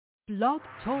Blog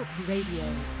Talk Radio.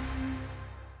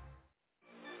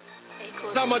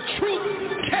 I'm a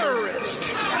truth terrorist.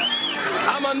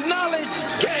 I'm a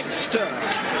knowledge gangster.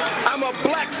 I'm a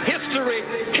black history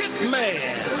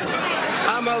hitman.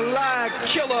 I'm a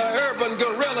lie killer, urban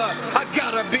gorilla. I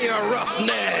gotta be a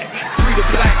roughneck. Free the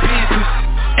Black Panthers,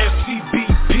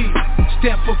 FCBP,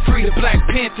 stand for Free the Black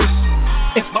Panthers.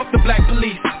 And fuck the black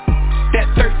police, that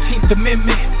 13th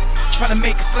Amendment, trying to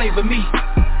make a slave of me.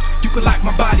 You can lock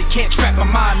my body, can't trap my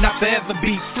mind, not forever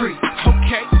be free.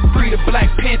 Okay, Free the Black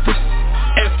Panthers,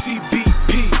 FCBP,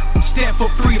 stand for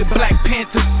Free the Black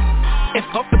Panthers. And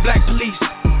fuck the black police.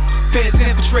 Feds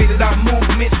infiltrated our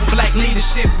movements for black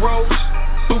leadership roles,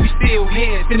 but we still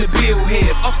here, in the bill here,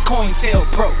 of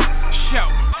COINTELPRO. Show,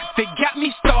 they got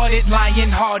me started,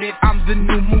 lion-hearted, I'm the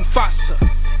new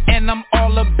Mufasa. And I'm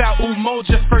all about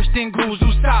Umoja, first in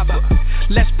Guzu Saba.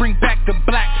 Let's bring back the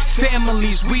black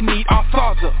families, we need our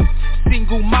father.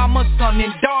 Single mama, son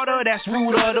and daughter, that's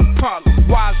root of the problem.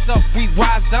 Wise up, we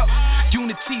rise up,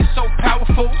 unity so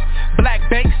powerful. Black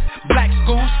banks, black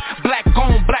schools, black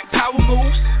on, black power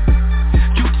moves.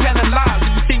 You telling lies,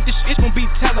 you think this shit gon' be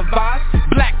televised.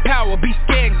 Black power, be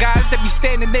scared guys that be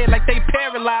standing there like they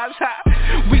paralyzed.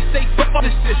 We say fuck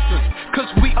the system, cause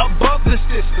we above the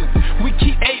system. We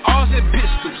keep ARs and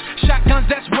pistols, shotguns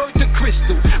that's worth the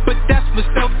crystal, but that's for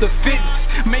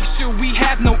self-defense. Make sure we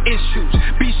have no issues,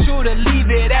 be sure to leave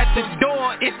it at the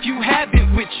door if you have it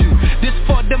with you. This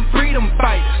for them freedom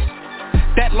fighters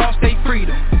that lost their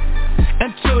freedom,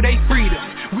 until they freedom,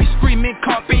 we screaming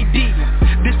carpe diem.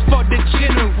 This for the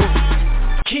general,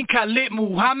 King Khalid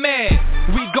Muhammad.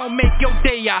 We gon' make your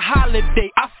day a holiday,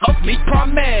 I fuck me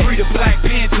promise. Free the Black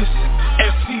Panthers,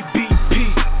 FCBP,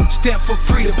 stand for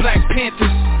Free the Black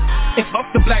Panthers. And fuck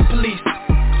the black police,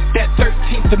 that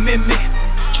 13th Amendment,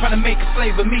 trying to make a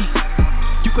slave of me.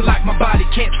 You can lock my body,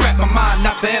 can't trap my mind,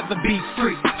 not forever be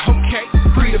free. Okay,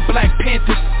 Free the Black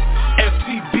Panthers,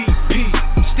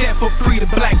 FCBP, stand for Free the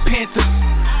Black Panthers.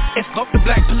 And fuck the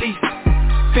black police.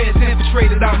 Feds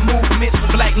infiltrated our movements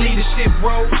for black leadership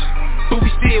roles, but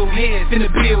we still here, in the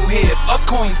bill here, of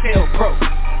COINTELPRO.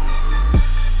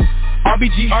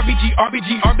 RBG, RBG,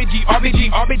 RBG, RBG,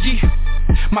 RBG,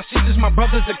 RBG. My sisters, my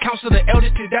brothers, the council, the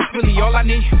elders, that's really all I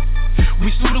need.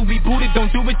 We suited, we booted,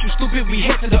 don't do it, you stupid, we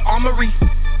head to the armory.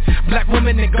 Black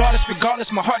women and goddess, regardless,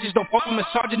 my heart just don't fuck with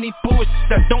misogyny, bullshit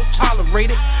that don't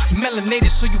tolerate it.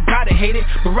 Melanated, so you gotta hate it.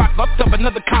 Barack up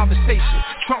another conversation.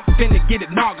 Trump finna get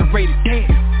inaugurated, damn.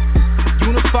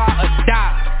 Unify or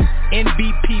die,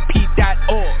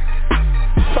 NBPP.org.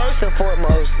 First and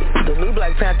foremost, the new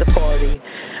Black Panther Party,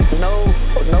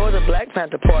 nor the Black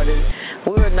Panther Party,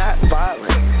 we are not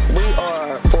violent. We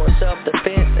are for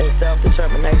self-defense and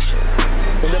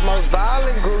self-determination. The most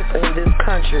violent group in this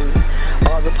country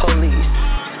are the police.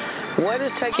 What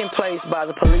is taking place by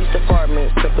the police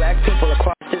departments to black people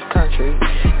across this country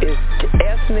is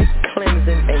ethnic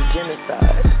cleansing and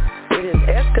genocide. It has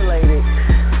escalated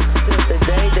since the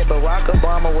day that Barack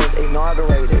Obama was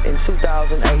inaugurated in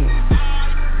 2008.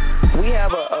 We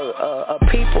have a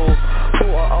people who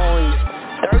are only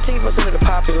 13% of the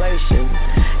population,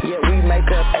 yet we make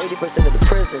up 80% of the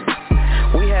prisons.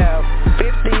 We have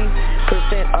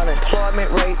 50%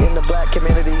 unemployment rate in the black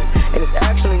community, and it's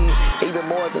actually even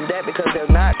more than that because they're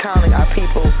not counting our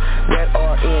people that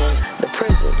are in the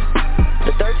prisons.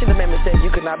 The 13th Amendment says you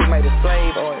could not be made a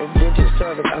slave or indentured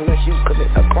servant unless you commit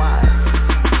a crime.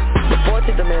 The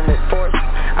 14th Amendment forced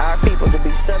our people to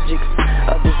be subjects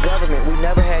of this government. We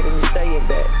never had any say in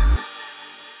that.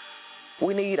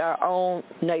 We need our own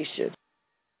nation.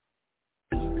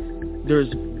 There's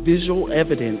visual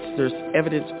evidence. There's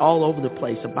evidence all over the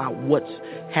place about what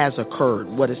has occurred,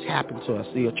 what has happened to us,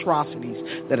 the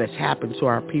atrocities that has happened to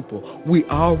our people. We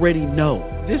already know.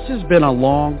 This has been a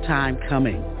long time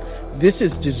coming. This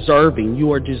is deserving.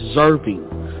 You are deserving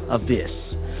of this.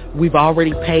 We've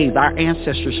already paved, our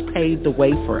ancestors paved the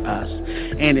way for us,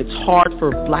 and it's hard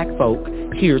for black folk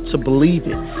here to believe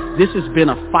it. This has been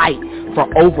a fight for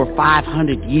over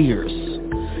 500 years.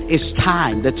 It's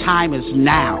time. The time is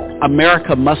now.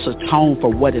 America must atone for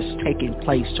what is taking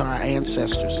place to our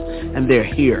ancestors, and they're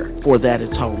here for that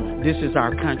atonement. This is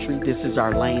our country. This is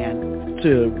our land.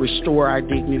 To restore our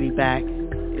dignity back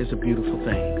is a beautiful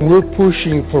thing. We're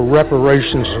pushing for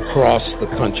reparations across the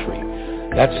country.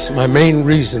 That's my main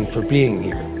reason for being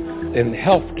here. In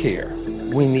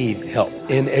healthcare, we need help.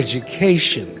 In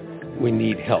education, we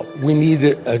need help. We need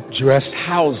addressed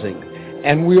housing.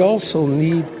 And we also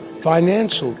need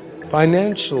financial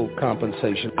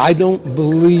compensation. I don't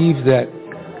believe that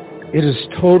it is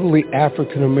totally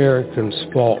African Americans'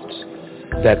 fault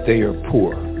that they are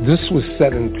poor. This was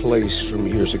set in place from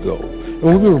years ago.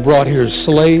 And we were brought here as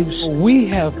slaves. We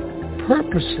have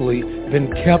purposely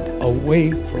been kept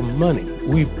away from money.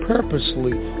 We've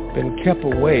purposely been kept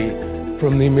away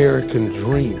from the American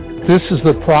dream. This is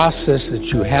the process that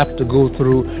you have to go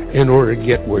through in order to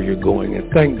get where you're going.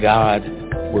 And thank God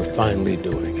we're finally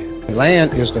doing it.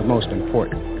 Land is the most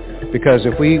important, because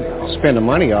if we spend the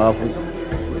money off,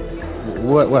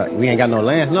 what? We ain't got no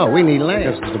land? No, we need land.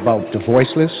 This is about the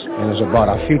voiceless, and it's about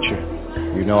our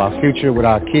future. You know, our future with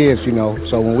our kids, you know.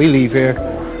 So when we leave here,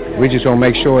 we're just going to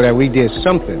make sure that we did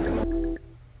something.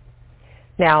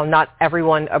 Now, not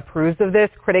everyone approves of this.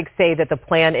 Critics say that the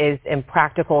plan is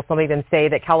impractical. Some even say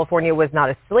that California was not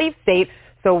a slave state,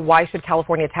 so why should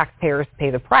California taxpayers pay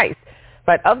the price?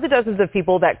 But of the dozens of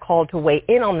people that called to weigh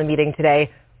in on the meeting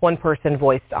today, one person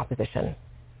voiced opposition.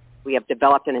 We have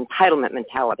developed an entitlement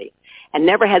mentality, and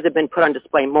never has it been put on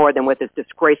display more than with this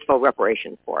disgraceful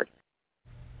reparations board.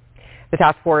 The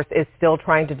task force is still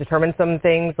trying to determine some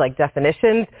things like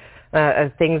definitions,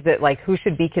 of things that like who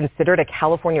should be considered a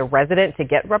California resident to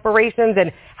get reparations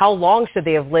and how long should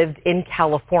they have lived in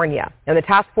California. And the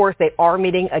task force, they are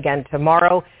meeting again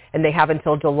tomorrow, and they have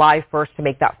until July 1st to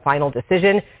make that final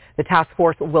decision. The task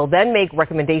force will then make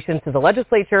recommendations to the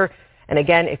legislature. And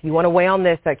again, if you want to weigh on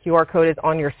this, that QR code is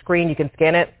on your screen. You can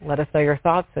scan it. Let us know your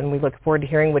thoughts, and we look forward to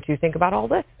hearing what you think about all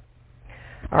this.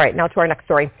 All right, now to our next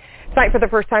story. Tonight, for the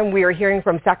first time, we are hearing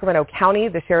from Sacramento County,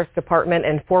 the Sheriff's Department,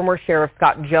 and former Sheriff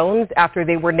Scott Jones after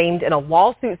they were named in a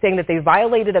lawsuit saying that they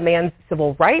violated a man's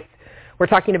civil rights. We're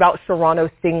talking about Sharano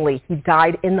Stingley. He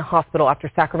died in the hospital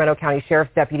after Sacramento County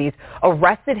Sheriff's deputies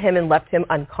arrested him and left him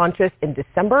unconscious in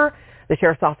December. The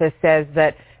Sheriff's Office says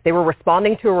that they were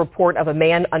responding to a report of a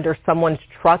man under someone's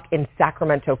truck in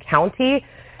Sacramento County.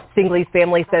 Stingley's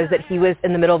family says that he was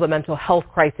in the middle of a mental health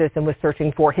crisis and was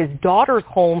searching for his daughter's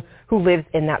home, who lives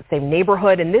in that same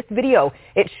neighborhood. In this video,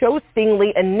 it shows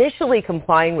Stingley initially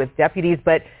complying with deputies,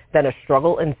 but then a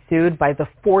struggle ensued. By the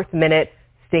 4th minute,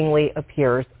 Stingley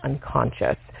appears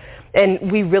unconscious.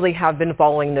 And we really have been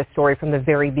following this story from the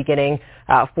very beginning.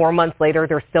 4 months later,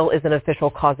 there still is an official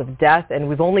cause of death, and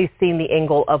we've only seen the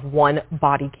angle of one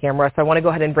body camera. So I want to go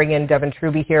ahead and bring in Devin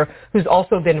Truby here, who's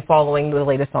also been following the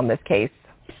latest on this case.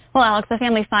 Well, Alex, the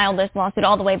family filed this lawsuit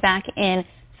all the way back in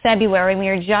February. We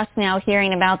are just now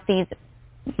hearing about these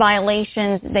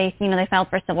violations. They filed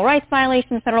for civil rights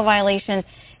violations, federal violations.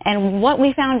 And what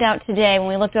we found out today when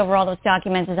we looked over all those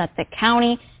documents is that the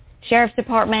county, Sheriff's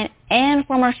Department, and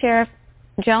former Sheriff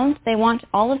Jones, they want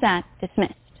all of that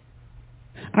dismissed.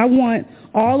 I want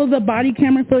all of the body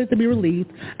camera footage to be released.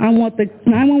 I want the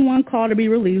 911 call to be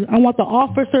released. I want the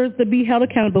officers to be held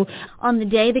accountable. On the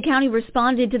day the county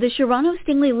responded to the Sharano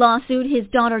Stingley lawsuit, his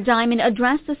daughter Diamond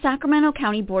addressed the Sacramento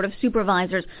County Board of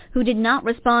Supervisors, who did not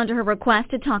respond to her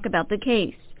request to talk about the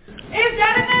case. Is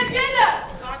that an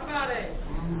agenda? Talk about it.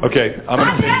 Okay, I'm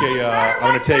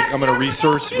going to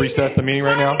recess the meeting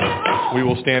right now. We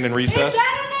will stand in recess.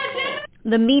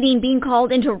 The meeting being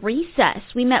called into recess.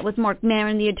 We met with Mark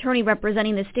Marin, the attorney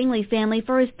representing the Stingley family,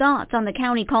 for his thoughts on the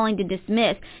county calling to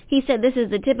dismiss. He said this is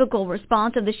the typical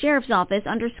response of the Sheriff's Office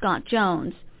under Scott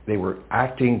Jones. They were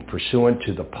acting pursuant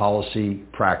to the policy,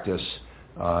 practice,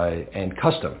 and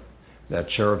custom that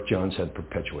Sheriff Jones had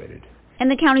perpetuated. And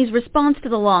the county's response to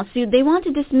the lawsuit, they want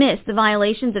to dismiss the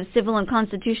violations of civil and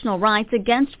constitutional rights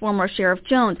against former Sheriff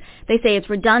Jones. They say it's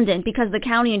redundant because the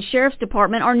county and Sheriff's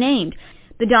Department are named.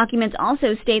 The documents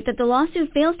also state that the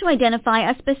lawsuit fails to identify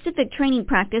a specific training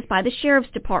practice by the Sheriff's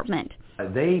Department.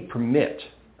 They permit,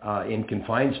 in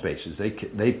confined spaces,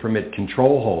 they permit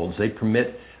control holds, they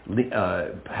permit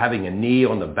having a knee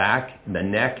on the back, the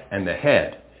neck, and the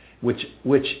head, which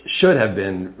should have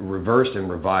been reversed and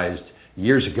revised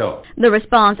years ago. The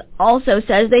response also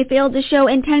says they failed to show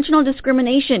intentional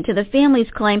discrimination to the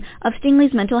family's claim of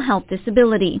Stingley's mental health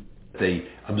disability. They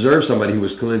observed somebody who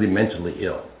was clearly mentally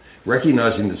ill.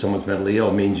 Recognizing that someone's mentally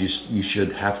ill means you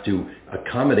should have to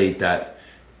accommodate that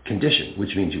condition,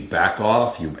 which means you back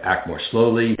off, you act more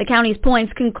slowly. The county's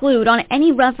points conclude on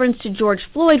any reference to George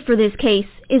Floyd for this case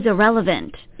is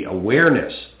irrelevant. The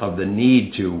awareness of the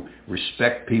need to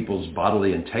respect people's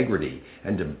bodily integrity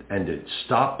and to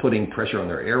stop putting pressure on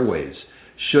their airways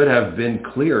should have been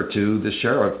clear to the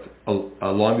sheriff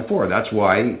long before. That's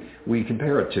why we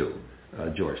compare it to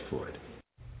George Floyd.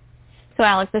 So,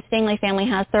 Alex, the Stingley family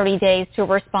has 30 days to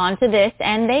respond to this,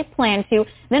 and they plan to.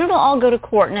 Then it'll all go to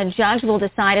court, and a judge will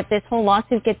decide if this whole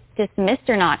lawsuit gets dismissed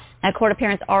or not. That court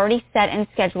appearance already set and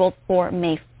scheduled for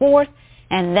May 4th.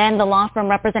 And then the law firm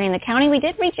representing the county, we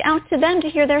did reach out to them to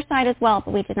hear their side as well,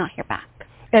 but we did not hear back.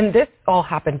 And this all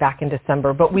happened back in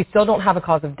December, but we still don't have a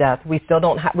cause of death. We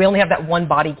only have that one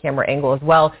body camera angle as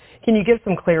well. Can you give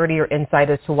some clarity or insight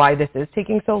as to why this is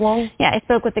taking so long? Yeah, I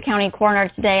spoke with the county coroner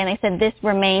today, and they said this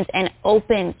remains an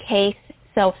open case.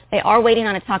 So they are waiting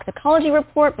on a toxicology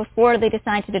report before they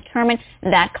decide to determine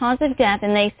that cause of death.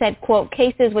 And they said, quote,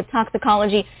 cases with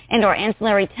toxicology and or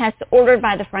ancillary tests ordered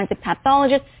by the forensic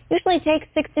pathologist usually take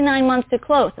 6 to 9 months to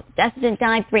close. If the decedent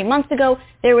died 3 months ago,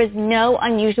 there was no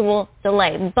unusual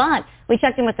delay. But we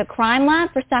checked in with the crime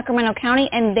lab for Sacramento County,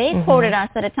 and they quoted us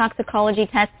that a toxicology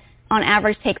test on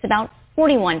average takes about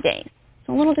 41 days.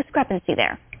 So a little discrepancy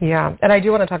there. Yeah, and I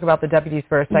do want to talk about the deputies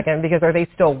for a second, because are they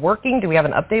still working? Do we have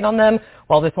an update on them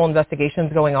while this whole investigation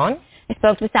is going on? I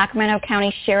spoke to the Sacramento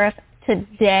County Sheriff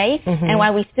today, and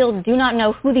while we still do not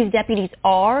know who these deputies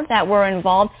are that were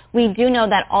involved, we do know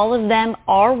that all of them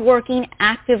are working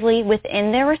actively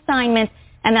within their assignments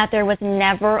and that there was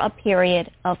never a period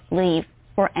of leave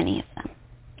for any of them.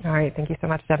 All right, thank you so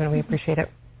much, Devin. We appreciate it.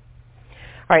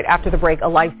 All right, after the break, a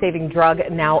life-saving drug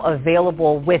now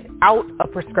available without a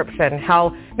prescription.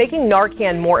 How making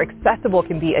Narcan more accessible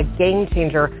can be a game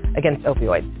changer against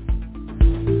opioids.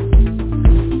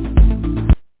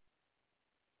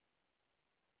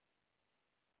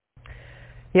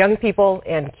 Young people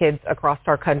and kids across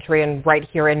our country and right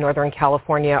here in Northern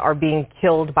California are being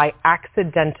killed by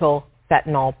accidental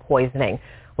fentanyl poisoning.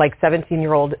 Like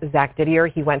 17-year-old Zach Didier,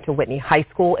 he went to Whitney High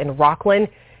School in Rockland.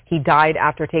 He died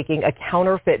after taking a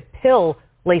counterfeit pill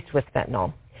laced with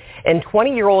fentanyl. And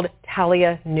 20-year-old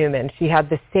Talia Newman, she had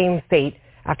the same fate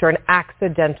after an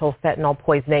accidental fentanyl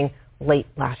poisoning late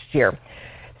last year.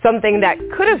 Something that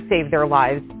could have saved their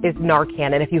lives is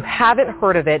Narcan. And if you haven't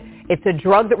heard of it, it's a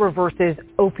drug that reverses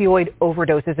opioid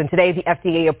overdoses. And today the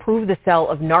FDA approved the sale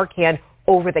of Narcan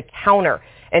over the counter.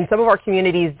 And some of our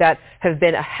communities that have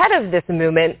been ahead of this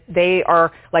movement, they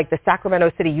are like the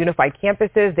Sacramento City Unified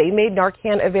Campuses. They made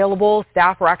Narcan available.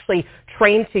 Staff were actually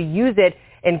trained to use it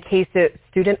in case of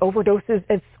student overdoses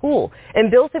at school. And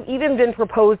bills have even been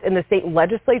proposed in the state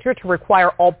legislature to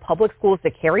require all public schools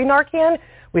to carry Narcan.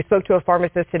 We spoke to a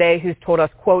pharmacist today who's told us,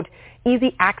 quote,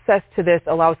 easy access to this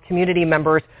allows community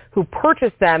members who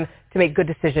purchase them to make good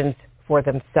decisions for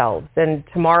themselves. And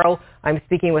tomorrow, I'm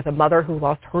speaking with a mother who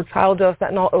lost her child to a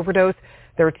fentanyl overdose.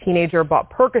 Their teenager bought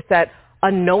Percocet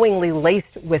unknowingly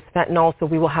laced with fentanyl, so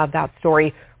we will have that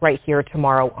story right here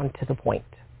tomorrow on To The Point.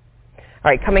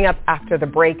 All right, coming up after the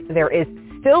break, there is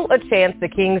still a chance the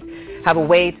Kings have a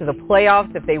way to the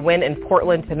playoffs if they win in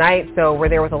Portland tonight, so we're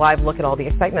there with a live look at all the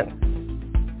excitement.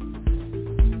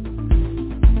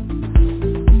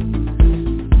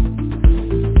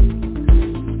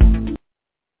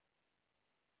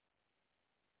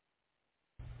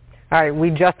 All right, we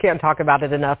just can't talk about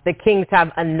it enough. The Kings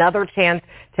have another chance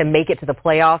to make it to the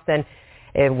playoffs, and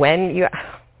it's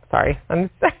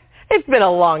been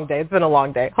a long day. It's been a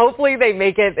long day. Hopefully they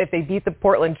make it if they beat the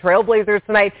Portland Trailblazers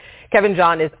tonight. Kevin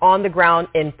John is on the ground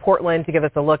in Portland to give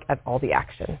us a look at all the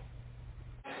action.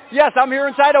 Yes, I'm here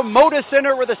inside of Moda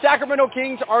Center where the Sacramento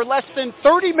Kings are less than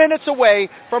 30 minutes away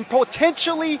from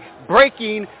potentially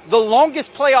breaking the longest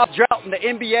playoff drought in the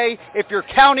NBA. If you're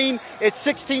counting, it's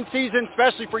 16 seasons,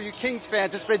 especially for you Kings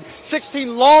fans. It's been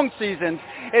 16 long seasons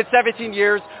in 17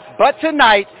 years. But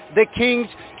tonight, the Kings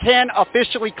can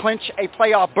officially clinch a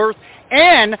playoff berth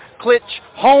and clinch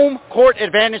home court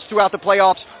advantage throughout the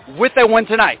playoffs with a win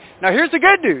tonight. Now, here's the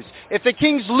good news. If the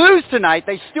Kings lose tonight,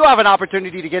 they still have an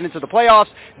opportunity to get into the playoffs.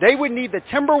 They would need the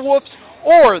Timberwolves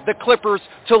or the Clippers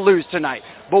to lose tonight.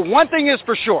 But one thing is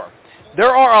for sure.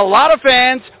 There are a lot of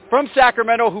fans from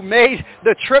Sacramento who made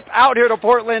the trip out here to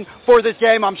Portland for this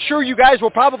game. I'm sure you guys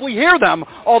will probably hear them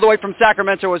all the way from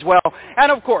Sacramento as well.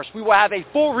 And, of course, we will have a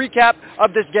full recap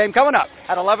of this game coming up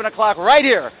at 11 o'clock right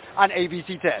here on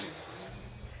ABC 10.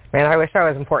 Man, I wish I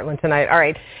was in Portland tonight. All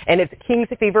right, and it's Kings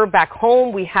Fever back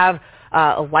home. We have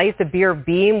a Light the Beer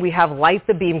Beam. We have Light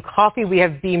the Beam coffee. We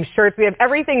have Beam shirts. We have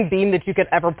everything Beam that you could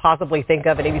ever possibly think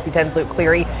of. And ABC 10's Luke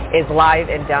Cleary is live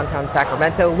in downtown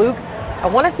Sacramento. Luke, I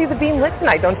want to see the Beam lit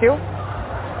tonight, don't you?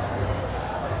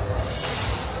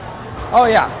 Oh,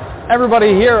 yeah.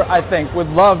 Everybody here, I think, would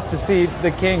love to see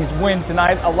the Kings win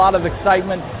tonight. A lot of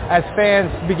excitement as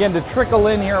fans begin to trickle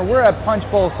in here. We're at Punch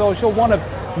Bowl Social, one of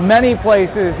many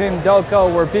places in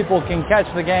Delco where people can catch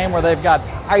the game, where they've got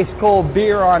ice cold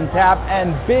beer on tap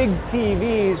and big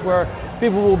TVs where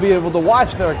people will be able to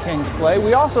watch their Kings play.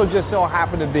 We also just so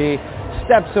happen to be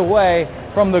steps away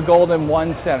from the Golden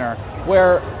One Center,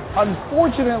 where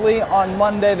unfortunately on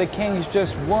Monday the Kings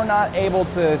just were not able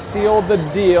to seal the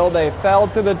deal. They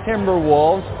fell to the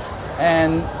Timberwolves,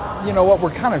 and you know what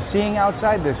we're kind of seeing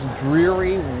outside, this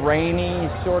dreary, rainy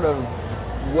sort of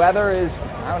weather is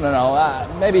I don't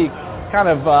know, maybe kind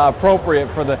of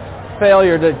appropriate for the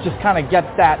failure to just kind of get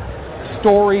that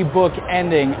storybook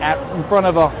ending in front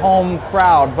of a home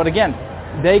crowd. But again,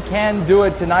 they can do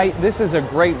it tonight. This is a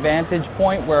great vantage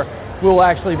point where we'll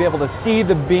actually be able to see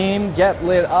the beam get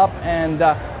lit up. And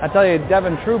I tell you,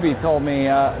 Devin Truby told me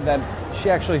that she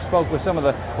actually spoke with some of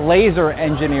the laser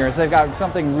engineers. They've got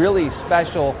something really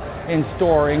special in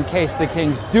store in case the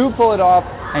Kings do pull it off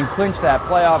and clinch that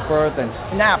playoff berth and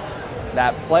snap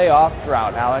that playoff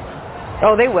drought, Alex.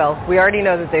 Oh, they will. We already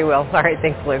know that they will. All right,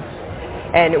 thanks, Luke.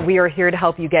 And we are here to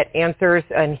help you get answers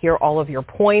and hear all of your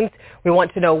points. We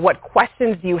want to know what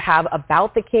questions do you have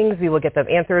about the Kings. We will get them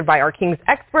answered by our Kings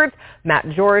experts, Matt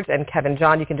George and Kevin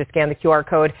John. You can just scan the QR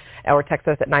code or text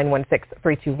us at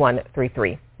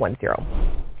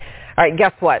 916-321-3310. All right,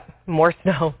 guess what? More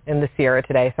snow in the Sierra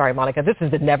today. Sorry, Monica. This is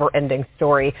the never-ending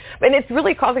story. And it's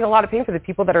really causing a lot of pain for the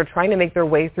people that are trying to make their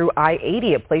way through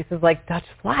I-80 at places like Dutch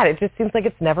Flat. It just seems like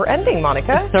it's never-ending,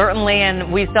 Monica. Certainly,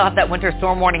 and we still have that winter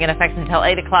storm warning in effect until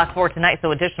 8 o'clock for tonight,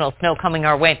 so additional snow coming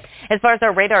our way. As far as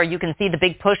our radar, you can see the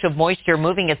big push of moisture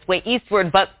moving its way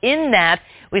eastward, but in that,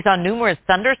 we saw numerous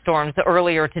thunderstorms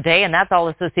earlier today, and that's all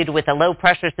associated with a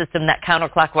low-pressure system. That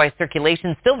counterclockwise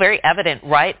circulation still very evident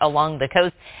right along the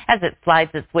coast as it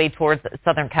slides its way towards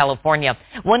Southern California.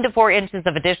 1 to 4 inches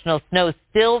of additional snow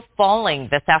still falling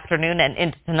this afternoon and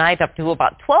into tonight, up to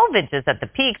about 12 inches at the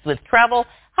peaks, with travel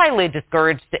highly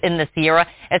discouraged in the Sierra.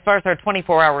 As far as our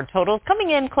 24-hour totals,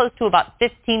 coming in close to about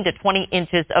 15 to 20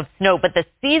 inches of snow, but the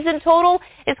season total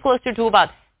is closer to about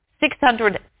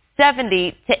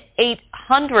 670 to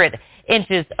 800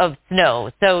 inches of snow.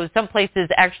 So some places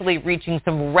actually reaching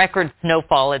some record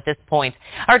snowfall at this point.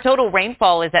 Our total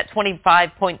rainfall is at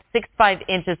 25.65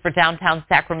 inches for downtown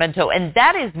Sacramento, and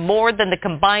that is more than the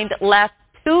combined last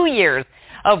 2 years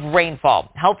of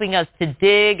rainfall, helping us to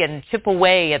dig and chip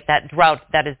away at that drought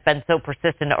that has been so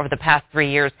persistent over the past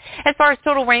 3 years. As far as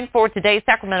total rain for today,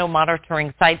 Sacramento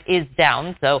monitoring site is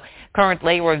down. So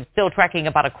currently we're still tracking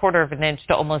about 1/4 of an inch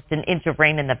to almost an inch of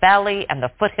rain in the valley and the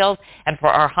foothills. And for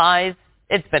our highs,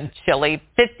 it's been chilly.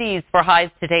 50s for highs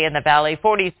today in the valley,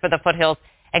 40s for the foothills,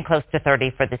 and close to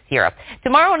 30 for the Sierra.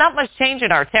 Tomorrow, not much change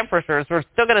in our temperatures. We're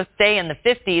still going to stay in the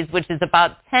 50s, which is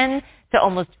about 10 to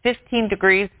almost 15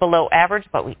 degrees below average,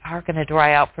 but we are going to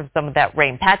dry out from some of that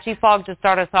rain. Patchy fog to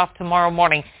start us off tomorrow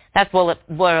morning. That's what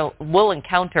we'll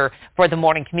encounter for the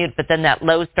morning commute, but then that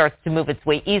low starts to move its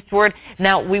way eastward.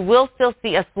 Now, we will still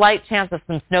see a slight chance of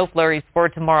some snow flurries for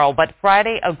tomorrow, but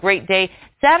Friday, a great day.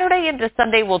 Saturday into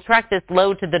Sunday, we'll track this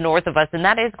low to the north of us, and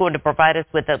that is going to provide us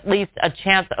with at least a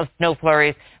chance of snow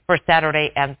flurries for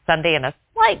Saturday and Sunday, and a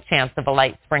slight chance of a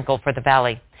light sprinkle for the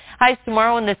valley. Highs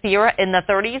tomorrow in the Sierra in the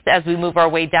 30s. As we move our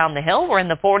way down the hill, we're in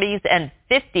the 40s and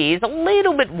 50s, a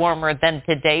little bit warmer than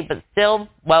today, but still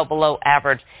well below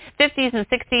average. 50s and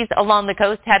 60s along the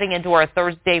coast heading into our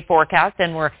Thursday forecast,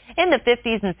 and we're in the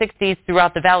 50s and 60s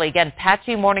throughout the valley. Again,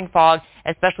 patchy morning fog,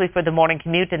 especially for the morning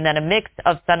commute, and then a mix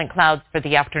of sun and clouds for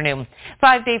the afternoon.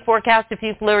 5-day forecast, a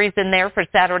few flurries in there for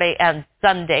Saturday and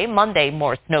Sunday. Monday,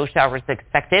 more snow showers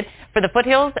expected. For the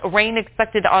foothills, rain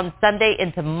expected on Sunday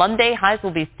into Monday. Highs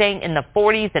will be staying in the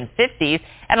 40s and 50s,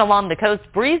 and along the coast,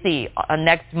 breezy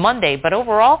next Monday. But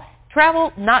overall,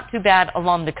 travel not too bad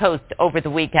along the coast over the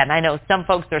weekend. I know some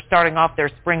folks are starting off their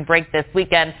spring break this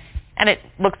weekend, and it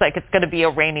looks like it's going to be a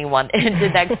rainy one into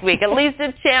next week. At least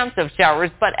a chance of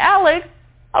showers. But Alex,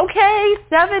 okay,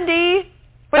 70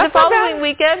 for the following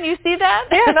weekend. You see that?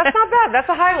 Yeah, that's not bad. That's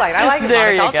a highlight. I like it.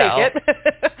 There you I'll go. take it.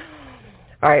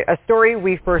 All right, a story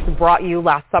we first brought you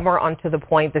last summer onto the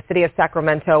point. The city of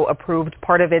Sacramento approved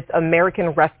part of its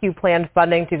American Rescue Plan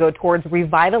funding to go towards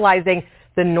revitalizing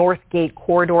the North Gate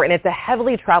corridor, and it's a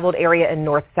heavily traveled area in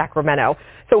North Sacramento.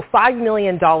 So $5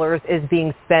 million is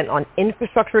being spent on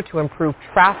infrastructure to improve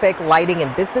traffic, lighting,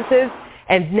 and businesses.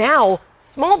 And now,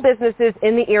 small businesses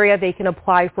in the area, they can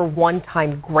apply for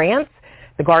one-time grants.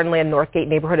 The Gardenland Northgate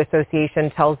Neighborhood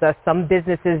Association tells us some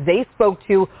businesses they spoke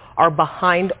to are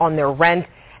behind on their rent,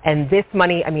 and this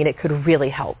money, it could really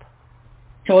help.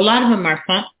 So a lot of them are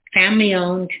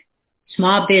family-owned,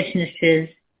 small businesses,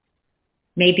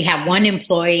 maybe have one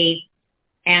employee,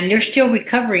 and they're still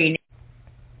recovering.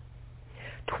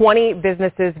 20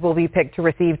 businesses will be picked to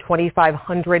receive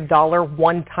 $2,500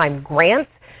 one-time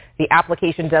grants. The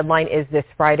application deadline is this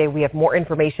Friday. We have more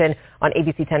information on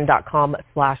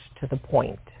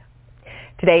abc10.com/tothepoint.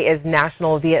 Today is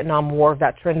National Vietnam War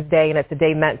Veterans Day, and it's a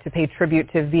day meant to pay tribute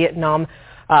to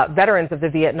veterans of the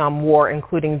Vietnam War,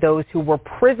 including those who were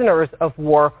prisoners of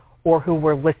war or who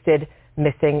were listed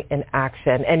missing in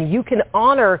action. And you can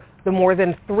honor the more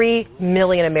than 3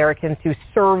 million Americans who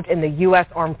served in the U.S.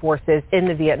 Armed Forces in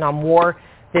the Vietnam War.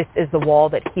 This is the Wall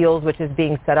That Heals, which is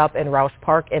being set up in Rausch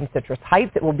Park in Citrus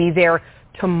Heights. It will be there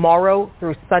tomorrow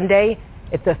through Sunday.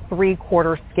 It's a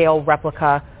 3/4 scale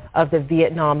replica of the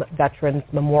Vietnam Veterans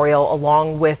Memorial.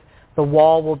 Along with the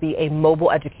wall will be a mobile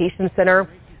education center,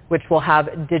 which will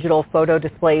have digital photo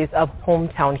displays of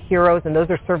hometown heroes. And those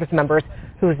are service members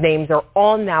whose names are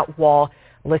on that wall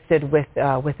listed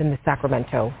within the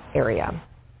Sacramento area.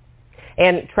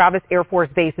 And Travis Air Force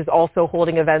Base is also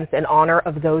holding events in honor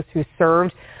of those who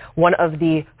served. One of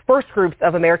the first groups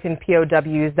of American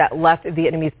POWs that left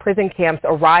Vietnamese prison camps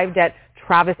arrived at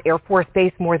Travis Air Force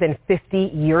Base more than 50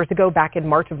 years ago, back in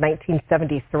March of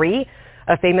 1973.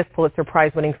 A famous Pulitzer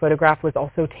Prize-winning photograph was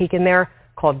also taken there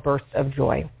called Burst of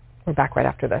Joy. We're back right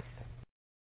after this.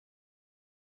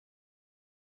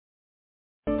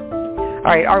 All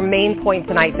right, our main point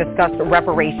tonight discussed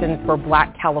reparations for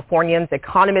Black Californians.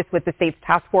 Economists with the state's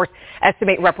task force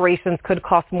estimate reparations could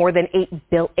cost more than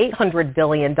 $800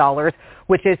 billion,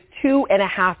 which is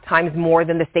 2.5 times more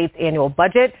than the state's annual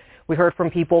budget. We heard from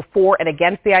people for and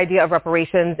against the idea of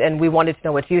reparations, and we wanted to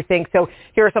know what you think. So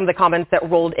here are some of the comments that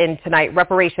rolled in tonight.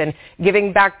 Reparation,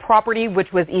 giving back property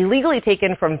which was illegally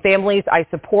taken from families, I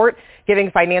support. Giving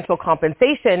financial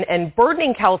compensation and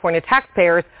burdening California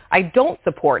taxpayers, I don't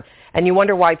support. And you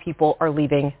wonder why people are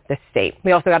leaving the state.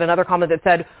 We also got another comment that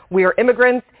said, we are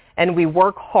immigrants and we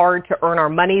work hard to earn our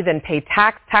money, then pay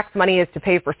tax. Tax money is to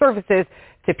pay for services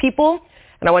to people.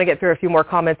 And I want to get through a few more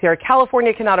comments here.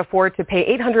 California cannot afford to pay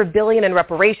 $800 billion in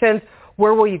reparations.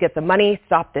 Where will you get the money?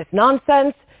 Stop this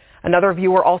nonsense. Another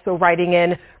viewer also writing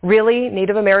in, really,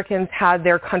 Native Americans had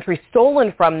their country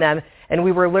stolen from them, and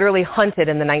we were literally hunted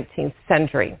in the 19th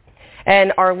century.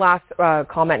 And our last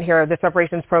comment here, this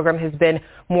reparations program has been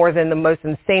more than the most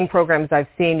insane programs I've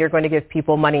seen. You're going to give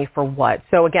people money for what?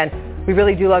 So again, we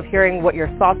really do love hearing what your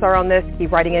thoughts are on this.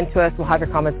 Keep writing into us. We'll have your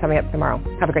comments coming up tomorrow.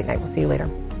 Have a great night. We'll see you later.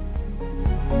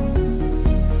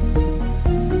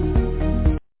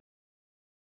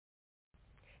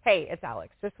 Hey, it's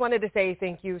Alex. Just wanted to say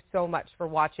thank you so much for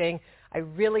watching. I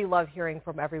really love hearing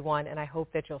from everyone, and I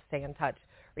hope that you'll stay in touch.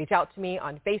 Reach out to me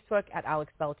on Facebook at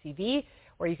AlexBellTV,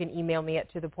 or you can email me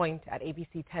at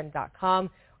tothepoint@abc10.com,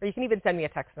 or you can even send me a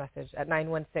text message at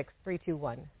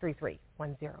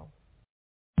 916-321-3310.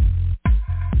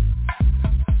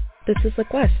 This is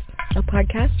Look West, a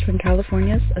podcast from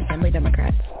California's Assembly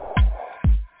Democrats.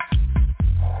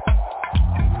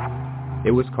 It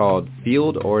was called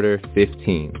Field Order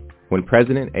 15. When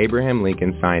President Abraham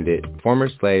Lincoln signed it, former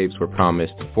slaves were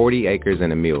promised 40 acres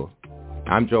and a mule.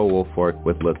 I'm Joel Wolfork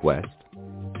with Look West.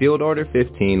 Field Order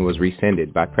 15 was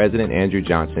rescinded by President Andrew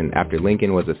Johnson after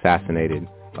Lincoln was assassinated.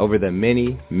 Over the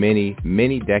many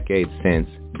decades since,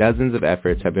 dozens of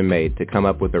efforts have been made to come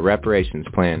up with a reparations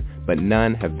plan, but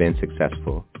none have been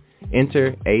successful.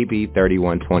 Enter AB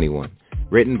 3121.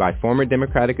 Written by former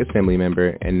Democratic Assembly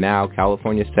member and now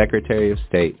California Secretary of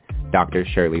State, Dr.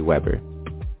 Shirley Weber.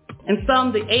 In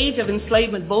sum, the age of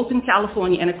enslavement both in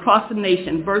California and across the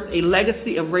nation birthed a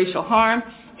legacy of racial harm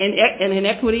and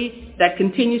inequity that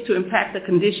continues to impact the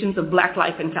conditions of Black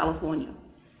life in California.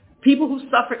 People who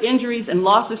suffer injuries and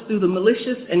losses through the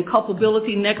malicious and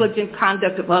culpability negligent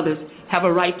conduct of others have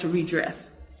a right to redress.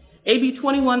 AB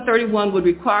 2131 would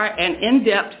require an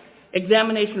in-depth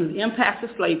examination of the impacts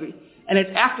of slavery and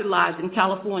its afterlives in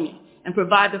California, and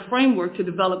provide the framework to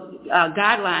develop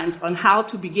guidelines on how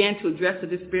to begin to address the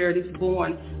disparities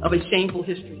born of a shameful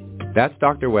history. That's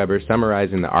Dr. Weber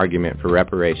summarizing the argument for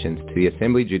reparations to the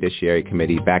Assembly Judiciary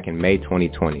Committee back in May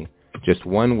 2020, just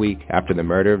 1 week after the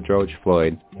murder of George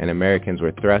Floyd and Americans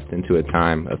were thrust into a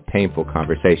time of painful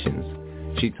conversations.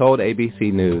 She told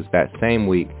ABC News that same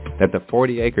week that the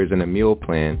 40 acres and a mule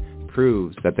plan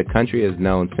proves that the country has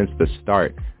known since the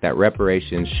start that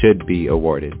reparations should be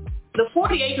awarded. The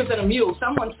 40 acres and a mule,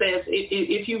 someone says,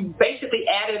 if you basically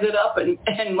added it up and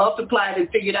multiplied and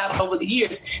figured out over the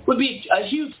years, would be a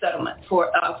huge settlement for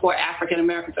African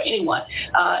Americans or anyone.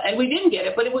 And we didn't get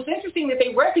it, but it was interesting that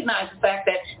they recognized the fact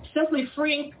that simply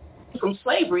freeing from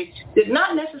slavery did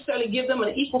not necessarily give them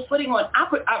an equal footing on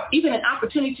even an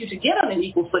opportunity to get on an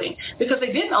equal footing, because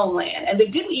they didn't own land, and they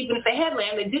didn't, even if they had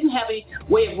land, they didn't have a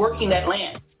way of working that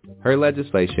land. Her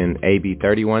legislation, AB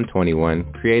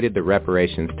 3121, created the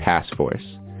Reparations Task Force.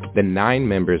 The 9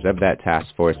 members of that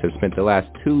task force have spent the last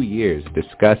 2 years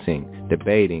discussing,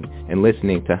 debating, and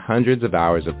listening to hundreds of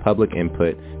hours of public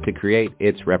input to create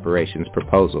its reparations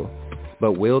proposal.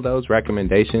 But will those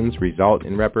recommendations result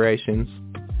in reparations?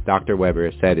 Dr.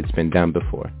 Weber has said it's been done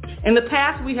before. In the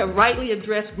past, we have rightly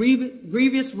addressed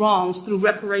grievous wrongs through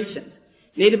reparations.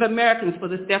 Native Americans for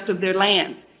the theft of their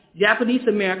land, Japanese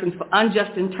Americans for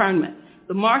unjust internment,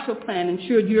 the Marshall Plan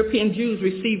ensured European Jews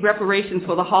received reparations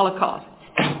for the Holocaust.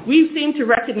 We seem to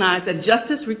recognize that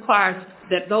justice requires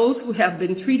that those who have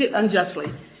been treated unjustly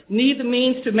need the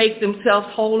means to make themselves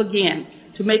whole again,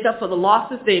 to make up for the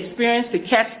losses they experienced, to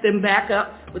catch them back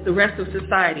up with the rest of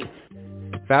society.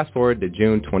 Fast forward to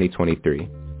June 2023.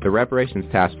 The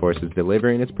Reparations Task Force is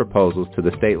delivering its proposals to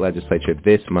the state legislature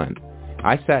this month.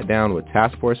 I sat down with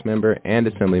Task Force member and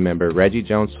Assembly member Reggie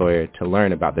Jones-Sawyer to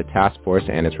learn about the task force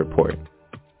and its report.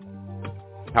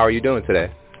 How are you doing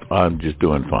today? I'm just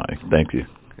doing fine. Thank you.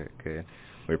 Good.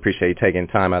 We appreciate you taking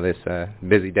time out of this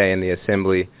busy day in the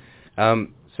Assembly.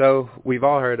 So we've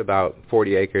all heard about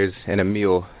 40 acres and a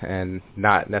mule and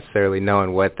not necessarily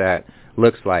knowing what that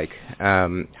looks like.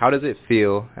 How does it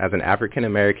feel as an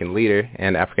African-American leader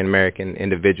and African-American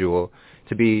individual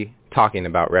to be talking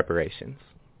about reparations?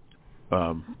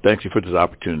 Thank you for this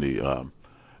opportunity.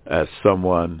 As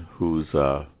someone whose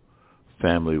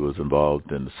family was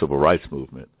involved in the Civil Rights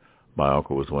Movement, my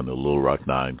uncle was one of the Little Rock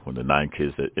Nine, one of the 9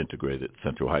 kids that integrated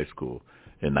Central High School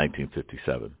in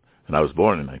 1957. And I was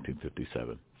born in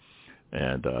 1957.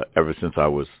 And ever since I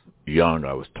was young,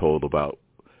 I was told about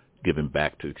giving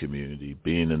back to the community,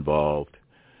 being involved,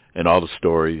 and all the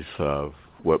stories of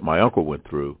what my uncle went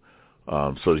through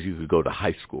so that you could go to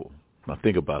high school. Now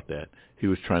think about that. He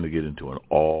was trying to get into an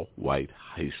all-white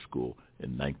high school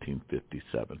in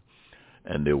 1957.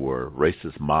 And there were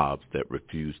racist mobs that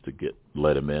refused to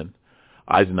let him in.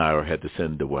 Eisenhower had to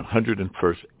send the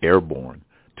 101st Airborne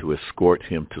to escort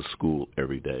him to school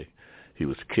every day. He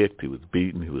was kicked, he was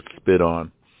beaten, he was spit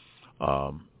on.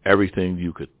 Everything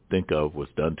you could think of was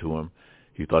done to him.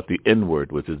 He thought the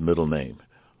N-word was his middle name.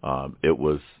 It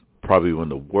was probably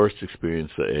one of the worst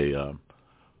experiences a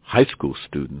high school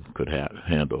student could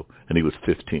handle, and he was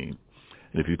 15.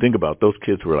 And if you think about it, those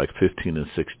kids were like 15 and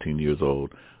 16 years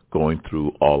old going through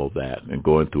all of that and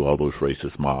going through all those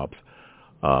racist mobs.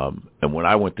 And when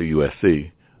I went to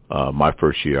USC, my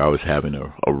first year, I was having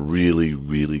a really,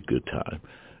 really good time.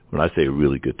 When I say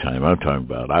really good time, I'm talking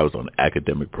about I was on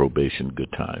academic probation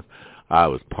good time. I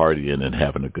was partying and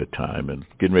having a good time and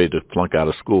getting ready to flunk out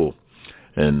of school.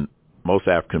 And most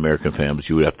African-American families,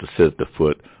 you would have to sit at the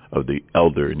foot of the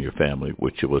elder in your family,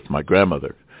 which was my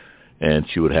grandmother. And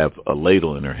she would have a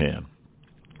ladle in her hand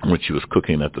when she was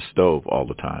cooking at the stove all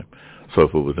the time. So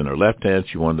if it was in her left hand,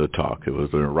 she wanted to talk. If it was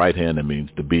in her right hand, that means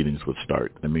the beatings would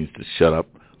start. That means to shut up,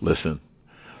 listen.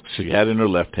 She had it in her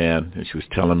left hand, and she was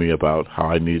telling me about how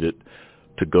I needed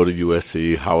to go to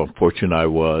USC, how unfortunate I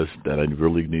was, that I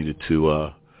really needed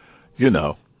to,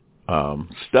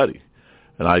 study.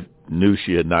 And I knew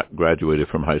she had not graduated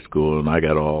from high school, and I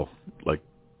got all like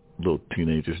little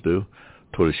teenagers do.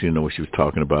 Told her she didn't know what she was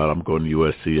talking about. I'm going to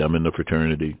USC. I'm in the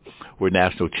fraternity. We're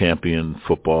national champion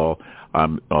football.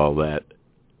 I'm all that.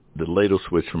 The ladle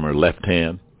switched from her left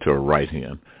hand to her right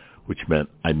hand, which meant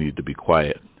I needed to be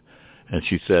quiet. And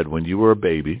she said, when you were a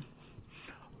baby,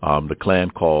 the Klan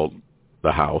called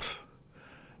the house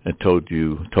and told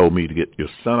me to get your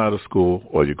son out of school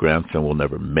or your grandson will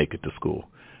never make it to school.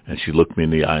 And she looked me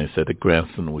in the eye and said, the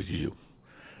grandson was you.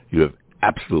 You have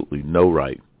absolutely no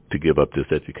right to give up this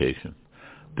education.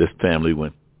 This family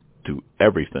went to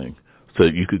everything so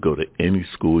that you could go to any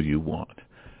school you want.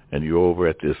 And you're over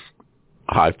at this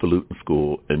highfalutin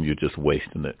school and you're just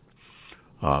wasting it.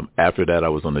 After that, I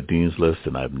was on the dean's list,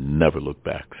 and I've never looked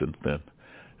back since then.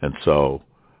 And so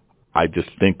I just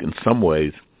think in some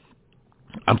ways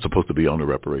I'm supposed to be on the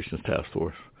Reparations Task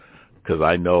Force because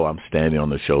I know I'm standing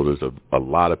on the shoulders of a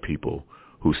lot of people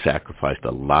who sacrificed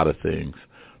a lot of things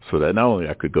so that not only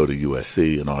I could go to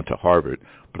USC and on to Harvard,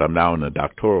 but I'm now in a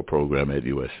doctoral program at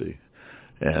USC.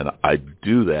 And I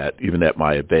do that even at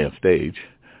my advanced age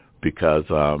because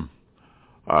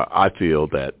I feel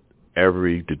that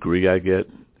every degree I get,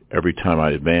 every time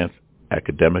I advance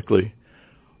academically,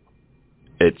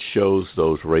 it shows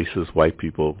those racist white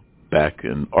people back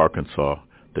in Arkansas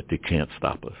that they can't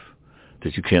stop us,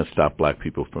 that you can't stop black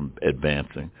people from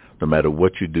advancing. No matter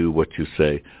what you do, what you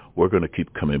say, we're going to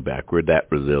keep coming back. We're that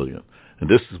resilient. And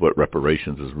this is what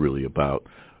reparations is really about.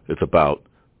 It's about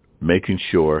making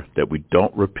sure that we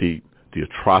don't repeat the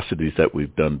atrocities that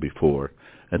we've done before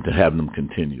and to have them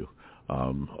continue.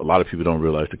 A lot of people don't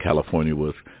realize that California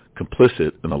was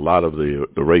complicit in a lot of the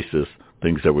racist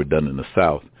things that were done in the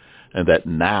South, and that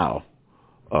now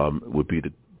would be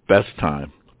the best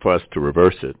time for us to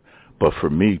reverse it. But for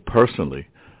me personally,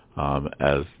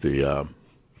 as the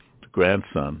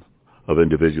grandson of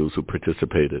individuals who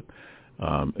participated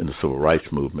in the Civil Rights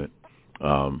Movement,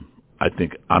 I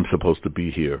think I'm supposed to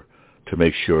be here to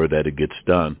make sure that it gets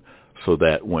done so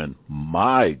that when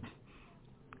my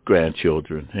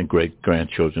grandchildren and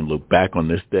great-grandchildren look back on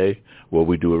this day, what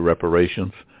we do with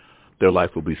reparations, their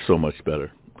life will be so much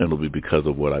better, and it'll be because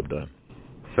of what I've done.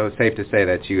 So it's safe to say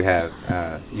that you have,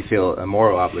 you feel a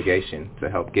moral obligation to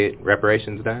help get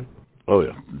reparations done? Oh,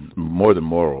 yeah, more than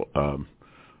moral.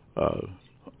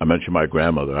 I mentioned my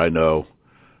grandmother. I know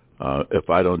if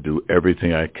I don't do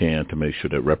everything I can to make sure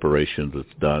that reparations is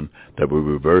done, that we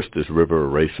reverse this river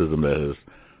of racism that has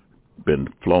been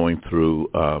flowing through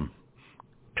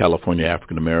California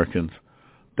African Americans,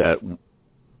 that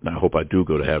I hope I do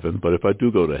go to heaven, but if I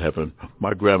do go to heaven,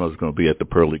 my grandma's going to be at the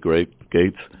pearly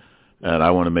gates, and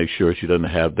I want to make sure she doesn't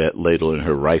have that ladle in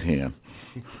her right hand,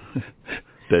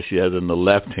 that she has it in the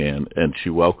left hand, and she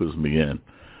welcomes me in.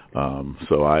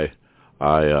 So I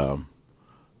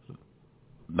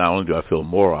not only do I feel a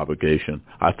moral obligation,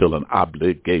 I feel an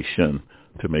obligation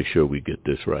to make sure we get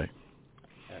this right.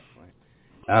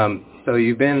 So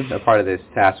you've been a part of this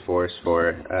task force for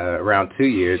around 2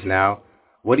 years now.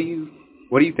 What do you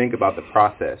think about the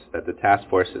process that the task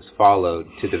force has followed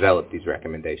to develop these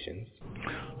recommendations?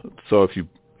 So if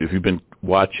you've been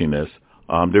watching this,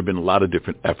 there have been a lot of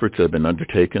different efforts that have been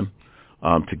undertaken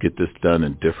to get this done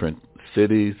in different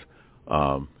cities,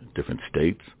 different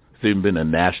states. It's even been a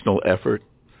national effort.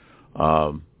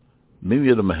 Many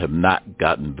of them have not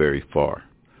gotten very far.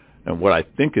 And what I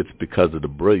think it's because of the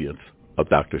brilliance of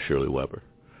Dr. Shirley Weber,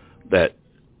 that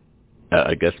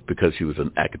I guess because she was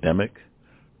an academic,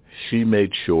 she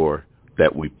made sure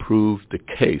that we proved the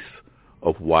case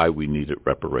of why we needed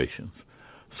reparations,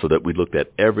 so that we looked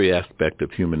at every aspect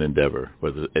of human endeavor,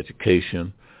 whether it's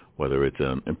education, whether it's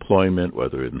in employment,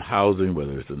 whether it's in housing,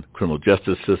 whether it's in the criminal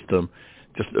justice system,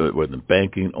 just whether in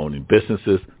banking, owning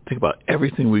businesses. Think about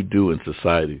everything we do in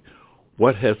society.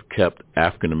 What has kept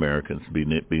African Americans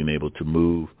being able to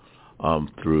move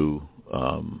through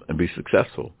and be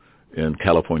successful in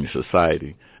California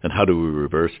society, and how do we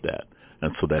reverse that?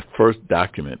 And so that first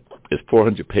document is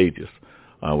 400 pages,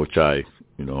 which I,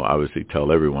 obviously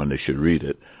tell everyone they should read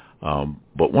it.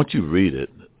 But once you read it,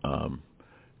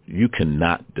 you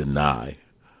cannot deny,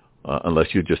 unless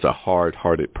you're just a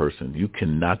hard-hearted person, you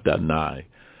cannot deny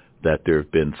that there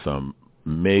have been some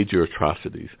major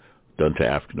atrocities done to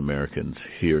African Americans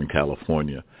here in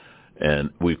California. And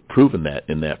we've proven that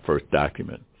in that first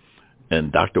document.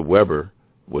 And Dr. Weber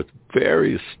was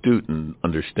very astute in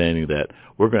understanding that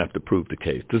we're going to have to prove the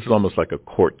case. This is almost like a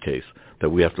court case, that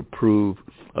we have to prove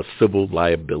a civil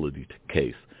liability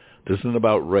case. This isn't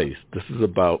about race. This is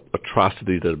about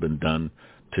atrocities that have been done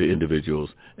to individuals.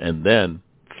 And then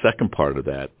second part of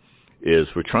that is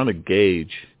we're trying to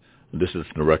gauge, and this is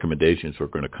the recommendations that are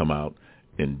going to come out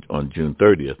on June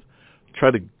 30th,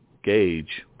 try to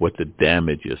gauge what the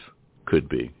damages could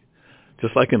be.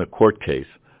 Just like in a court case,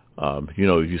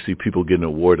 you see people getting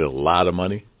awarded a lot of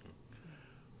money,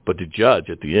 but the judge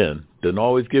at the end doesn't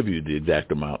always give you the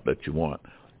exact amount that you want.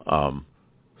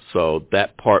 So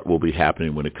that part will be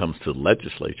happening when it comes to the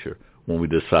legislature, when we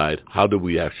decide how do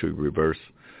we actually reverse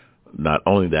not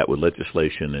only that with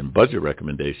legislation and budget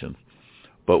recommendations,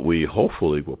 but we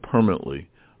hopefully will permanently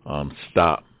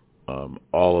stop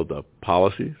all of the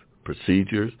policies,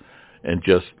 procedures, and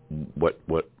just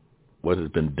what has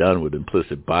been done with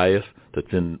implicit bias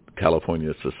that's in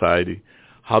California society.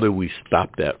 How do we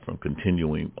stop that from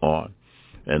continuing on?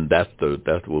 And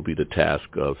that will be the task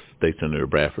of State Senator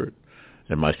Bradford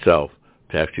and myself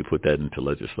to actually put that into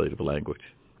legislative language.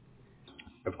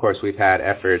 Of course, we've had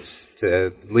efforts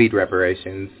to lead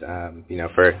reparations,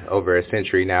 for over a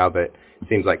century now, but it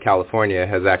seems like California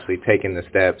has actually taken the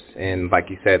steps in, like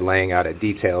you said, laying out a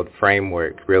detailed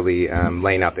framework, really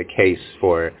laying out the case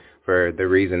for the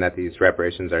reason that these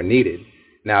reparations are needed.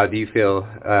 Now, do you feel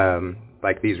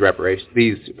like these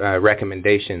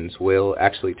recommendations will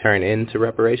actually turn into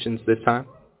reparations this time?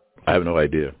 I have no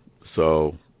idea.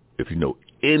 So if you know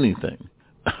anything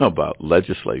about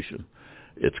legislation,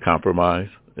 it's compromise,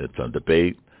 it's on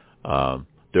debate.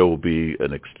 There will be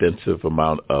an extensive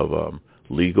amount of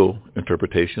legal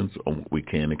interpretations on what we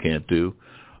can and can't do.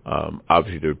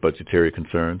 Obviously, there are budgetary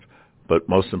concerns, but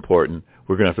most important,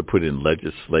 we're going to have to put in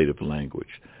legislative language.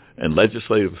 And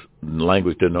legislative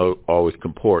language doesn't always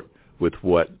comport with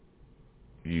what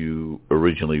you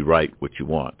originally write, what you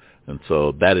want. And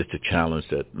so that is the challenge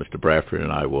that Mr. Bradford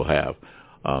and I will have,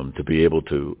 to be able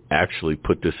to actually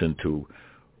put this into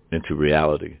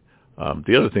reality.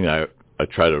 The other thing I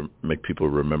try to make people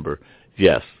remember,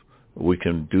 yes, we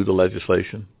can do the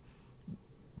legislation,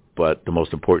 but the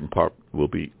most important part will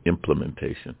be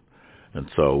implementation. And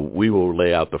so we will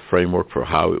lay out the framework for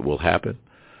how it will happen,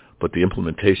 but the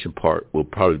implementation part will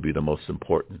probably be the most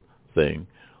important thing.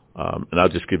 And I'll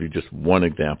just give you just one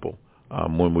example.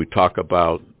 When we talk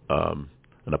about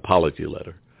an apology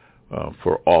letter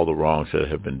for all the wrongs that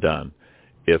have been done,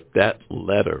 if that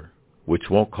letter, which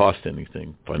won't cost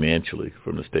anything financially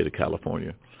from the state of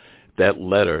California, that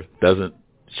letter doesn't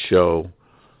show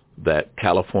that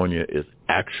California is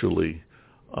actually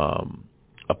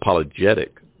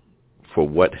apologetic for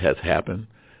what has happened,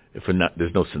 if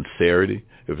there's no sincerity,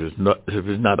 if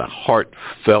there's not a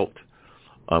heartfelt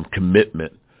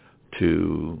commitment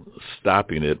to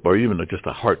stopping it, or even just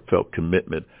a heartfelt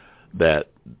commitment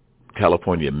that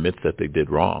California admits that they did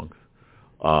wrong,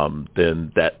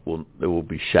 then it will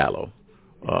be shallow.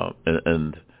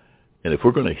 And if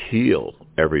we're going to heal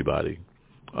everybody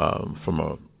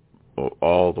from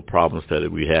all the problems that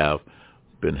we have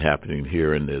been happening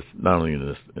here in this, not only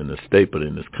in this state but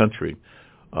in this country,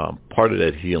 part of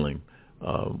that healing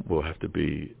will have to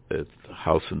be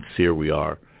how sincere we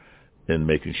are in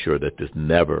making sure that this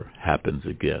never happens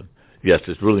again. Yes,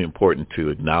 it's really important to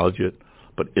acknowledge it,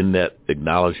 but in that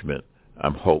acknowledgement,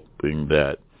 I'm hoping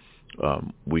that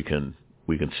we can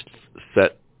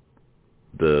set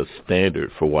the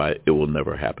standard for why it will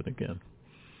never happen again.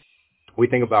 We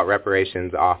think about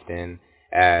reparations often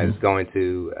as going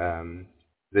to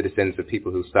the descendants of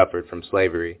people who suffered from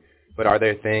slavery. But are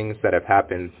there things that have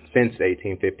happened since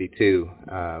 1852,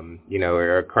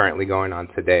 or are currently going on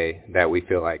today that we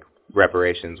feel like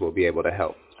reparations will be able to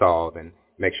help solve and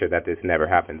make sure that this never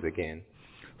happens again?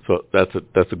 So that's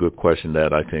a good question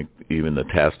that I think even the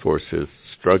task force is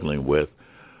struggling with.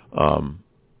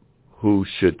 Who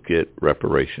should get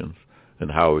reparations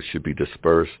and how it should be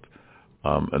dispersed,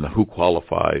 and who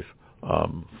qualifies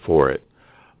for it.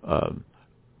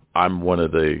 I'm one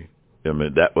of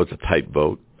that was a tight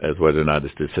vote as whether or not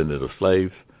it's descendant of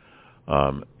slaves,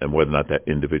 and whether or not that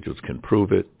individuals can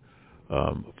prove it.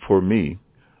 For me,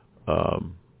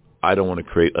 I don't want to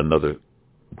create another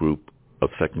group of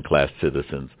second-class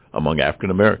citizens among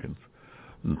African Americans.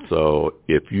 And so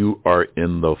if you are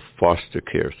in the foster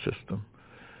care system,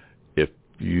 if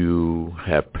you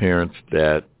have parents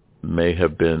that may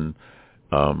have been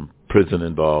prison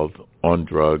involved, on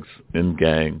drugs, in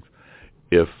gangs,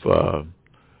 if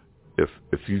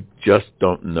you just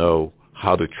don't know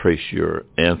how to trace your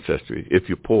ancestry, if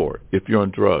you're poor, if you're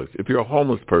on drugs, if you're a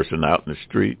homeless person out in the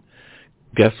street,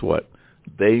 guess what?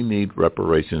 They need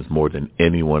reparations more than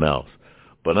anyone else.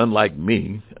 But unlike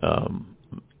me,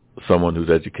 someone who's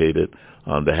educated,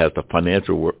 that has the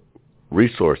financial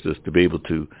resources to be able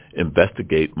to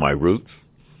investigate my roots,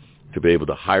 to be able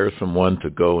to hire someone to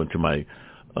go into my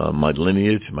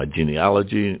lineage, my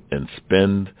genealogy, and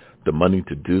spend the money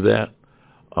to do that,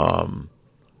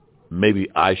 maybe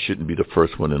I shouldn't be the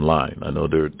first one in line. I know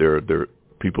there are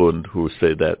people who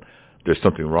say that there's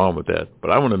something wrong with that, but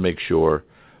I want to make sure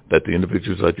that the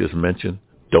individuals I just mentioned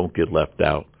don't get left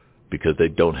out because they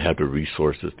don't have the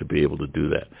resources to be able to do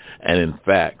that. And in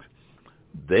fact,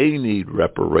 they need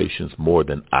reparations more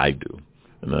than I do.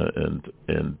 And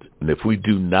if we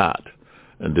do not,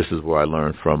 and this is where I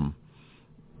learned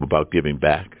about giving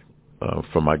back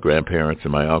from my grandparents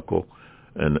and my uncle,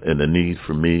 and the need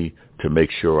for me to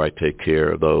make sure I take care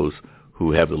of those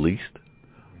who have the least,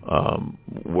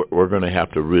 we're going to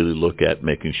have to really look at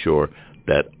making sure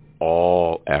that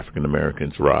all African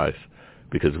Americans rise.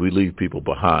 Because we leave people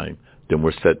behind, then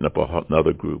we're setting up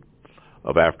another group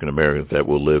of African Americans that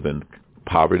will live in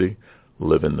poverty,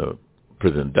 live in the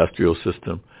prison industrial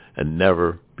system, and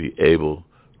never be able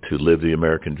to live the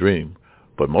American dream.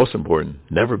 But most important,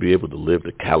 never be able to live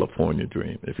the California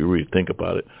dream. If you really think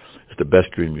about it, it's the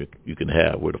best dream you can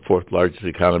have. We're the fourth largest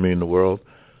economy in the world.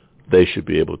 They should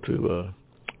be able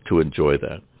to enjoy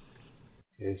that.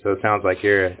 So it sounds like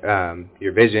your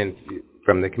vision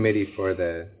from the Committee for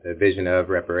the Vision of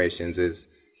Reparations is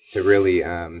to really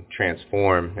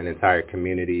transform an entire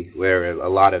community, where a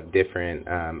lot of different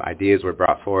ideas were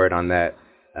brought forward on that,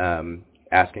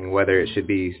 asking whether it should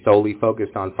be solely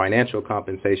focused on financial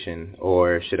compensation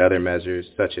or should other measures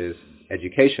such as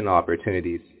educational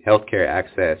opportunities, healthcare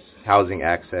access, housing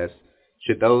access,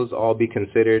 should those all be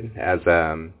considered as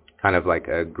kind of like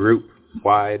a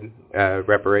group-wide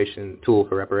reparation tool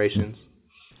for reparations?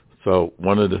 So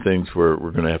one of the things we're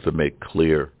going to have to make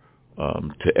clear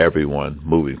to everyone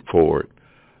moving forward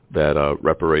that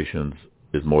reparations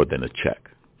is more than a check.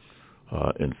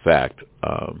 In fact,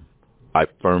 I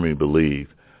firmly believe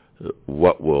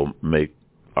what will make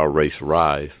our race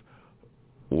rise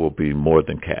will be more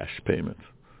than cash payments.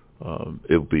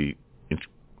 It will be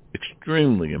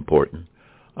extremely important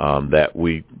that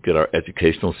we get our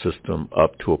educational system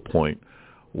up to a point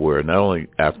where not only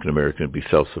African Americans be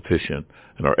self-sufficient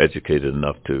and are educated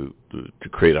enough to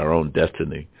create our own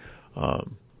destiny,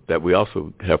 that we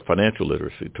also have financial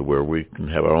literacy to where we can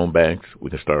have our own banks, we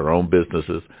can start our own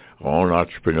businesses, our own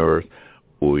entrepreneurs.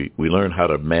 We learn how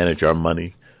to manage our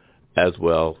money as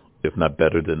well, if not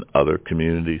better than other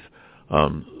communities,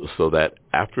 so that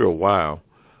after a while,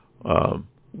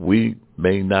 we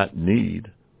may not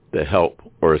need the help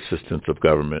or assistance of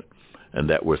government, and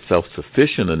that we're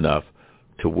self-sufficient enough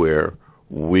to where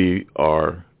we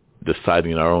are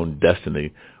deciding our own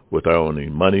destiny with our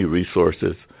own money,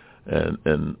 resources,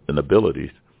 and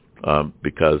abilities,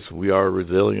 because we are a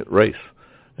resilient race,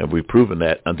 and we've proven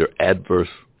that under adverse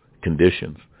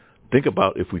conditions. Think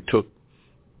about if we took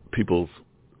people's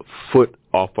foot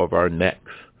off of our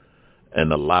necks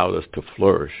and allowed us to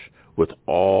flourish with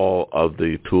all of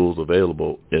the tools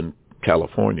available in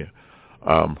California,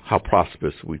 how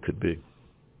prosperous we could be.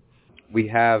 We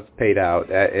have paid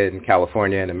out in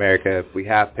California and America, we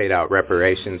have paid out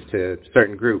reparations to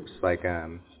certain groups like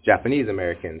Japanese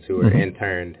Americans who were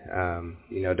interned,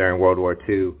 during World War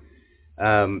II.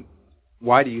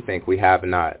 Why do you think we have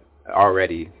not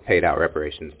already paid out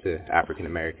reparations to African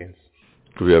Americans?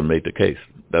 Because we haven't made the case.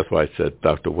 That's why I said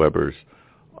Dr. Weber's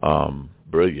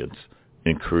brilliance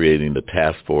in creating the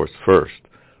task force first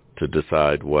to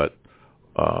decide what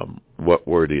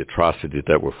were the atrocities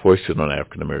that were foisted on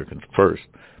African Americans first,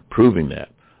 proving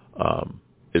that.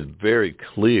 It's very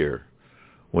clear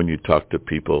when you talk to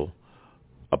people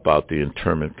about the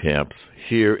internment camps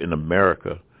here in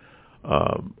America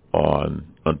on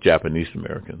Japanese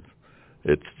Americans.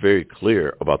 It's very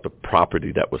clear about the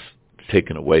property that was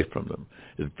taken away from them.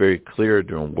 It's very clear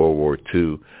during World War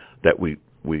II that we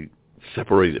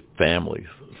separated families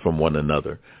from one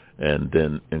another and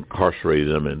then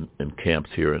incarcerated them in camps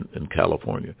here in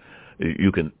California.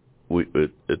 It's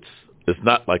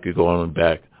not like you're going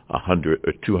back 100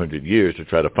 or 200 years to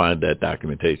try to find that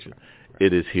documentation.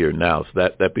 It is here now. So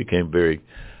that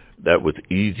was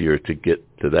easier to get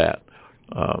to that.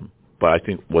 But I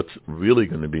think what's really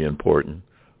going to be important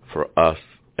for us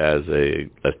as the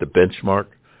benchmark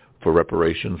for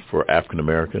reparations for African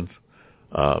Americans,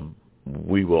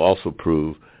 we will also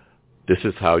prove this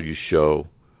is how you show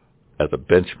as a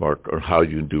benchmark on how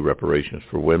you do reparations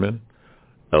for women,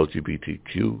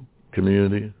 LGBTQ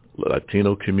community,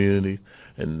 Latino community,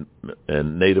 and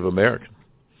Native Americans.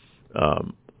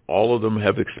 All of them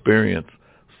have experienced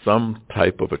some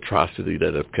type of atrocity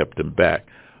that have kept them back.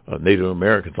 Native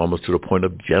Americans almost to the point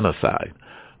of genocide.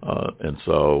 And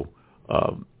so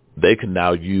they can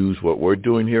now use what we're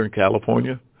doing here in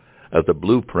California as a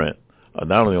blueprint,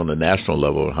 not only on the national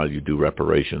level on how you do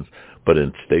reparations, but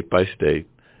in state by state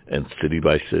and city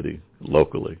by city,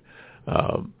 locally.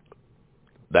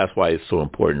 That's why it's so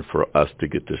important for us to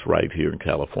get this right here in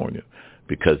California,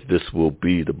 because this will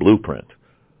be the blueprint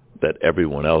that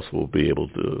everyone else will be able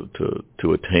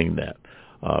to attain that.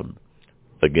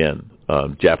 Again,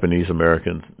 Japanese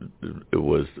Americans, it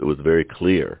was very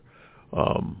clear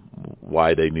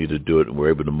why they needed to do it, and we're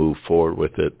able to move forward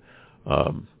with it.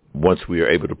 Once we are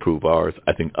able to prove ours,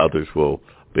 I think others will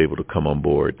be able to come on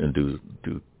board and do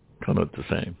kind of the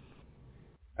same.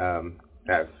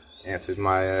 That answers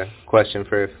my question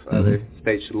for if other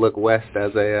states should look west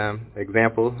as a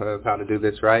example of how to do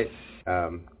this right.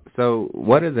 So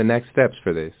what are the next steps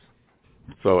for this?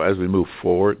 So as we move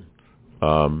forward,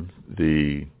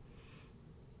 the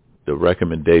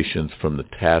recommendations from the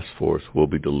task force will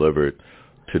be delivered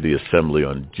to the Assembly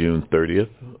on June 30th,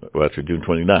 or actually June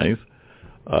 29th,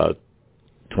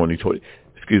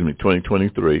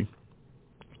 2023.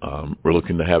 We're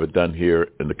looking to have it done here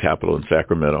in the Capitol in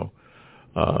Sacramento.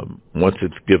 Once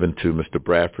it's given to Mr.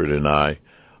 Bradford and I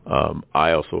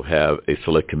also have a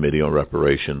select committee on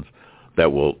reparations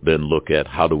that will then look at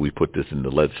how do we put this in the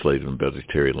legislative and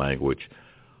budgetary language.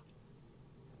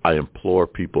 I implore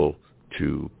people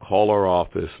to call our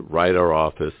office, write our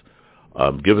office,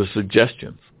 give us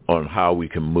suggestions on how we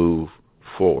can move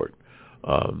forward.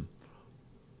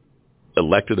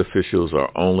 Elected officials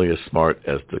are only as smart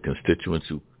as the constituents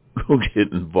who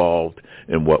get involved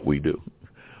in what we do.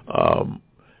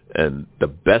 And the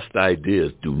best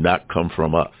ideas do not come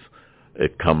from us.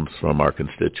 It comes from our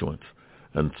constituents.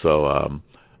 And so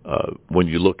when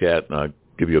you look at, and I'll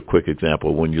give you a quick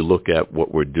example, when you look at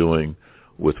what we're doing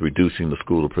with reducing the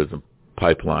school-to-prison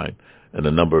pipeline and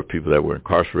the number of people that were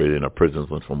incarcerated in our prisons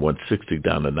went from 160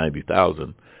 down to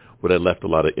 90,000, well, that left a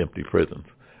lot of empty prisons.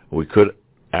 We could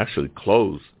actually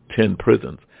close 10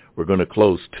 prisons. We're going to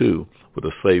close 2 with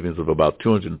a savings of about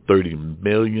 $230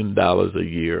 million a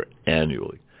year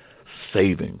annually.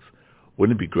 Savings.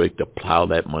 Wouldn't it be great to plow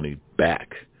that money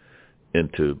back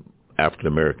into African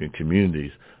American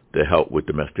communities to help with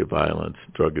domestic violence,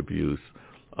 drug abuse,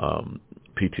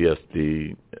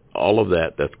 PTSD, all of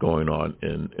that's going on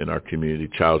in our community,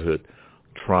 childhood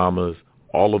traumas,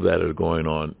 all of that are going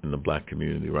on in the black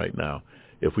community right now.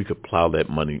 If we could plow that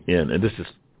money in, and this is,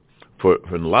 for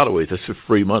in a lot of ways, this is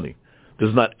free money. This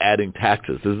is not adding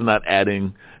taxes. This is not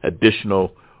adding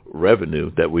additional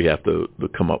revenue that we have to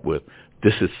come up with.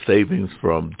 This is savings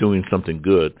from doing something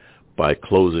good by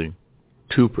closing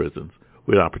 2 prisons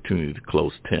with an opportunity to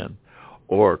close 10.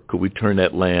 Or could we turn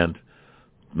that land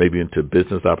maybe into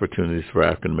business opportunities for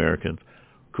African Americans?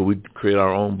 Could we create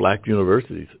our own black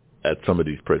universities at some of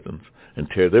these prisons and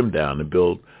tear them down and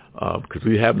build, because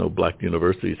we have no black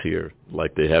universities here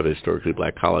like they have historically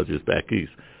black colleges back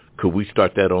east. Could we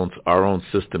start that on our own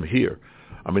system here?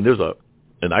 I mean,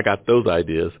 and I got those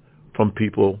ideas from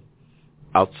people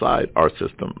outside our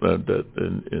system,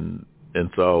 and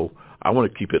so I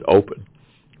want to keep it open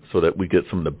so that we get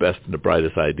some of the best and the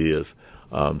brightest ideas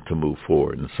to move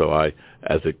forward. And so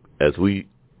as we,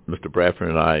 Mr. Bradford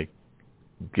and I,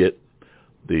 get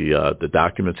the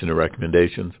documents and the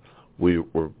recommendations,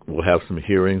 we'll have some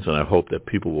hearings, and I hope that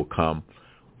people will come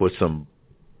with some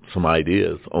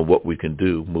ideas on what we can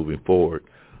do moving forward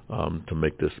to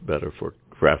make this better for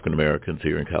African Americans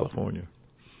here in California.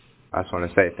 I just want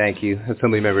to say thank you,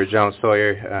 Assemblymember Jones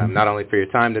Sawyer, not only for your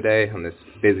time today on this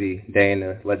busy day in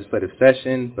the legislative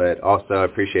session, but also I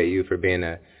appreciate you for being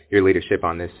your leadership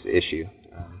on this issue.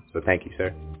 So thank you,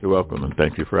 sir. You're welcome, and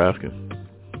thank you for asking.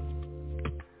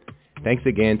 Thanks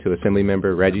again to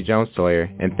Assemblymember Reggie Jones Sawyer,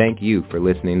 and thank you for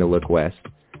listening to Look West.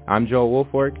 I'm Joel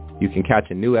Woolfolk. You can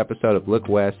catch a new episode of Look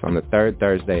West on the 3rd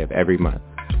Thursday of every month.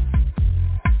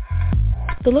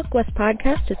 The Look West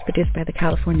podcast is produced by the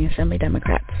California Assembly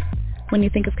Democrats. When you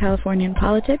think of Californian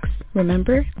politics,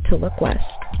 remember to look west.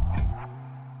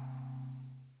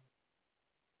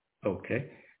 Okay.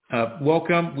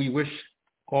 Welcome. We wish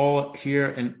all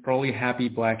here an early happy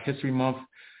Black History Month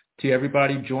to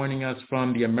everybody joining us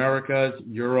from the Americas,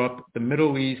 Europe, the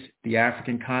Middle East, the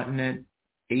African continent,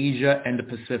 Asia, and the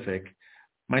Pacific.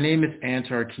 My name is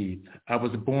Antar Keith. I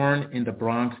was born in the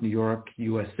Bronx, New York,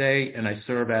 USA, and I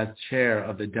serve as chair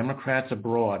of the Democrats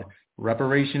Abroad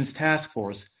Reparations Task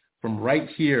Force from right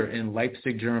here in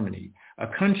Leipzig, Germany, a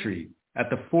country at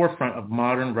the forefront of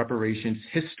modern reparations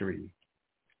history.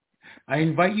 I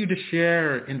invite you to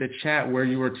share in the chat where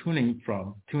you are tuning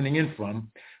in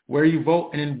from, where you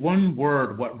vote, and in one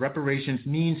word, what reparations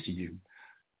means to you.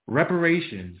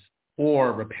 Reparations,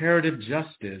 or reparative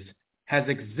justice, has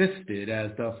existed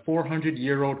as the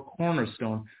 400-year-old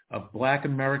cornerstone of Black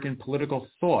American political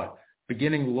thought,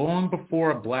 beginning long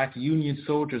before Black Union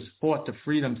soldiers fought to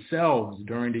free themselves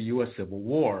during the U.S. Civil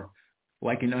War.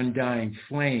 Like an undying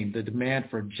flame, the demand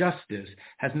for justice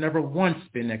has never once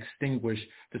been extinguished,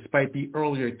 despite the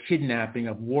earlier kidnapping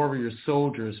of warrior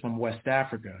soldiers from West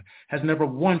Africa, has never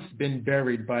once been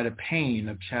buried by the pain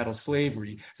of chattel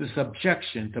slavery, the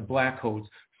subjection to black coats,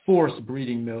 forced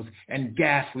breeding mills, and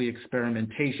ghastly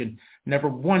experimentation. Never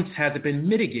once has it been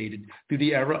mitigated through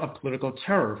the era of political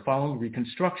terror following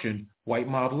Reconstruction, white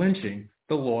mob lynching,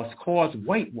 the lost cause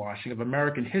whitewashing of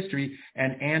American history,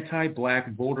 and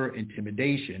anti-black voter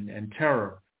intimidation and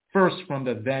terror, first from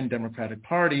the then Democratic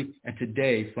Party and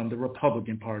today from the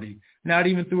Republican Party. Not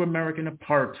even through American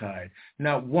apartheid.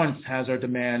 Not once has our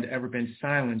demand ever been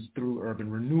silenced through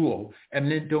urban renewal,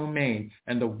 eminent domain,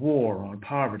 and the war on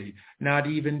poverty. Not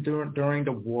even during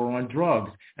the war on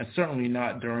drugs, and certainly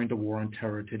not during the war on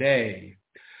terror today.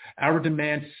 Our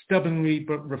demand stubbornly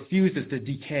refuses to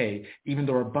decay, even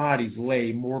though our bodies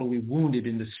lay mortally wounded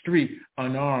in the street,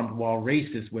 unarmed, while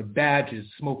racists with badges,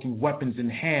 smoking weapons in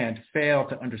hand, fail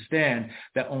to understand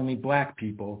that only black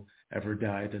people ever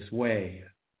die this way.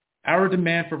 Our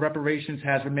demand for reparations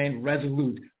has remained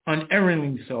resolute,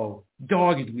 unerringly so,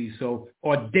 doggedly so,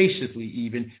 audaciously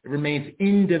even. It remains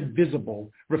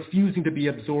indivisible, refusing to be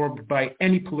absorbed by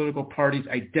any political party's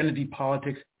identity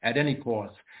politics at any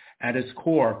cost. At its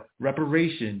core,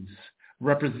 reparations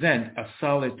represent a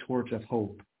solid torch of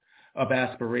hope, of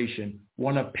aspiration,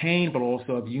 one of pain but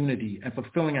also of unity, and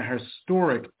fulfilling a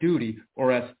historic duty,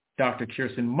 or as Dr.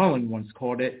 Kirsten Mullen once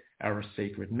called it, our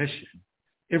sacred mission.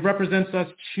 It represents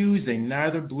us choosing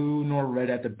neither blue nor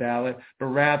red at the ballot, but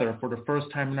rather, for the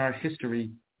first time in our history,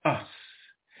 us.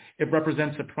 It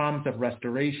represents the promise of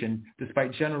restoration,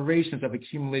 despite generations of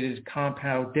accumulated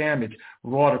compound damage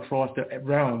wrought across the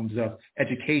realms of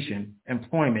education,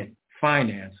 employment,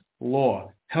 finance,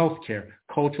 law, healthcare,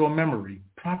 cultural memory,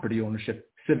 property ownership,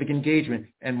 civic engagement,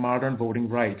 and modern voting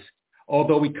rights.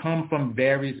 Although we come from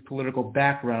various political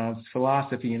backgrounds,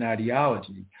 philosophy, and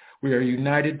ideology, we are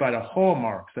united by the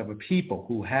hallmarks of a people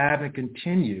who have and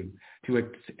continue to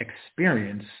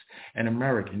experience an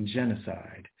American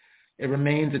genocide. It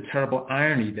remains a terrible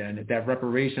irony, then, that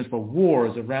reparations for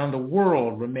wars around the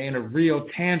world remain a real,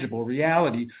 tangible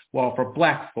reality, while for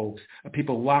black folks, a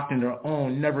people locked in their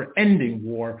own never-ending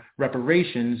war,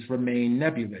 reparations remain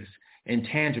nebulous,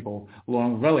 intangible,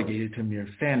 long relegated to mere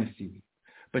fantasy.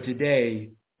 But today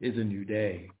is a new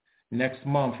day. Next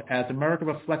month, as America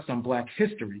reflects on Black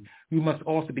history, we must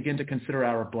also begin to consider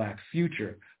our Black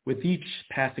future. With each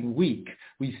passing week,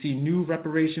 we see new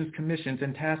reparations commissions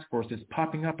and task forces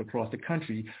popping up across the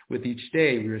country. With each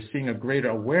day, we are seeing a greater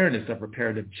awareness of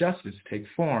reparative justice take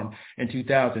form. In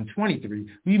 2023,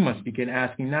 we must begin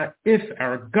asking not if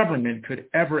our government could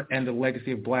ever end the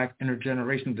legacy of Black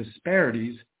intergenerational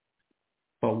disparities,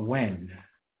 but when.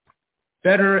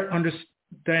 Better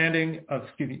understanding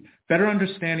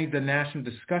the national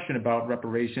discussion about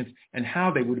reparations and how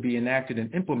they would be enacted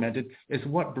and implemented is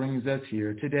what brings us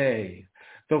here today.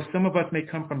 Though some of us may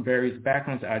come from various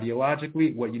backgrounds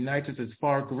ideologically, what unites us is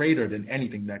far greater than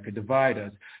anything that could divide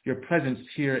us. Your presence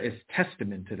here is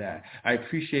testament to that. I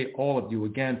appreciate all of you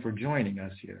again for joining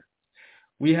us here.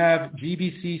 We have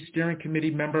GBC Steering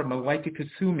Committee member Malaika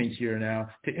Kasumi here now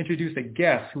to introduce a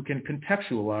guest who can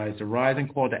contextualize the rising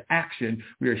call to action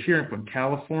we are hearing from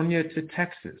California to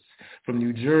Texas, from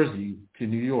New Jersey to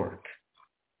New York.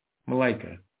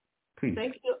 Malaika, please.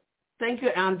 Thank you,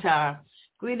 Antar.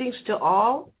 Greetings to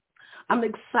all. I'm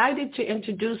excited to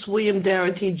introduce William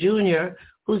Darity Jr.,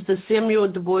 who's the Samuel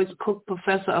Du Bois Cook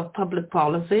Professor of Public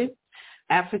Policy,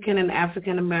 African and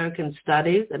African American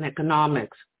Studies, and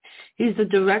Economics. He's the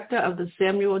director of the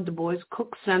Samuel Du Bois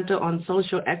Cook Center on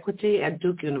Social Equity at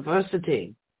Duke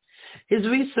University. His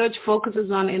research focuses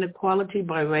on inequality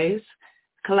by race,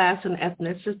 class and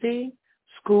ethnicity,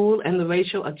 school and the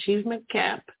racial achievement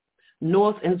gap,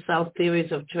 North and South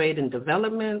theories of trade and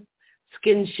development,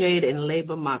 skin shade and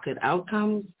labor market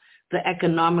outcomes, the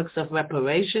economics of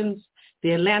reparations,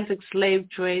 the Atlantic slave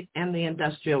trade and the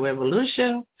Industrial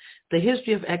Revolution, the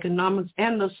history of economics,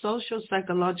 and the social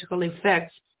psychological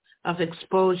effects of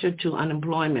exposure to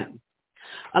unemployment.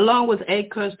 Along with A.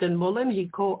 Kirsten Mullen, he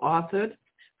co-authored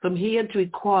From Here to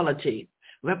Equality,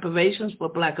 Reparations for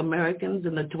Black Americans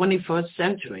in the 21st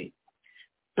Century.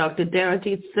 Dr.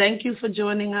 Darity, thank you for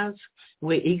joining us.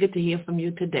 We're eager to hear from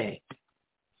you today.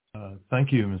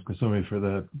 Thank you, Ms. Kasumi, for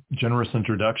the generous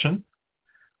introduction.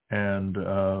 And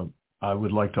I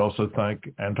would like to also thank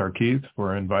Antar Keith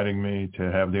for inviting me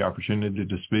to have the opportunity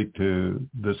to speak to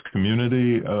this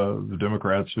community of the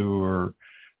Democrats who are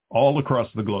all across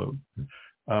the globe.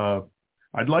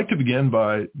 I'd like to begin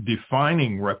by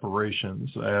defining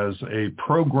reparations as a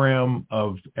program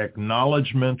of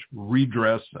acknowledgement,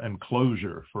 redress, and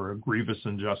closure for a grievous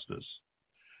injustice.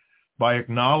 By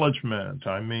acknowledgement,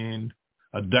 I mean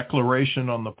a declaration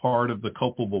on the part of the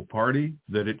culpable party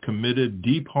that it committed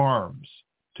deep harms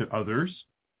to others,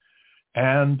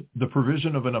 and the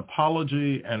provision of an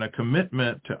apology and a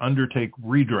commitment to undertake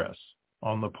redress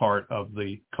on the part of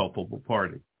the culpable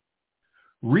party.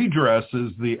 Redress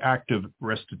is the act of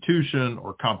restitution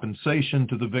or compensation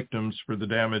to the victims for the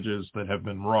damages that have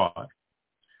been wrought.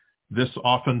 This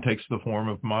often takes the form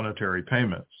of monetary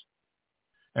payments.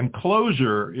 And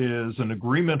closure is an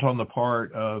agreement on the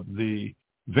part of the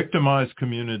victimized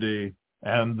community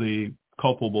and the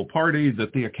culpable party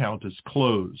that the account is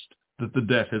closed, that the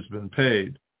debt has been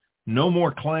paid. No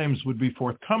more claims would be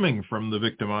forthcoming from the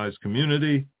victimized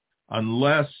community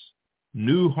unless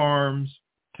new harms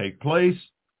take place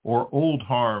or old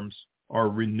harms are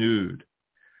renewed.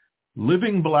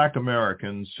 Living Black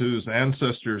Americans whose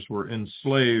ancestors were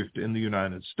enslaved in the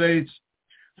United States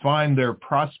find their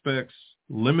prospects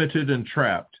limited and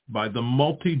trapped by the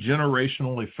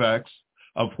multi-generational effects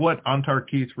of what Antar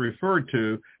Keith referred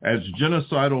to as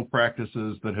genocidal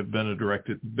practices that have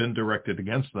been directed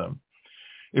against them.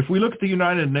 If we look at the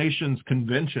United Nations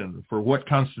Convention for what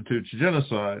constitutes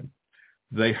genocide,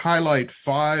 they highlight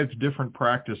 5 different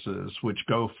practices which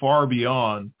go far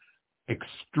beyond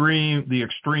the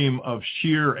extreme of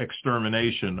sheer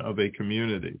extermination of a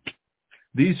community.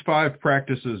 These 5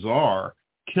 practices are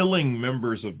killing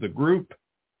members of the group,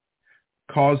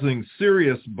 causing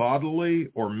serious bodily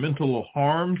or mental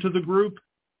harm to the group,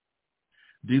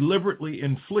 deliberately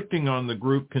inflicting on the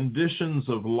group conditions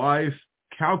of life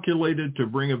calculated to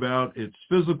bring about its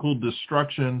physical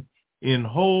destruction in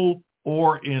whole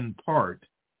or in part,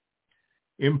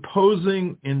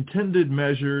 imposing intended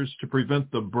measures to prevent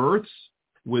the births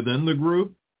within the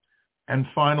group, and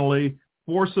finally,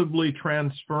 forcibly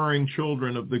transferring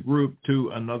children of the group to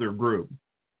another group.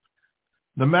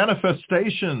 The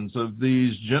manifestations of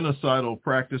these genocidal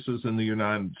practices in the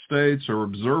United States are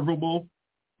observable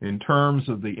in terms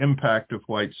of the impact of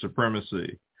white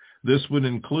supremacy. This would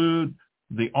include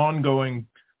the ongoing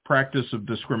practice of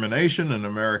discrimination in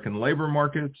American labor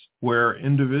markets, where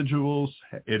individuals,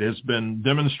 it has been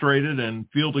demonstrated in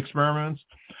field experiments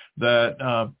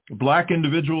that black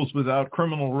individuals without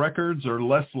criminal records are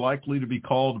less likely to be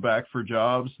called back for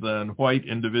jobs than white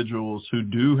individuals who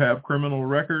do have criminal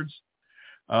records.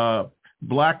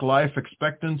 Black life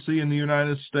expectancy in the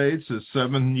United States is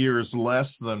 7 years less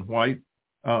than white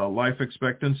life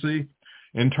expectancy.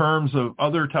 In terms of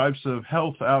other types of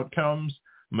health outcomes,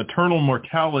 maternal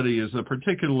mortality is a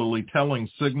particularly telling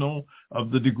signal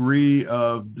of the degree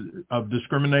of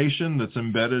discrimination that's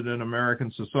embedded in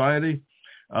American society.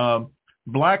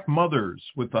 Black mothers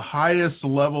with the highest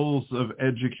levels of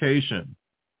education,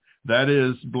 that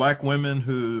is, black women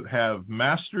who have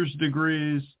master's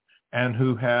degrees and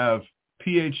who have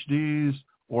PhDs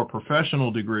or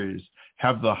professional degrees,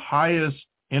 have the highest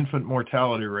infant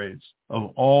mortality rates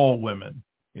of all women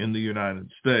in the United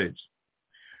States.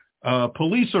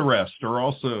 Police arrests are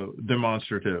also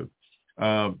demonstrative.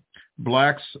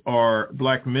 Black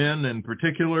men in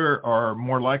particular are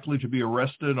more likely to be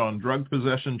arrested on drug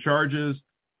possession charges,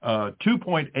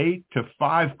 2.8 to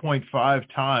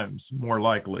 5.5 times more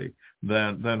likely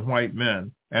than white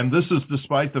men. And this is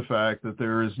despite the fact that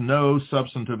there is no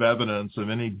substantive evidence of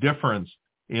any difference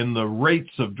in the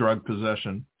rates of drug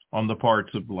possession on the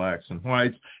parts of blacks and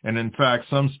whites. And in fact,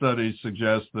 some studies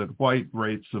suggest that white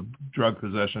rates of drug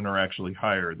possession are actually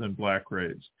higher than black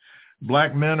rates.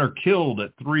 Black men are killed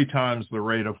at 3 times the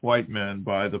rate of white men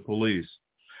by the police.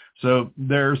 So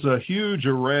there's a huge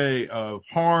array of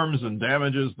harms and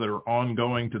damages that are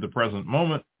ongoing to the present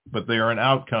moment, but they are an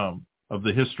outcome of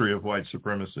the history of white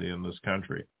supremacy in this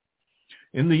country.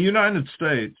 In the United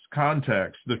States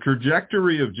context, the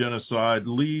trajectory of genocide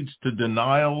leads to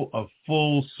denial of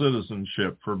full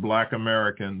citizenship for black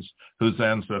Americans whose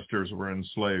ancestors were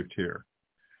enslaved here.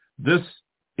 This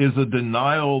is a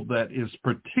denial that is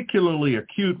particularly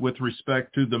acute with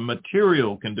respect to the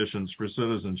material conditions for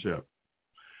citizenship.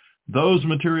 Those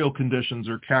material conditions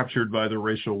are captured by the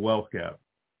racial wealth gap.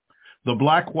 The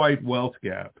black-white wealth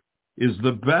gap is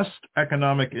the best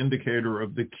economic indicator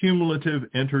of the cumulative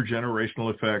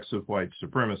intergenerational effects of white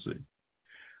supremacy.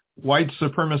 White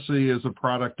supremacy is a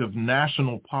product of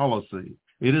national policy.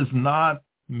 It is not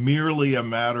merely a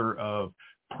matter of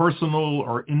personal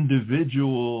or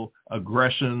individual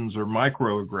aggressions or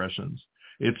microaggressions.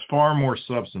 It's far more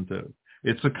substantive.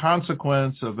 It's a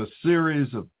consequence of a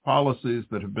series of policies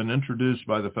that have been introduced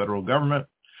by the federal government,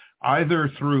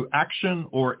 either through action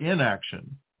or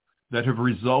inaction, that have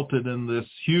resulted in this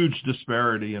huge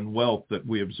disparity in wealth that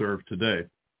we observe today.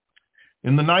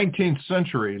 In the 19th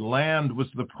century, land was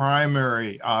the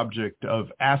primary object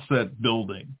of asset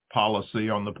building policy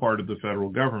on the part of the federal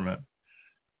government.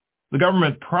 The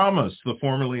government promised the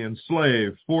formerly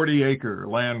enslaved 40-acre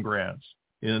land grants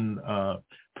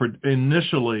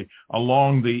initially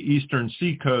along the eastern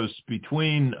seacoast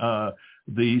between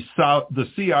the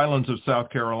Sea Islands of South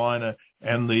Carolina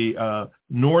and the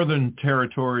northern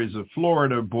territories of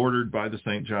Florida bordered by the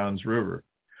St. Johns River.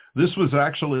 This was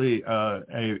actually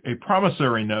a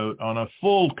promissory note on a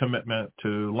full commitment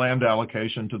to land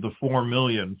allocation to the 4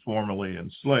 million formerly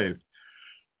enslaved.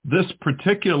 This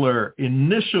particular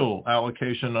initial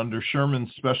allocation under Sherman's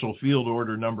Special Field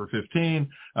Order number 15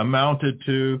 amounted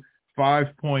to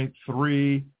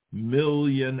 5.3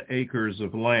 million acres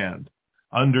of land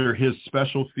under his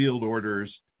Special Field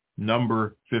Orders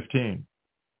number 15.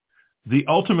 The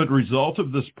ultimate result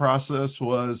of this process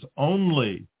was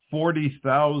only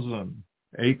 40,000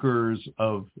 acres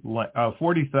of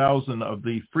 40,000 of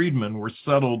the freedmen were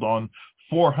settled on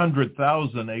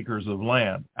 400,000 acres of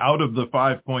land out of the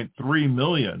 5.3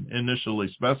 million initially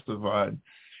specified,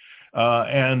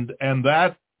 and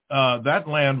that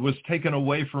land was taken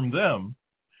away from them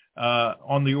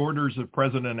on the orders of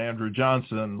President Andrew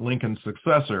Johnson, Lincoln's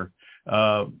successor,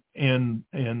 in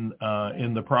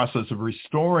the process of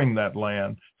restoring that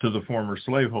land to the former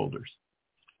slaveholders.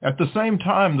 At the same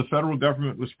time, the federal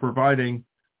government was providing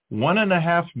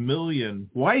 1.5 million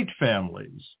white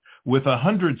families with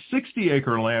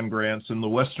 160-acre land grants in the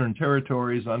Western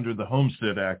Territories under the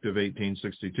Homestead Act of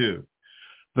 1862.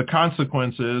 The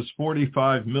consequence is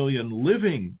 45 million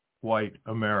living white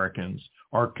Americans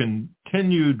are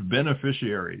continued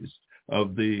beneficiaries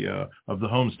of the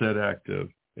Homestead Act of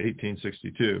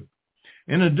 1862.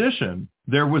 In addition,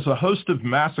 there was a host of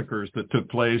massacres that took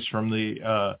place from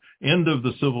the end of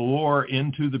the Civil War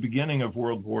into the beginning of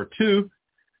World War II,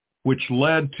 which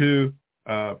led to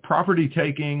property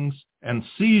takings and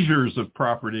seizures of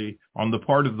property on the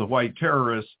part of the white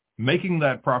terrorists, making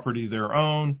that property their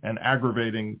own and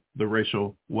aggravating the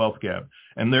racial wealth gap.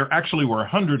 And there actually were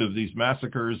 100 of these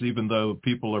massacres, even though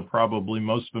people are probably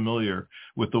most familiar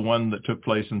with the one that took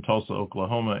place in Tulsa,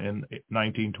 Oklahoma in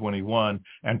 1921,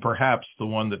 and perhaps the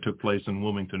one that took place in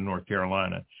Wilmington, North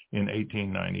Carolina in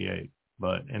 1898.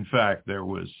 But in fact, there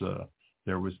was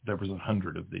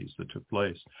 100 of these that took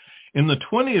place. In the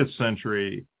 20th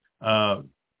century,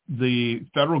 the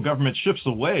federal government shifts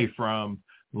away from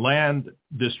land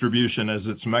distribution as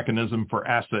its mechanism for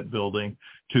asset building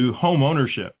to home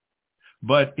ownership.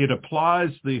 But it applies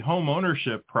the home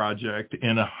ownership project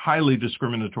in a highly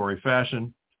discriminatory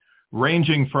fashion,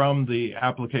 ranging from the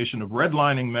application of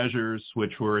redlining measures,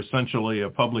 which were essentially a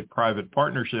public-private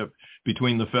partnership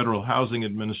between the Federal Housing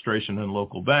Administration and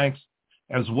local banks,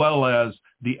 as well as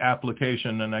the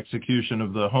application and execution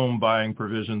of the home buying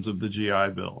provisions of the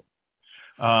GI Bill.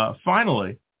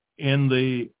 Finally, in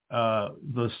the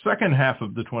second half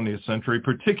of the 20th century,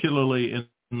 particularly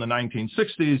in the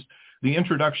 1960s, the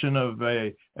introduction of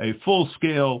a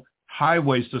full-scale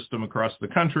highway system across the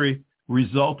country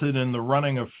resulted in the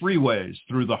running of freeways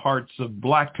through the hearts of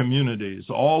Black communities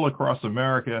all across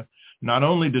America, not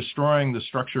only destroying the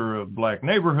structure of Black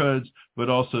neighborhoods, but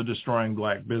also destroying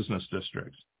Black business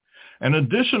districts. An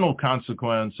additional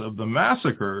consequence of the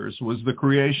massacres was the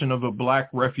creation of a Black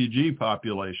refugee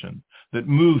population that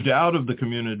moved out of the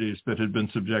communities that had been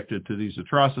subjected to these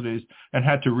atrocities and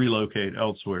had to relocate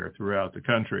elsewhere throughout the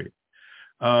country.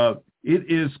 It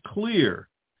is clear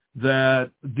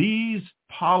that these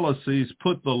policies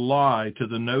put the lie to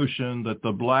the notion that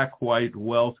the Black-white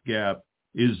wealth gap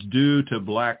is due to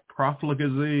Black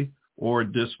profligacy or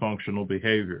dysfunctional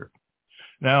behavior.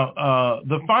 Now,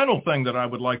 the final thing that I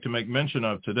would like to make mention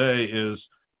of today is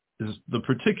the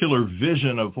particular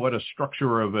vision of what a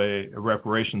structure of a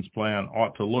reparations plan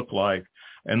ought to look like.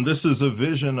 And this is a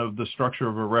vision of the structure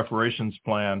of a reparations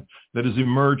plan that has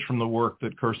emerged from the work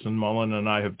that Kirsten Mullen and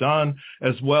I have done,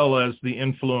 as well as the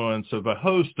influence of a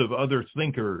host of other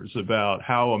thinkers about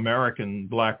how American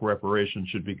Black reparations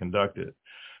should be conducted.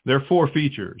 There are four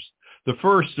features. The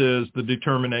first is the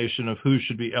determination of who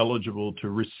should be eligible to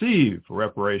receive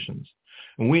reparations.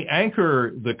 And we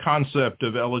anchor the concept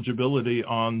of eligibility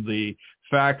on the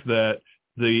fact that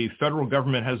the federal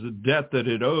government has a debt that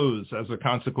it owes as a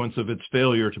consequence of its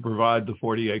failure to provide the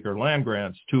 40-acre land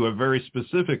grants to a very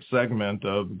specific segment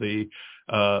of the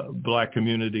Black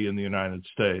community in the United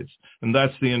States. And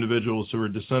that's the individuals who are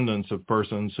descendants of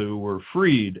persons who were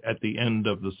freed at the end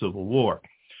of the Civil War.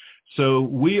 So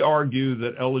we argue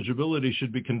that eligibility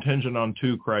should be contingent on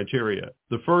two criteria.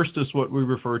 The first is what we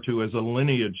refer to as a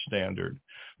lineage standard.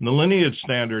 And the lineage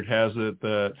standard has it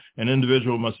that an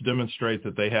individual must demonstrate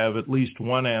that they have at least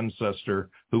one ancestor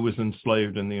who was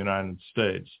enslaved in the United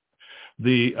States.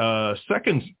 The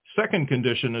second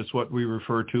condition is what we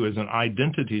refer to as an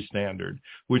identity standard,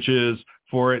 which is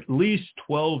for at least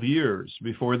 12 years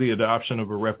before the adoption of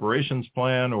a reparations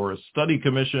plan or a study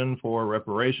commission for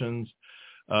reparations,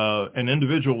 an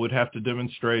individual would have to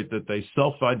demonstrate that they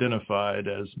self-identified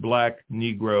as Black,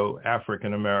 Negro,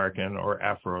 African American, or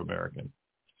Afro-American.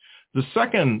 The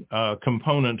second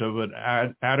component of an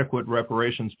adequate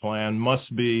reparations plan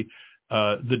must be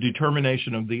the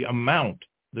determination of the amount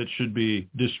that should be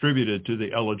distributed to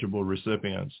the eligible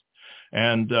recipients.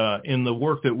 And in the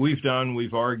work that we've done,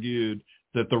 we've argued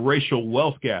that the racial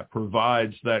wealth gap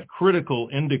provides that critical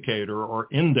indicator or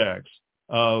index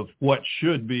of what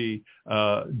should be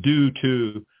due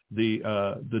to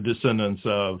the descendants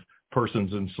of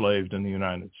persons enslaved in the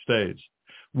United States.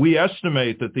 We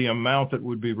estimate that the amount that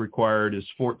would be required is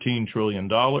 $14 trillion,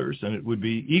 and it would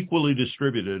be equally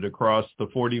distributed across the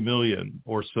 40 million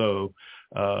or so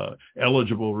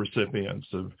eligible recipients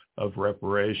of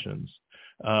reparations.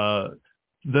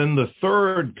 Then the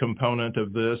third component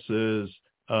of this is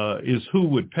who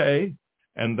would pay,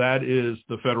 and that is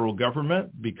the federal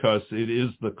government, because it is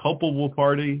the culpable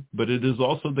party, but it is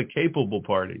also the capable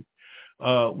party.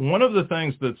 One of the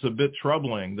things that's a bit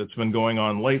troubling that's been going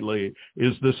on lately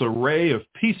is this array of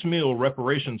piecemeal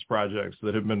reparations projects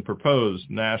that have been proposed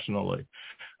nationally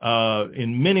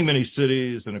in many, many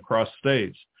cities and across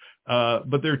states.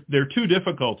 But there are two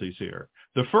difficulties here.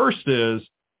 The first is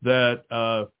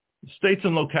that states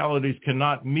and localities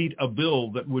cannot meet a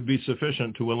bill that would be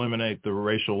sufficient to eliminate the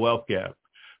racial wealth gap.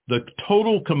 The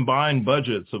total combined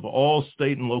budgets of all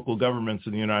state and local governments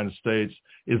in the United States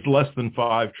is less than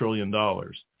 $5 trillion.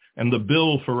 And the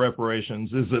bill for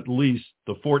reparations is at least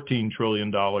the $14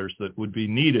 trillion that would be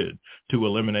needed to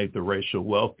eliminate the racial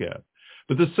wealth gap.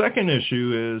 But the second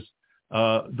issue is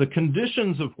the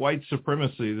conditions of white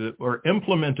supremacy that were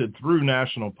implemented through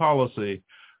national policy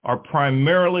are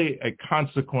primarily a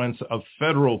consequence of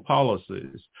federal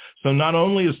policies. So not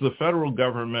only is the federal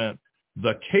government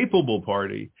the capable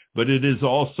party, but it is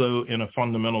also, in a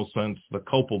fundamental sense, the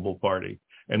culpable party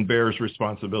and bears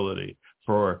responsibility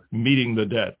for meeting the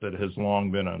debt that has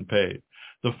long been unpaid.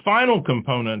 The final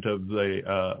component of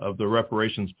the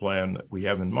reparations plan that we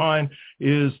have in mind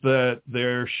is that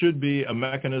there should be a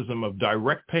mechanism of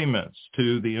direct payments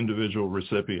to the individual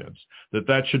recipients,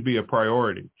 that should be a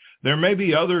priority. There may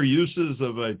be other uses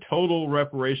of a total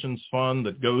reparations fund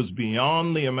that goes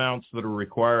beyond the amounts that are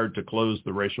required to close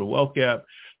the racial wealth gap,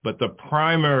 but the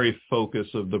primary focus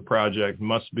of the project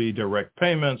must be direct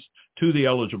payments to the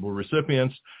eligible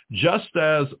recipients, just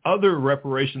as other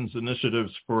reparations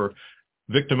initiatives for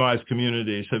victimized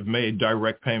communities have made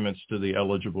direct payments to the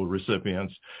eligible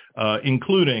recipients,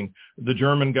 including the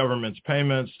German government's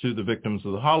payments to the victims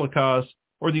of the Holocaust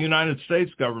or the United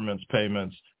States government's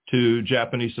payments to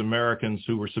Japanese Americans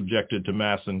who were subjected to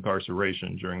mass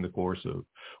incarceration during the course of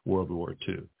World War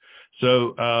II.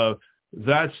 So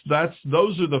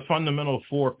those are the fundamental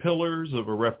four pillars of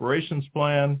a reparations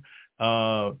plan.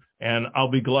 And I'll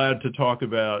be glad to talk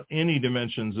about any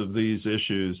dimensions of these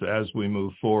issues as we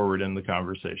move forward in the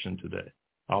conversation today.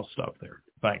 I'll stop there.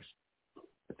 Thanks.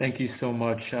 Thank you so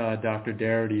much, Dr.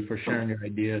 Darity, for sharing your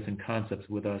ideas and concepts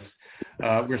with us.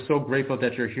 We're so grateful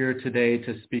that you're here today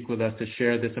to speak with us, to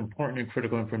share this important and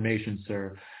critical information,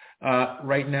 sir.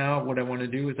 Right now, what I want to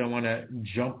do is I want to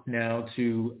jump now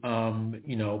to,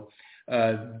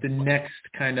 the next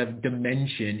kind of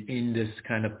dimension in this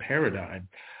kind of paradigm.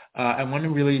 I want to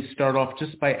really start off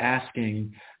just by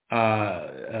asking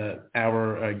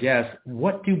our guests,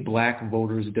 what do Black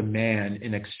voters demand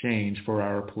in exchange for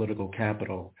our political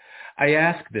capital? I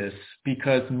ask this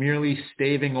because merely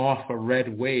staving off a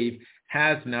red wave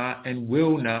has not and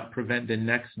will not prevent the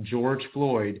next George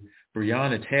Floyd,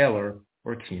 Breonna Taylor,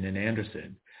 or Keenan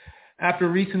Anderson. After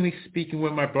recently speaking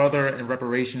with my brother and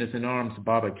reparationist in arms,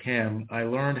 Baba Kim, I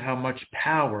learned how much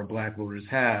power Black voters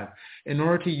have. In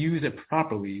order to use it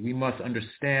properly, we must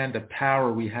understand the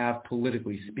power we have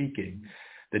politically speaking.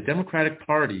 The Democratic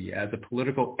Party, as a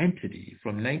political entity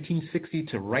from 1960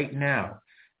 to right now,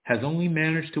 has only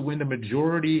managed to win the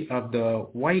majority of the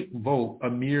white vote a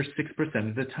mere 6%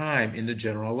 of the time in the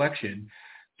general election.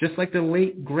 Just like the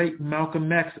late, great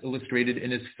Malcolm X illustrated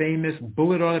in his famous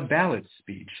bullet on a ballot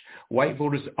speech, white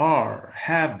voters are,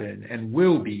 have been, and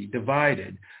will be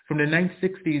divided. From the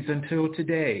 1960s until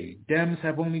today, Dems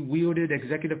have only wielded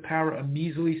executive power a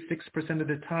measly 6% of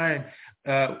the time,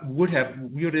 would have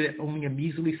wielded it only a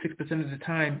measly 6% of the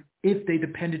time if they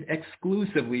depended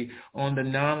exclusively on the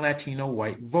non-Latino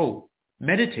white vote.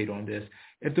 Meditate on this.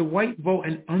 If the white vote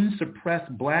and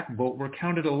unsuppressed Black vote were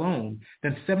counted alone,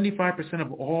 then 75%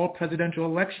 of all presidential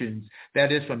elections,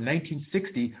 that is from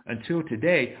 1960 until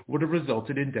today, would have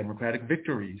resulted in Democratic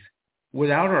victories.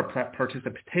 Without our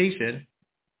participation,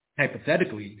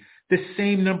 hypothetically, the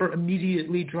same number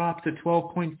immediately drops to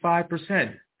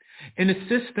 12.5%. In a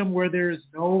system where there is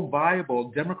no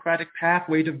viable Democratic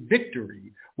pathway to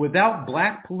victory, without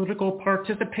Black political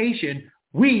participation,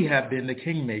 we have been the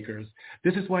kingmakers.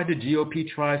 This is why the GOP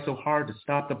tries so hard to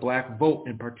stop the Black vote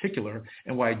in particular,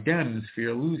 and why Dems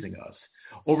fear losing us.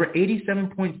 Over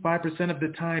 87.5% of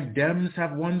the time Dems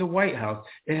have won the White House,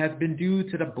 it has been due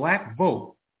to the Black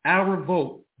vote, our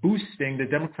vote, boosting the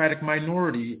Democratic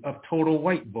minority of total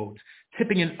white votes,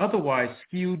 tipping an otherwise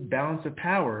skewed balance of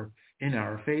power in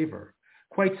our favor.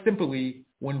 Quite simply,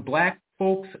 when Black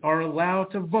folks are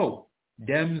allowed to vote,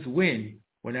 Dems win.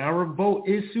 When our vote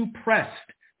is suppressed,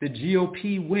 the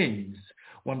GOP wins.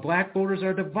 When Black voters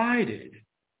are divided,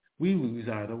 we lose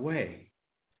either way.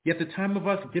 Yet the time of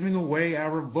us giving away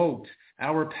our vote,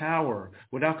 our power,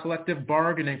 without collective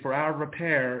bargaining for our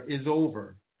repair is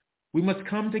over. We must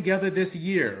come together this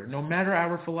year, no matter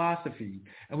our philosophy,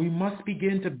 and we must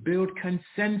begin to build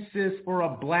consensus for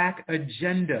a Black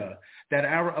agenda that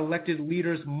our elected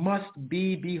leaders must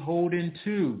be beholden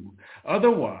to.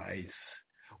 Otherwise,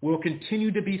 we'll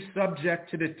continue to be subject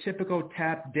to the typical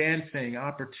tap dancing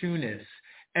opportunists,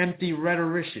 empty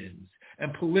rhetoricians,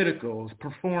 and politicals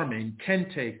performing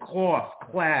kente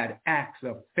cloth-clad acts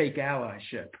of fake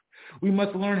allyship. We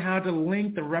must learn how to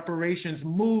link the reparations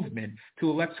movement to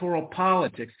electoral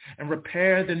politics and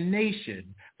repair the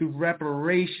nation through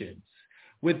reparations.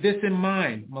 With this in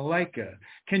mind, Malika,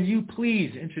 can you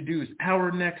please introduce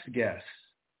our next guest?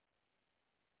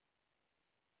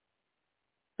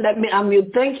 Let me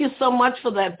unmute. Thank you so much for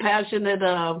that passionate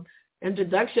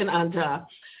introduction, Anta.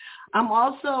 I'm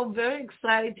also very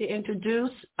excited to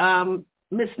introduce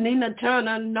Miss Nina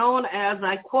Turner, known as,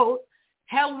 I quote,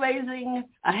 a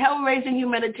hell-raising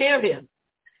humanitarian.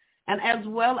 and as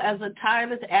well as a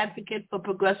tireless advocate for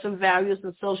progressive values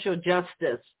and social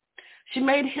justice. She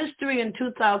made history in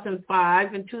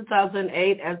 2005 and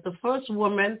 2008 as the first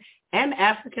woman and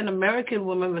African-American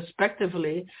woman,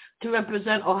 respectively, to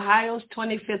represent Ohio's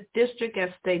 25th district as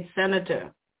state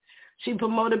senator. She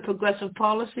promoted progressive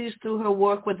policies through her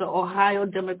work with the Ohio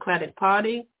Democratic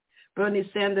Party, Bernie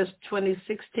Sanders'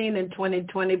 2016 and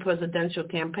 2020 presidential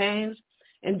campaigns,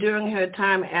 and during her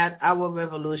time at Our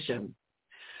Revolution.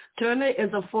 Turner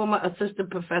is a former assistant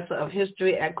professor of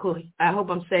history at, I hope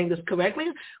I'm saying this correctly,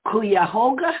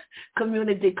 Cuyahoga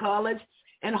Community College,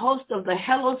 and host of the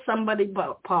Hello Somebody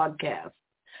podcast.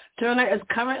 Turner is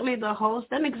currently the host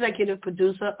and executive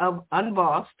producer of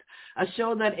Unbossed, a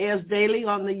show that airs daily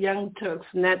on the Young Turks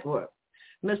Network.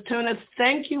 Ms. Turner,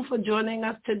 thank you for joining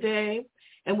us today,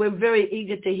 and we're very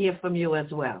eager to hear from you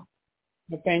as well.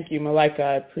 Well, thank you, Malika.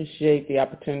 I appreciate the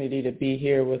opportunity to be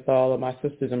here with all of my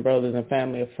sisters and brothers and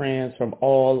family of friends from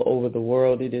all over the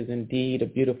world. It is indeed a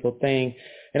beautiful thing,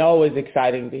 and always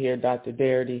exciting to hear Dr.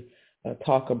 Darity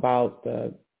talk about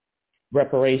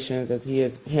reparations, as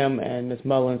him and Ms.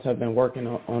 Mullins have been working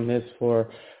on this for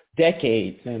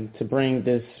decades, and to bring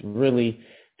this really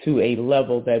to a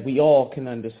level that we all can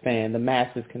understand, the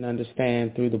masses can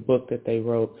understand through the book that they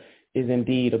wrote, is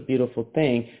indeed a beautiful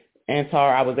thing.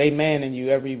 Antar, I was amening you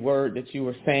every word that you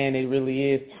were saying. It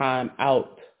really is time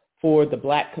out for the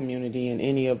Black community and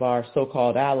any of our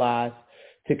so-called allies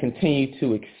to continue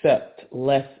to accept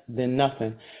less than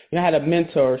nothing. You know, I had a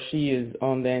mentor. She is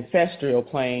on the ancestral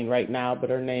plane right now, but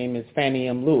her name is Fannie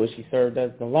M. Lewis. She served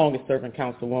as the longest-serving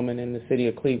councilwoman in the city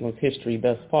of Cleveland's history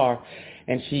thus far,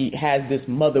 and she has this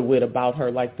mother wit about her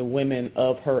like the women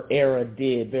of her era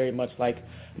did, very much like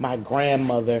my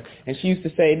grandmother. And she used to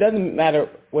say, it doesn't matter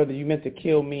whether you meant to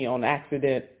kill me on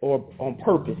accident or on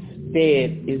purpose,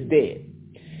 dead is dead.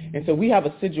 And so we have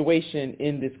a situation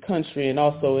in this country and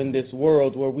also in this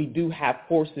world where we do have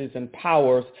forces and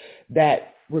powers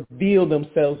that reveal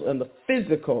themselves in the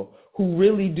physical, who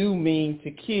really do mean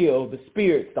to kill the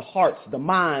spirits, the hearts, the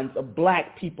minds of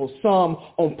Black people, some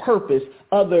on purpose,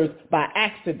 others by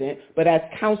accident. But as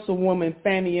Councilwoman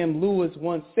Fannie M. Lewis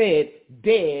once said,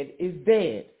 dead is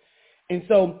dead. And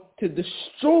so to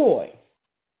destroy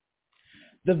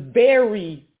the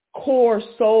very core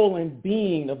soul and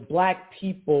being of Black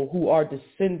people who are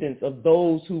descendants of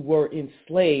those who were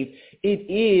enslaved, it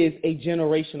is a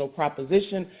generational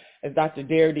proposition, as Dr.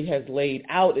 Darity has laid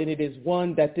out, and it is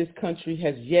one that this country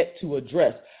has yet to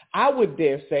address. I would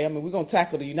dare say, we're going to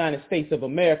tackle the United States of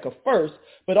America first,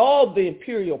 but all the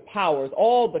imperial powers,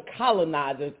 all the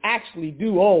colonizers actually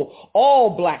do owe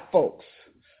all Black folks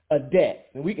a debt.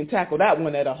 And we can tackle that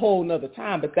one at a whole nother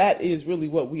time, but that is really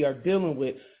what we are dealing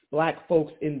with, Black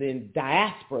folks in the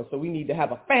diaspora. So we need to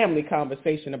have a family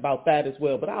conversation about that as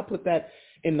well. But I'll put that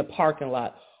in the parking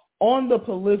lot. In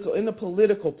the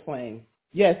political plane,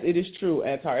 yes, it is true,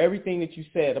 Antar, everything that you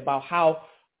said about how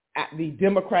the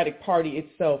Democratic Party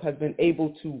itself has been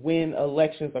able to win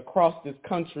elections across this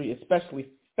country, especially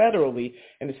federally,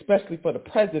 and especially for the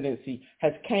presidency,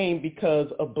 has came because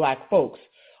of Black folks.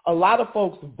 A lot of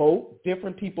folks vote,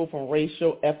 different people from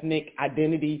racial, ethnic,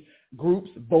 identity groups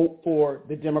vote for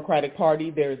the Democratic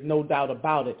Party. There is no doubt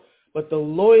about it. But the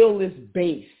loyalist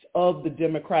base of the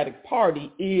Democratic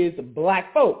Party is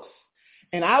Black folks.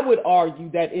 And I would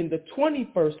argue that in the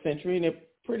 21st century, and it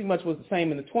pretty much was the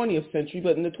same in the 20th century,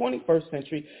 but in the 21st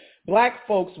century, Black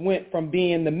folks went from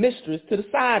being the mistress to the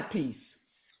side piece.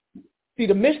 See,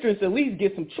 the mistress at least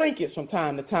gets some trinkets from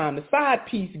time to time. The side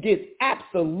piece gets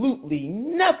absolutely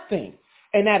nothing.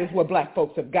 And that is what Black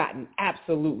folks have gotten,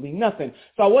 absolutely nothing.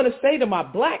 So I want to say to my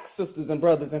Black sisters and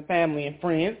brothers and family and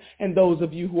friends, and those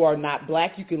of you who are not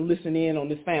Black, you can listen in on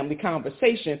this family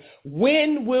conversation.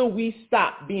 When will we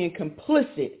stop being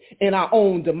complicit in our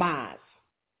own demise?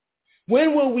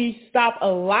 When will we stop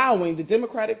allowing the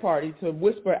Democratic Party to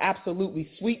whisper absolutely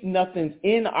sweet nothings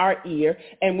in our ear,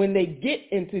 and when they get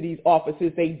into these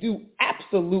offices, they do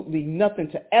absolutely nothing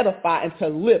to edify and to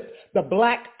lift the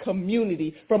Black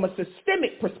community from a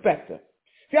systemic perspective?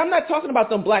 See, I'm not talking about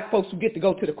them Black folks who get to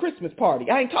go to the Christmas party.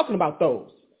 I ain't talking about those.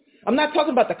 I'm not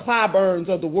talking about the Clyburns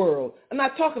of the world. I'm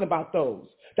not talking about those.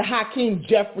 The Hakeem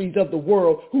Jeffries of the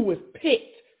world who was picked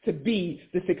to be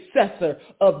the successor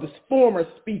of the former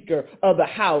Speaker of the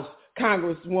House,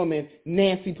 Congresswoman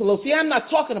Nancy Pelosi. I'm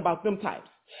not talking about them types.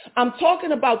 I'm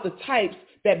talking about the types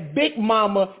that Big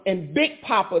Mama and Big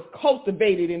Papas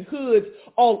cultivated in hoods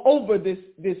all over this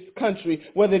country,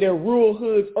 whether they're rural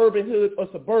hoods, urban hoods, or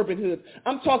suburban hoods.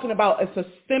 I'm talking about a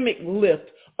systemic lift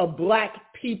of Black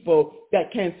people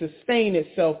that can sustain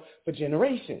itself for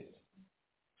generations.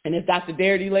 And as Dr.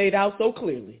 Darity laid out so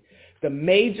clearly, The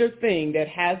major thing that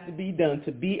has to be done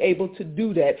to be able to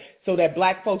do that so that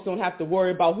black folks don't have to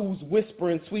worry about who's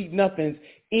whispering sweet nothings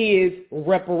is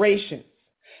reparations.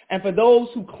 And for those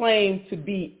who claim to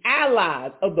be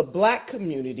allies of the black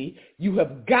community, you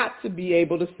have got to be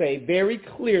able to say very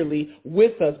clearly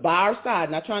with us, by our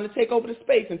side, not trying to take over the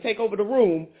space and take over the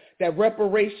room, that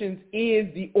reparations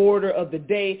is the order of the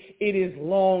day. It is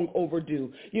long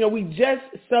overdue. You know, we just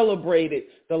celebrated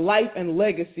the life and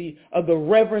legacy of the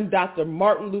Reverend Dr.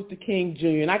 Martin Luther King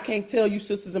Jr. And I can't tell you,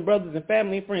 sisters and brothers and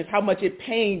family and friends, how much it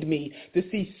pained me to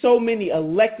see so many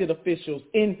elected officials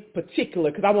in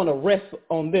particular, because I want to rest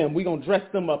on them. We're going to dress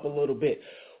them up a little bit,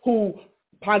 who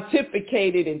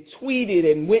pontificated and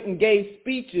tweeted and went and gave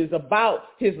speeches about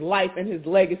his life and his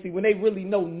legacy when they really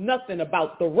know nothing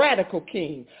about the radical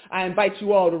king. I invite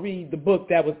you all to read the book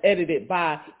that was edited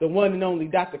by the one and only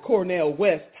Dr. Cornel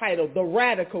West, titled The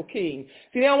Radical King.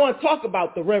 See, they don't want to talk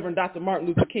about the Reverend Dr. Martin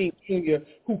Luther King Jr.,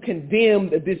 who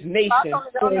condemned this nation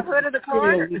for its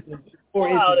imperialism, for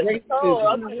its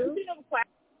racism.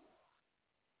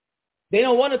 They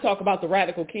don't want to talk about the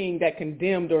radical king that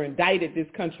condemned or indicted this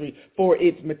country for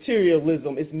its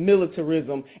materialism, its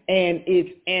militarism, and its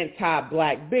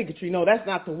anti-black bigotry. No, that's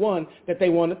not the one that they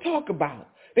want to talk about.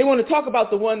 They want to talk about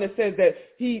the one that says that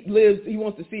he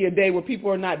wants to see a day where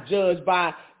people are not judged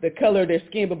by the color of their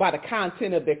skin, but by the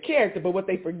content of their character. But what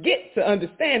they forget to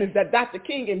understand is that Dr.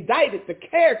 King indicted the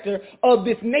character of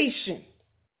this nation,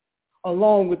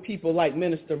 along with people like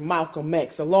Minister Malcolm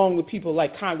X, along with people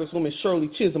like Congresswoman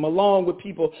Shirley Chisholm, along with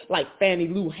people like Fannie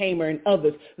Lou Hamer and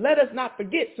others. Let us not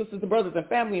forget, sisters and brothers and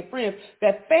family and friends,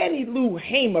 that Fannie Lou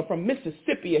Hamer from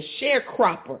Mississippi, a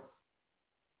sharecropper,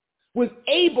 was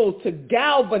able to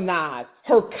galvanize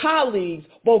her colleagues,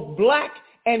 both black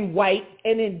and white,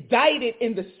 and indicted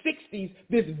in the 60s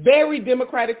this very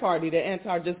Democratic Party that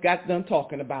Antar just got done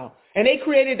talking about. And they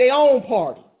created their own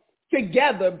party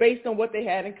together based on what they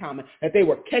had in common, that they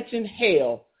were catching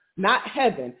hell, not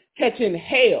heaven, catching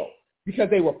hell because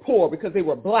they were poor, because they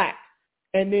were black,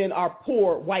 and then our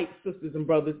poor white sisters and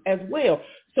brothers as well.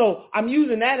 So I'm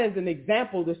using that as an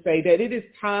example to say that it is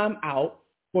time out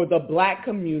for the black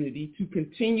community to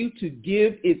continue to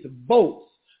give its votes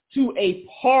to a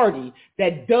party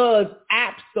that does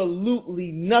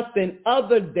absolutely nothing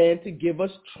other than to give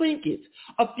us trinkets.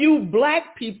 A few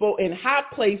black people in high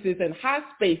places and high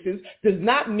spaces does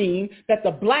not mean that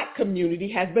the black community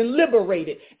has been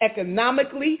liberated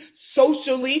economically,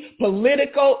 socially,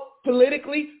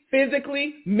 politically,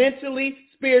 physically, mentally,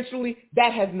 spiritually.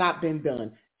 That has not been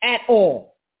done at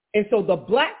all. And so the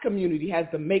black community has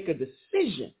to make a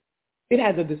decision. It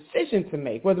has a decision to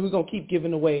make whether we're going to keep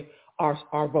giving away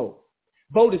our vote.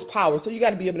 Vote is power, so you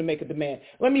got to be able to make a demand.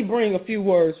 Let me bring a few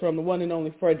words from the one and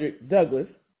only Frederick Douglass,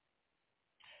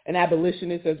 an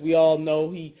abolitionist. As we all know,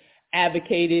 he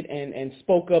advocated and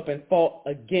spoke up and fought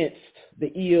against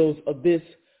the ills of this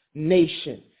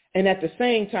nation, and at the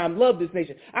same time loved this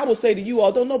nation. I will say to you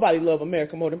all, don't nobody love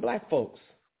America more than black folks.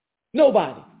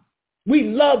 Nobody. We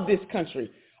love this country.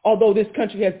 Although this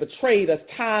country has betrayed us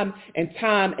time and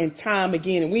time and time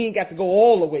again, and we ain't got to go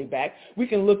all the way back. We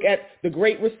can look at the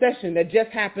Great Recession that just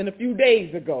happened a few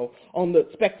days ago on the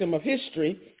spectrum of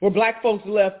history, where black folks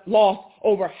lost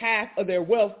over half of their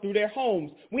wealth through their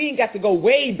homes. We ain't got to go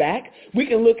way back. We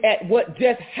can look at what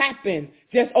just happened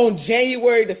just on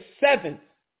January the 7th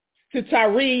to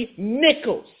Tyree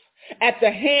Nichols, at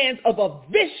the hands of a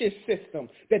vicious system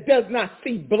that does not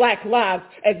see black lives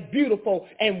as beautiful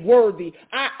and worthy.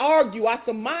 I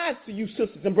surmise to you,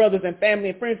 sisters and brothers and family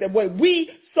and friends, that what we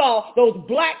saw those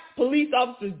black police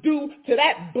officers do to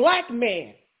that black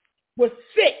man was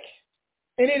sick.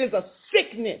 And it is a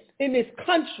sickness in this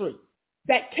country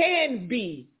that can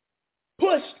be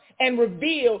pushed and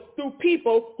revealed through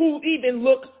people who even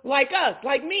look like us,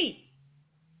 like me.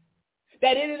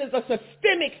 That it is a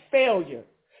systemic failure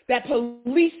that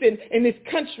policing in this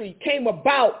country came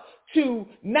about to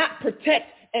not protect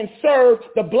and serve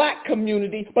the black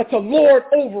community, but to lord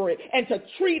over it and to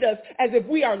treat us as if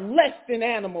we are less than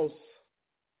animals.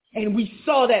 And we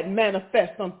saw that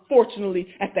manifest, unfortunately,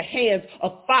 at the hands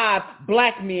of 5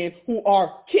 black men who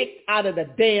are kicked out of the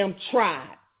damn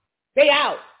tribe. They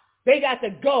out. They got to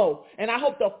go, and I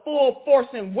hope the full force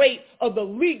and weight of the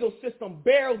legal system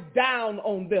bears down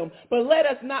on them. But let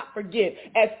us not forget,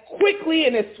 as quickly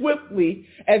and as swiftly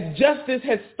as justice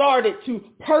has started to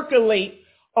percolate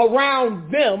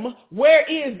around them, where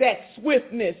is that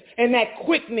swiftness and that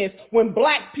quickness when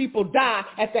black people die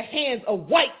at the hands of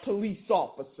white police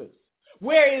officers?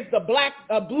 Where is the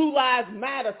Blue Lives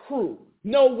Matter crew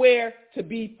Nowhere to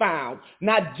be found.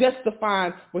 Not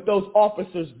justifying what those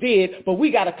officers did, but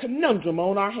we got a conundrum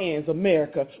on our hands,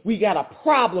 America. We got a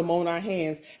problem on our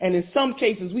hands. And in some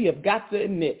cases, we have got to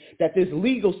admit that this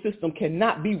legal system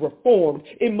cannot be reformed.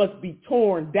 It must be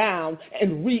torn down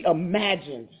and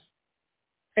reimagined.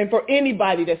 And for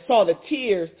anybody that saw the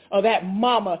tears of that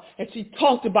mama and she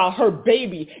talked about her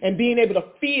baby and being able to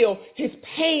feel his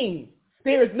pain,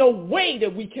 there is no way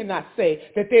that we cannot say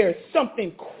that there is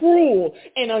something cruel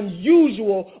and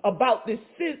unusual about this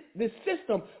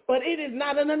system, but it is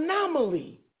not an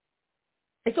anomaly.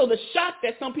 And so the shock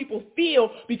that some people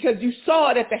feel because you saw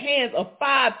it at the hands of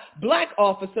 5 black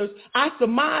officers, I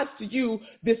surmise to you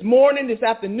this morning, this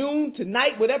afternoon,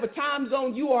 tonight, whatever time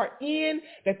zone you are in,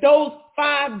 that those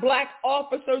 5 black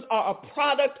officers are a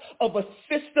product of a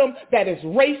system that is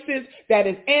racist, that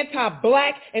is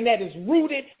anti-black, and that is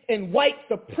rooted in white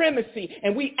supremacy.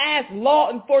 And we ask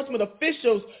law enforcement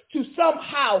officials to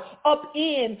somehow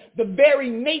upend the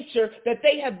very nature that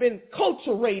they have been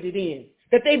culturated in,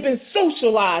 that they've been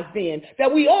socialized in,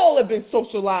 that we all have been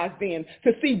socialized in,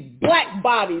 to see black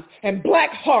bodies and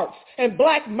black hearts and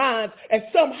black minds as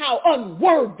somehow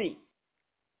unworthy.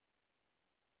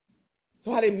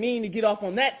 So I didn't mean to get off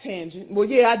on that tangent. Well,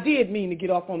 yeah, I did mean to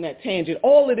get off on that tangent.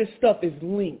 All of this stuff is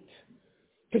linked.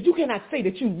 Because you cannot say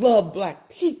that you love black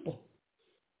people.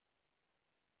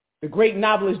 The great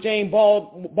novelist James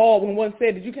Baldwin once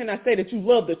said that you cannot say that you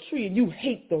love the tree and you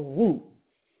hate the root.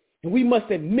 And we must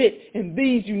admit in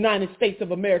these United States of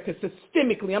America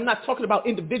systemically, I'm not talking about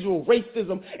individual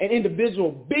racism and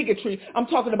individual bigotry. I'm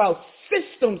talking about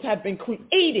systems have been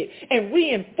created and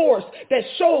reinforced that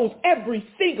shows every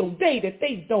single day that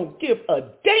they don't give a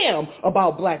damn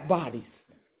about black bodies.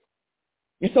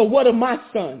 And so what of my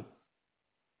son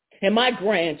and my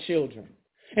grandchildren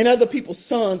and other people's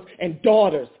sons and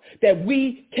daughters that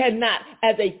we cannot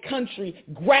as a country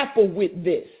grapple with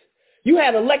this? You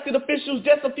had elected officials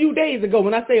just a few days ago.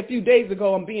 When I say a few days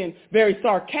ago, I'm being very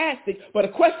sarcastic, but a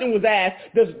question was asked,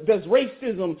 does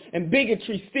racism and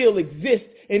bigotry still exist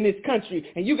in this country?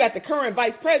 And you got the current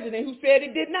vice president who said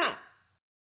it did not.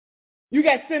 You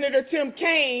got Senator Tim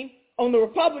Kaine on the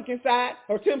Republican side,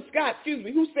 or Tim Scott,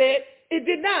 who said it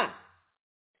did not.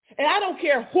 And I don't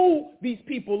care who these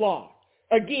people are.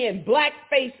 Again, black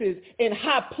faces in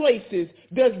high places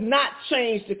does not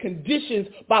change the conditions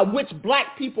by which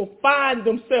black people find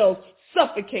themselves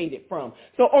suffocated from.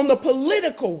 So on the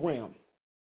political realm,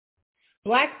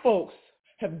 black folks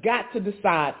have got to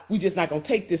decide we're just not going to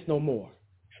take this no more,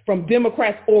 from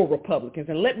Democrats or Republicans.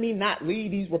 And let me not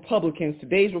leave these Republicans,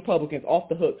 today's Republicans, off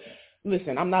the hook.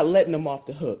 Listen, I'm not letting them off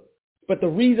the hook. But the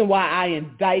reason why I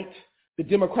indict the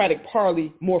Democratic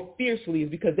Party more fiercely is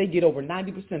because they get over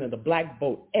 90% of the black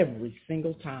vote every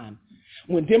single time.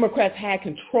 When Democrats had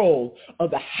control of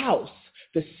the House,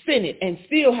 the Senate, and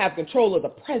still have control of the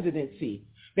presidency,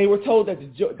 they were told that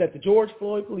the George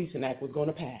Floyd Policing Act was going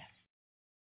to pass.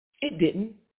 It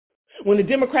didn't. When the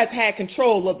Democrats had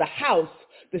control of the House,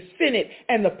 the Senate,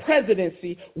 and the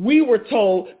presidency, we were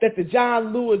told that the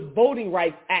John Lewis Voting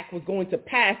Rights Act was going to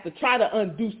pass to try to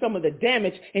undo some of the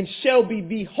damage in Shelby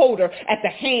v. Holder at the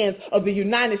hands of the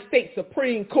United States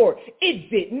Supreme Court. It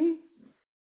didn't.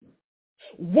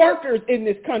 Workers in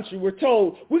this country were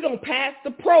told, we're going to pass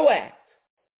the PRO Act.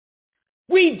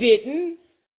 We didn't.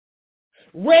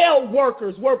 Rail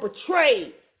workers were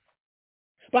betrayed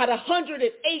by the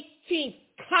 118th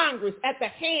Congress at the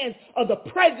hands of the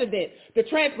president, the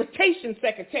transportation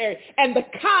secretary, and the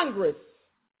Congress.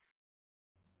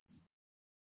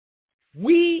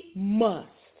 We must,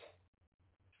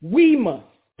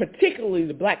 particularly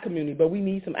the black community, but we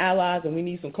need some allies and we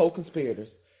need some co-conspirators,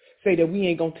 say that we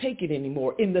ain't going to take it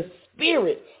anymore in the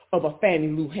spirit of a Fannie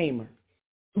Lou Hamer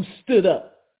who stood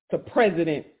up to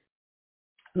President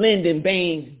Lyndon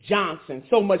Baines Johnson,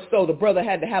 so much so the brother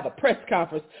had to have a press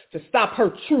conference to stop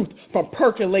her truth from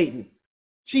percolating.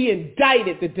 She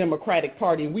indicted the Democratic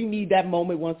Party, and we need that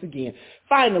moment once again.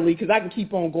 Finally, because I can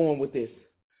keep on going with this,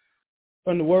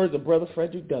 from the words of Brother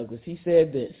Frederick Douglass, he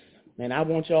said this, and I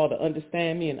want y'all to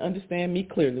understand me and understand me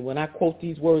clearly. When I quote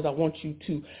these words, I want you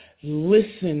to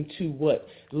listen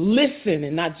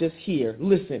and not just hear.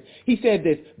 Listen. He said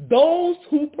this, those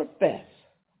who profess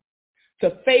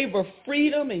to favor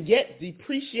freedom and yet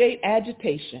depreciate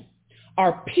agitation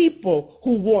are people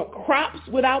who want crops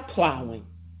without plowing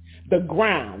the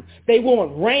ground. They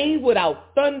want rain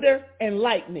without thunder and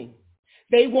lightning.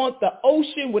 They want the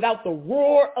ocean without the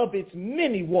roar of its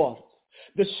many waters.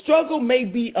 The struggle may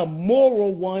be a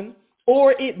moral one,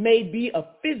 or it may be a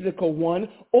physical one,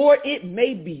 or it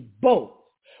may be both.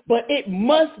 But it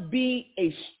must be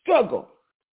a struggle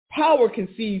Power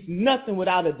conceives nothing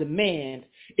without a demand.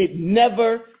 It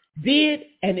never did,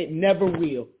 and it never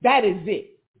will. That is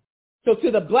it. So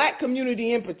to the black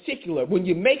community in particular, when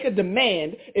you make a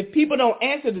demand, if people don't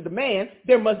answer the demand,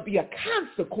 there must be a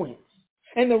consequence.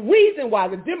 And the reason why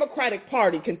the Democratic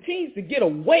Party continues to get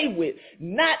away with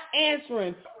not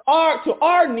answering to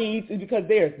our needs is because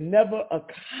there's never a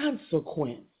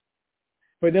consequence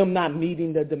for them not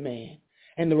meeting the demand.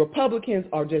 And the Republicans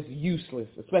are just useless,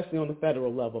 especially on the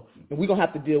federal level. And we're going to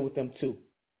have to deal with them too.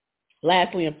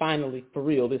 Lastly and finally, for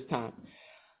real this time,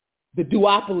 the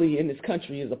duopoly in this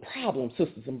country is a problem,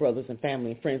 sisters and brothers and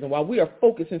family and friends. And while we are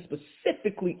focusing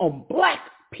specifically on black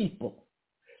people,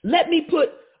 let me put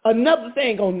another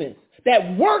thing on this,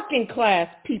 that working class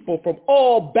people from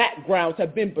all backgrounds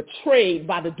have been betrayed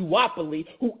by the duopoly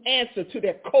who answer to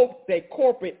their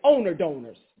corporate owner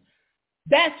donors.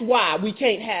 That's why we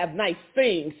can't have nice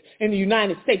things in the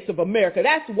United States of America.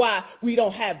 That's why we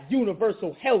don't have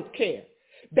universal health care.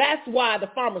 That's why the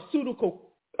pharmaceutical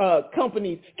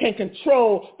companies can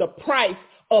control the price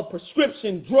of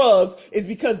prescription drugs, is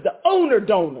because the owner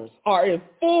donors are in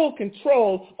full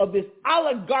control of this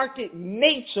oligarchic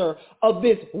nature of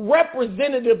this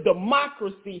representative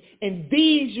democracy in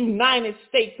these United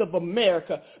States of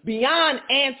America, beyond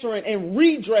answering and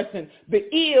redressing the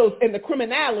ills and the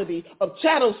criminality of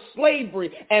chattel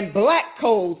slavery and black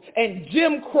codes and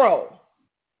Jim Crow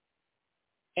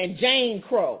and Jane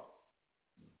Crow.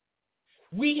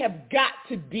 We have got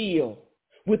to deal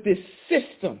with this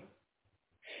system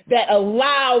that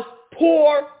allows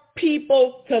poor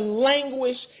people to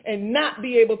languish and not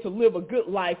be able to live a good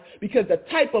life because the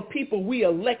type of people we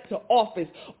elect to office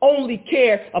only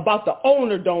care about the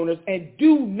owner donors and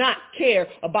do not care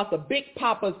about the big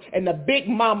papas and the big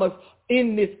mamas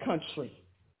in this country.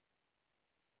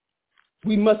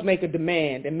 We must make a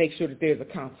demand and make sure that there's a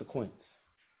consequence.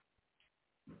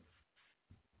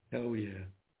 Oh, yeah.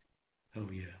 Oh,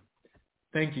 yeah.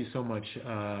 Thank you so much,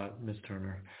 Ms.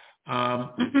 Turner.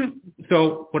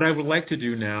 So what I would like to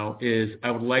do now is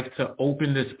I would like to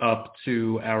open this up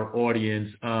to our audience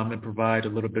and provide a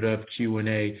little bit of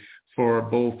Q&A for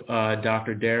both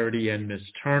Dr. Darity and Ms.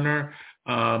 Turner.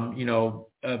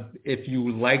 If you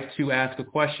would like to ask a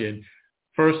question,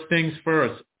 first things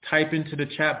first, type into the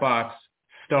chat box,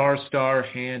 *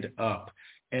 hand up,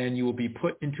 and you will be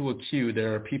put into a queue.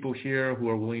 There are people here who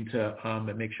are willing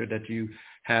to make sure that you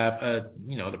have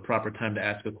the proper time to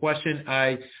ask a question.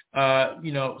 I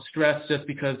stress, just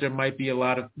because there might be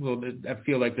I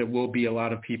feel like there will be a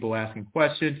lot of people asking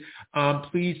questions.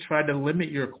 Please try to limit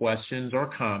your questions or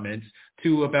comments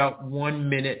to about 1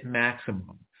 minute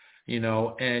maximum.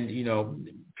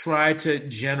 Try to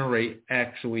generate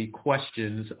actually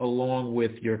questions along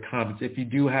with your comments. If you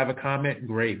do have a comment,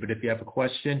 great. But if you have a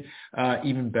question,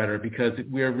 even better, because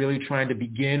we're really trying to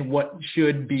begin what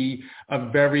should be a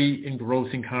very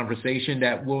engrossing conversation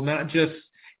that will not just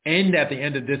end at the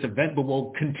end of this event, but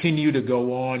will continue to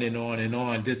go on and on and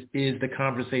on. This is the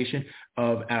conversation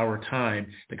of our time,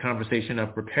 the conversation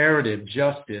of reparative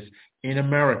justice in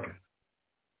America.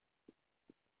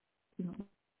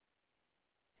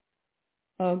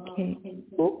 Okay.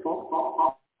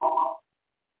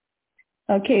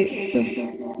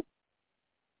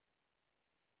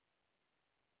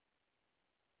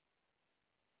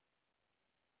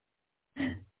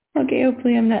 Okay,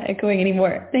 hopefully I'm not echoing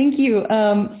anymore. Thank you.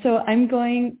 So I'm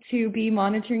going to be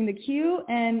monitoring the queue,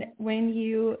 and when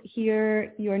you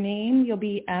hear your name, you'll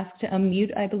be asked to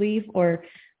unmute, I believe,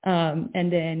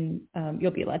 and then you'll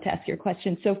be allowed to ask your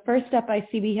question. So first up, I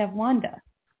see we have Wanda.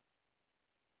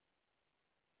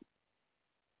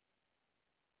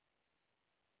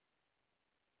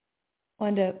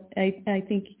 Wanda, I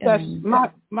think... Yes,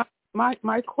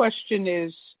 my question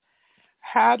is,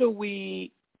 how do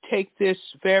we take this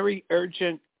very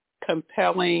urgent,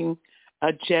 compelling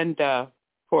agenda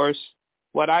for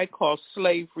what I call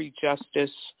slavery justice,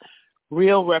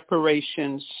 real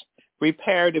reparations,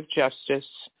 reparative justice,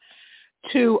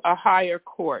 to a higher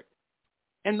court?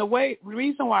 And the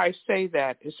reason why I say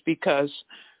that is because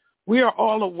we are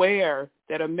all aware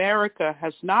that America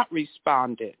has not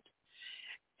responded.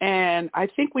 And I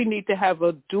think we need to have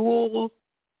a dual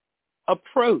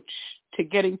approach to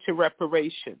getting to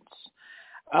reparations.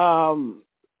 On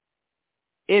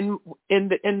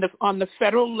the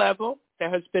federal level, there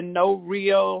has been no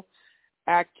real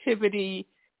activity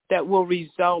that will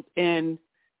result in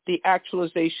the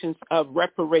actualizations of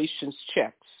reparations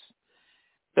checks.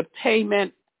 The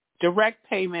direct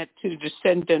payment to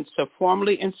descendants of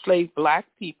formerly enslaved Black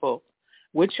people,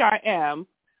 which I am,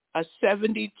 a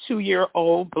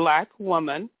 72-year-old Black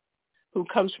woman who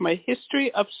comes from a history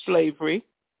of slavery,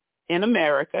 in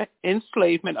America,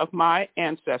 enslavement of my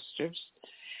ancestors,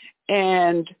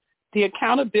 and the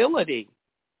accountability.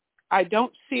 I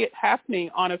don't see it happening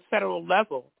on a federal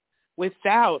level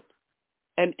without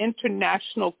an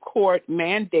international court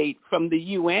mandate from the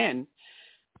UN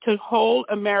to hold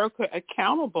America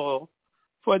accountable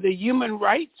for the human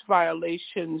rights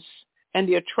violations and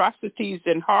the atrocities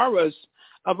and horrors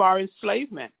of our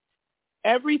enslavement.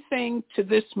 Everything to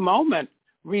this moment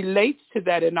relates to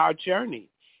that in our journey.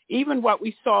 Even what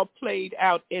we saw played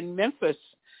out in Memphis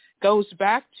goes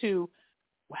back to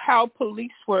how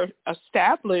police were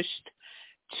established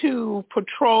to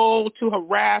patrol, to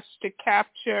harass, to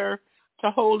capture, to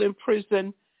hold in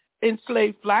prison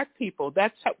enslaved Black people.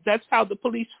 That's how the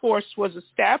police force was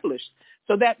established.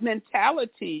 So that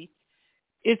mentality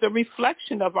is a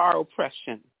reflection of our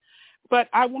oppression. But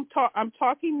I'm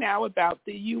talking now about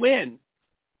the UN.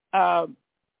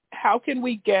 How can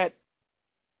we get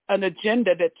an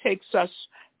agenda that takes us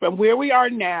from where we are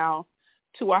now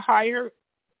to a higher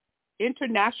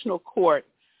international court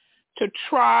to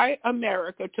try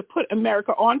America, to put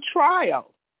America on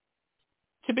trial,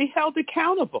 to be held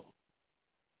accountable?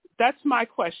 That's my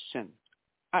question.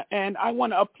 And I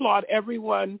want to applaud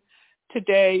everyone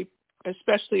today,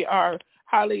 especially our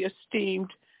highly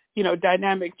esteemed,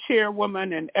 dynamic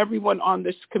chairwoman and everyone on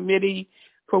this committee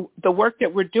for the work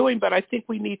that we're doing. But I think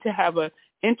we need to have an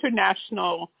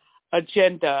international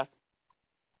agenda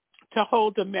to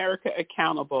hold America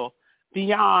accountable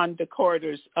beyond the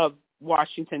corridors of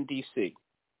Washington, D.C.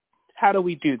 How do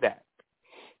we do that?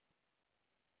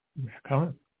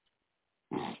 Comment?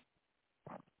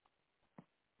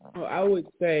 Well, I would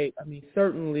say,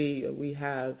 certainly we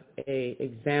have an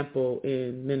example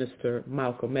in Minister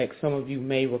Malcolm X. Some of you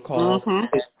may recall,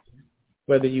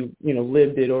 whether you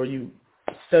lived it or you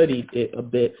studied it a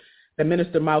bit, that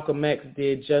Minister Malcolm X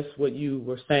did just what you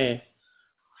were saying,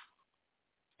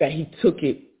 that he took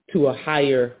it to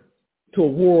a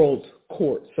world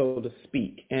court, so to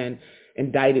speak, and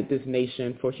indicted this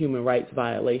nation for human rights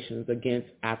violations against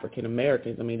African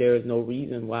Americans. There is no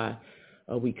reason why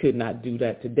we could not do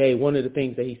that today. One of the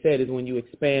things that he said is when you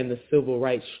expand the civil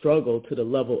rights struggle to the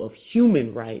level of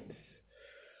human rights,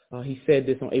 he said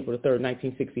this on April 3rd,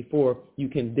 1964, you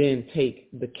can then take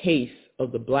the case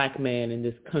of the Black man in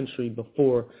this country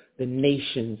before the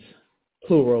nations,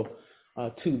 plural,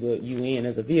 to the UN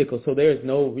as a vehicle. So there is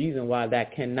no reason why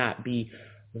that cannot be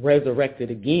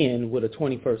resurrected again with a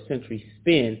 21st century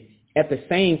spin. At the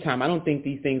same time, I don't think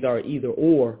these things are either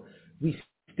or. We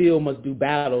still must do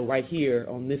battle right here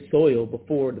on this soil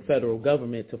before the federal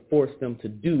government to force them to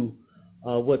do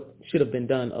what should have been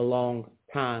done a long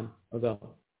time ago.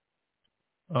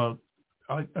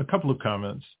 A couple of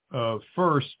comments.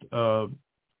 First,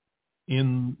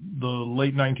 in the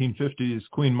late 1950s,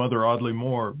 Queen Mother Audley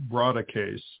Moore brought a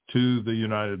case to the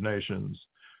United Nations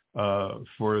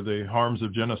for the harms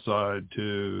of genocide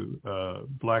to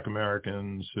Black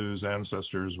Americans whose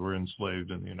ancestors were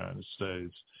enslaved in the United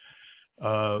States.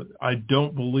 I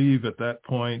don't believe at that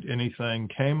point anything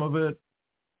came of it,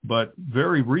 but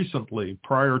very recently,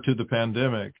 prior to the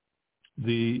pandemic,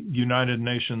 the United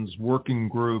Nations Working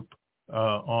Group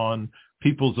on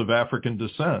Peoples of African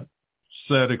Descent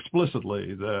said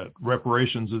explicitly that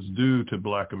reparations is due to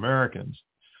Black Americans.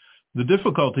 The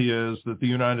difficulty is that the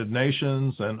United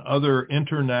Nations and other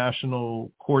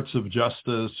international courts of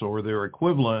justice or their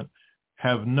equivalent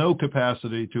have no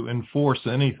capacity to enforce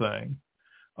anything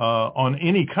on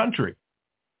any country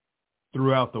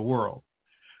throughout the world.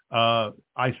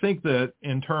 I think that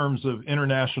in terms of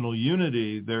international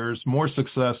unity, there's more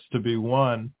success to be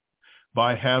won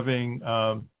by having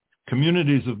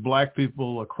communities of Black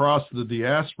people across the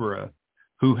diaspora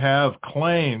who have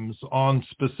claims on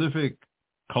specific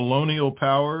colonial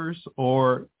powers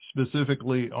or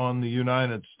specifically on the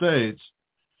United States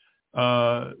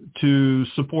to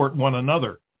support one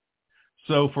another.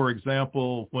 So, for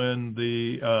example, when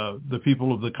the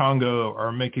people of the Congo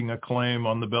are making a claim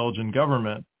on the Belgian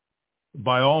government,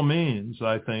 by all means,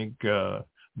 I think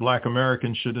Black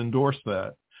Americans should endorse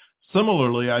that.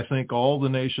 Similarly, I think all the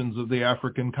nations of the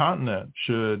African continent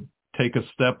should take a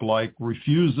step like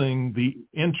refusing the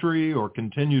entry or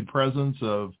continued presence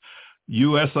of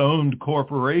U.S.-owned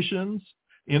corporations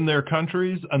in their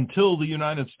countries until the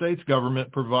United States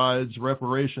government provides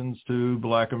reparations to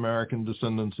Black American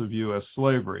descendants of U.S.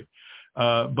 slavery.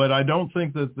 But I don't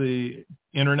think that the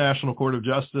International Court of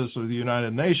Justice or the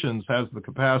United Nations has the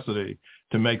capacity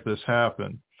to make this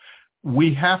happen.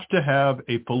 We have to have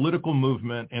a political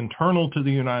movement internal to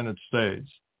the United States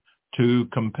to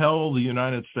compel the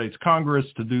United States Congress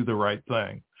to do the right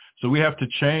thing. So we have to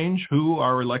change who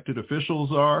our elected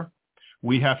officials are.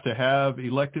 We have to have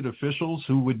elected officials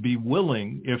who would be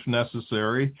willing, if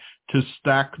necessary, to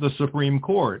stack the Supreme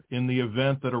Court in the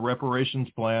event that a reparations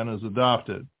plan is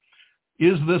adopted.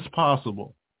 Is this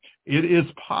possible? It is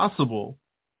possible,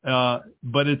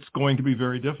 but it's going to be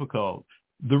very difficult.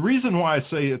 The reason why I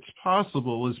say it's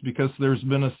possible is because there's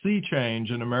been a sea change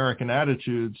in American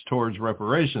attitudes towards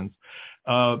reparations.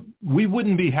 We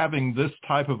wouldn't be having this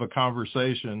type of a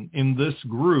conversation in this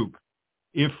group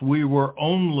if we were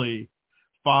only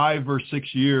 5 or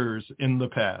 6 years in the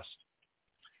past.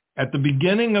 At the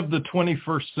beginning of the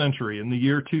 21st century, in the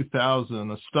year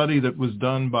 2000, a study that was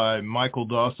done by Michael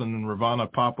Dawson and Ravana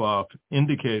Popov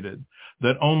indicated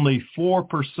that only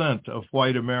 4% of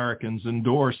white Americans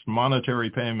endorsed monetary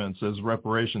payments as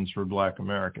reparations for Black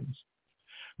Americans.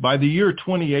 By the year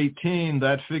 2018,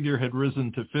 that figure had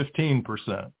risen to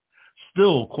 15%,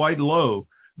 still quite low,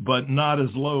 but not as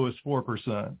low as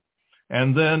 4%.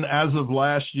 And then as of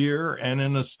last year, and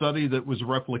in a study that was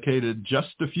replicated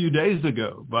just a few days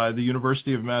ago by the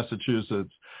University of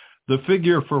Massachusetts, the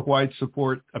figure for white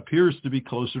support appears to be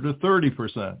closer to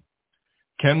 30%.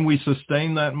 Can we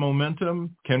sustain that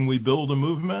momentum? Can we build a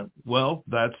movement? Well,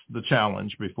 that's the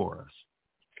challenge before us.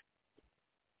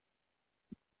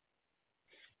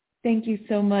 Thank you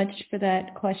so much for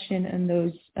that question and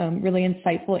those really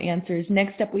insightful answers.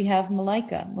 Next up, we have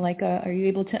Malika. Malika, are you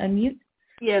able to unmute?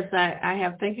 Yes, I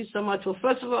have. Thank you so much. Well,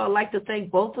 first of all, I'd like to thank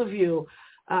both of you,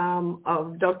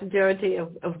 of Dr. Darity,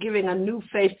 of giving a new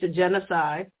face to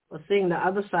genocide, or seeing the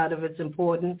other side of it's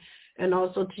important, and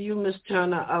also to you, Ms.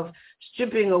 Turner, of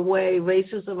stripping away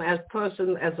racism as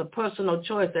a personal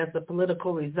choice, as a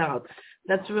political result.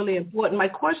 That's really important. My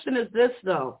question is this,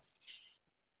 though.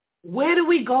 Where do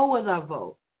we go with our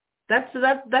vote? That's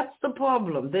the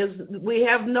problem. We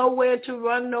have nowhere to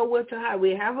run, nowhere to hide.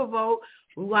 We have a vote.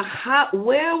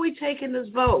 Where are we taking this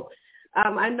vote?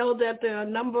 I know that there are a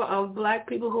number of Black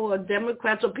people who are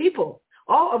Democrats, or people,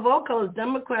 all of all colors,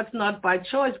 Democrats not by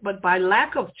choice, but by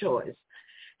lack of choice.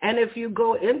 And if you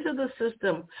go into the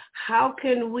system, how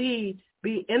can we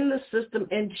be in the system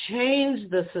and change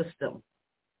the system?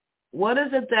 What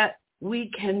is it that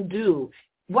we can do?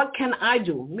 What can I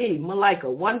do? Me, Malika,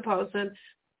 one person,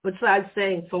 besides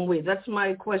saying from we? That's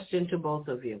my question to both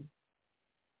of you.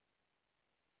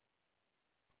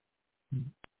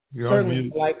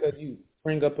 Certainly, Malika, you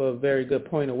bring up a very good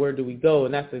point of where do we go,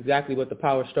 and that's exactly what the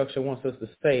power structure wants us to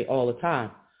say all the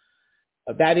time.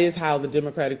 That is how the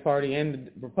Democratic Party and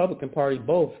the Republican Party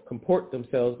both comport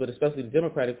themselves, but especially the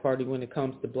Democratic Party when it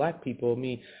comes to Black people. I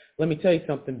mean, let me tell you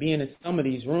something, being in some of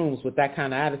these rooms with that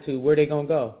kind of attitude, where are they going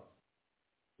to go?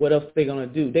 What else are they going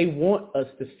to do? They want us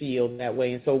to feel that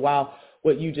way. And so while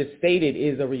what you just stated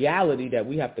is a reality that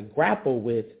we have to grapple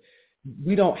with,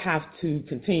 we don't have to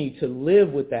continue to live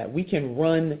with that. We can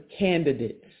run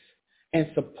candidates and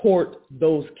support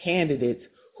those candidates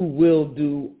who will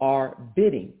do our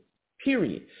bidding,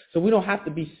 period. So we don't have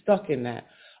to be stuck in that.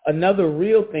 Another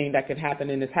real thing that could happen,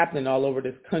 and it's happening all over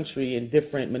this country in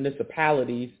different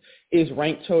municipalities, is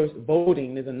ranked choice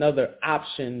voting is another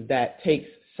option that takes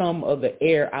some of the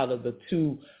air out of the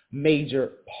two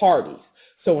major parties.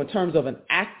 So in terms of an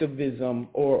activism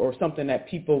or something that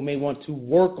people may want to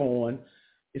work on,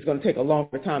 it's going to take a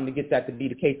longer time to get that to be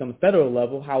the case on the federal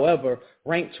level. However,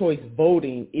 ranked choice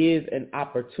voting is an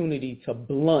opportunity to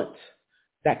blunt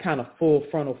that kind of full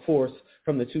frontal force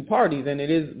from the two parties. And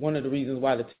it is one of the reasons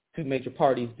why the two major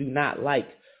parties do not like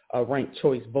ranked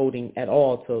choice voting at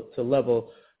all, to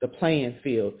level the playing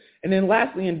field. And then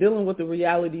lastly, in dealing with the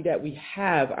reality that we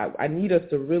have, I need us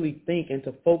to really think and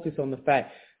to focus on the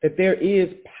fact that there is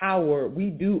power. We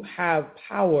do have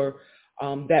power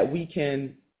that we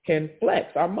can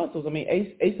flex our muscles. I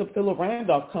mean, Asa Philip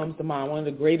Randolph comes to mind, one of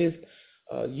the greatest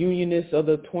unionists of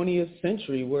the 20th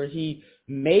century, where he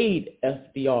made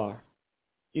FDR,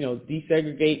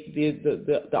 desegregate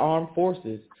the armed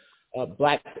forces.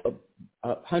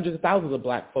 Hundreds of thousands of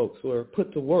Black folks were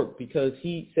put to work because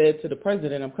he said to the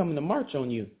president, "I'm coming to march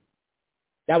on you."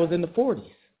 That was in the 40s.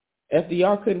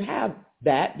 FDR couldn't have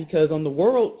that because on the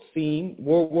world scene,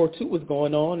 World War II was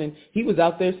going on, and he was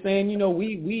out there saying,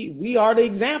 we are the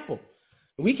example.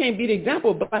 We can't be the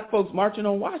example of Black folks marching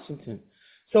on Washington.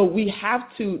 So we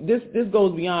have to, this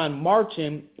goes beyond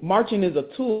marching. Marching is a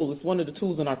tool. It's one of the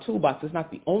tools in our toolbox. It's not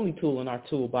the only tool in our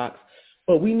toolbox.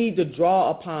 But we need to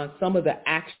draw upon some of the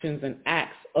actions and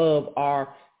acts of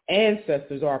our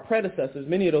ancestors or our predecessors.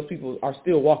 Many of those people are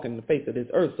still walking the face of this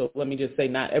earth. So let me just say,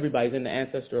 not everybody's in the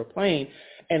ancestral plane.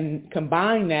 And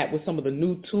combine that with some of the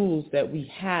new tools that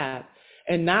we have,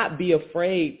 and not be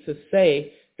afraid to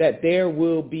say that there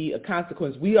will be a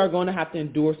consequence. We are going to have to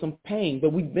endure some pain,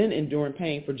 but we've been enduring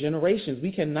pain for generations.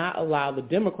 We cannot allow the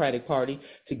Democratic Party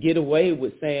to get away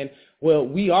with saying, well,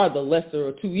 we are the lesser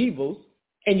of two evils,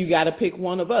 and you got to pick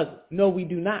one of us. No, we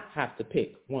do not have to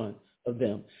pick one of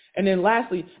them. And then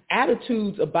lastly,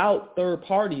 attitudes about third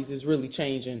parties is really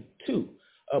changing too.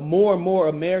 More and more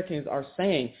Americans are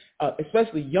saying,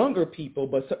 especially younger people,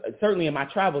 but certainly in my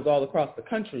travels all across the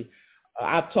country,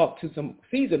 I've talked to some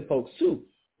seasoned folks too,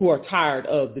 who are tired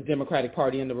of the Democratic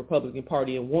Party and the Republican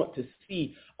Party and want to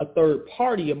see a third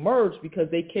party emerge because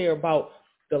they care about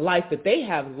the life that they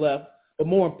have left, but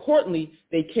more importantly,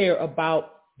 they care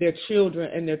about their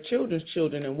children and their children's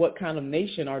children and what kind of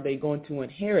nation are they going to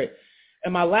inherit.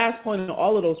 And my last point on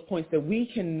all of those points, that we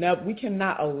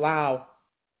cannot allow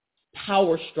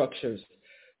power structures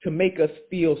to make us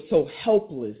feel so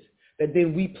helpless that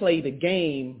then we play the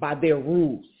game by their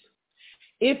rules.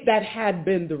 If that had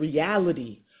been the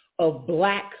reality of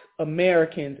Black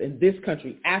Americans in this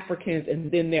country, Africans,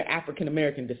 and then their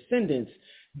African-American descendants,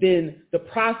 then the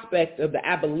prospect of the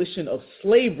abolition of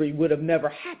slavery would have never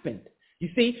happened. You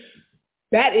see,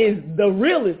 that is the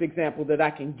realest example that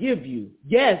I can give you.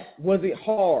 Yes, was it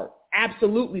hard?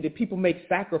 Absolutely. Did people make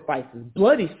sacrifices,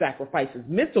 bloody sacrifices,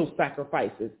 mental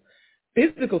sacrifices,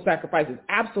 physical sacrifices?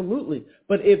 Absolutely.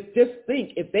 But if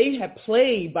they had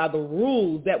played by the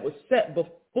rules that were set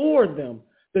before them,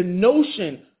 the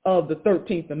notion of the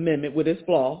 13th Amendment with its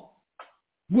flaw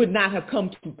would not have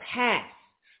come to pass.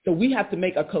 So we have to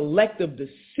make a collective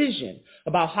decision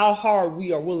about how hard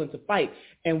we are willing to fight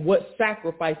and what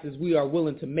sacrifices we are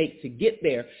willing to make to get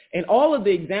there. And all of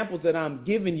the examples that I'm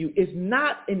giving you is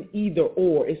not an either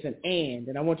or, it's an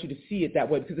and I want you to see it that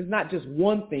way, because it's not just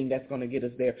one thing that's going to get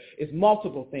us there. It's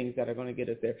multiple things that are going to get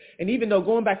us there. And even though,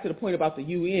 going back to the point about the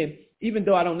UN, even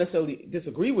though I don't necessarily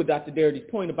disagree with Dr. Darity's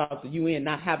point about the UN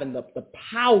not having the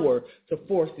power to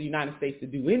force the United States to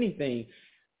do anything,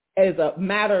 as a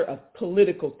matter of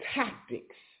political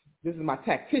tactics, this is my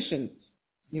tactician,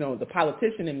 the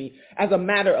politician in me, as a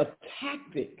matter of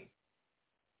tactic,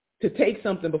 to take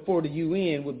something before the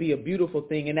UN would be a beautiful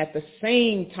thing. And at the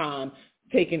same time,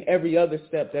 taking every other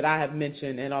step that I have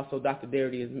mentioned and also Dr.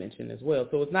 Darity has mentioned as well.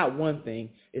 So it's not one thing,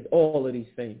 it's all of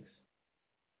these things.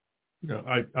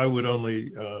 I would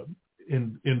only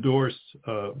endorse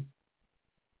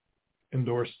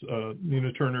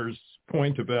Nina Turner's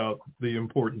point about the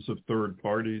importance of third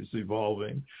parties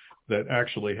evolving that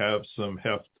actually have some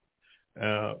heft.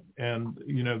 And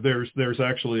there's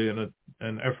actually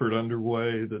an effort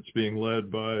underway that's being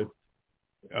led by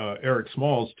Eric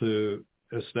Smalls to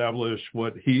establish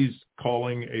what he's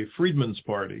calling a Freedmen's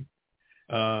Party.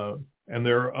 And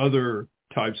there are other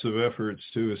types of efforts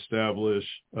to establish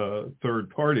third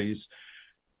parties.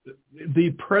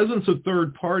 The presence of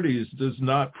third parties does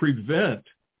not prevent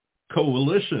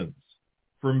coalitions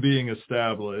from being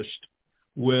established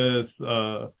with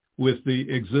the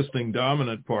existing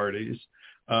dominant parties,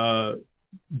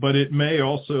 but it may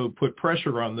also put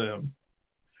pressure on them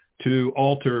to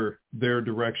alter their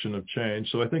direction of change.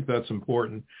 So I think that's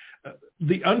important.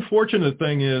 The unfortunate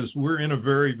thing is we're in a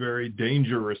very, very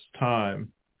dangerous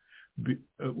time.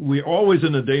 We're always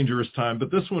in a dangerous time,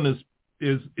 but this one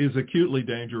is acutely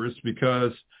dangerous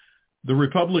because the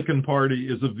Republican Party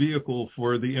is a vehicle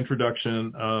for the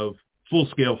introduction of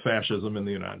full-scale fascism in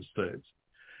the United States.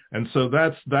 And so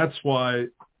that's why,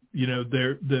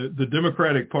 the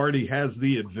Democratic Party has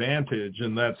the advantage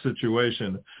in that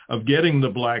situation of getting the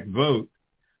black vote,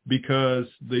 because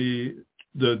the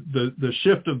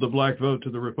shift of the black vote to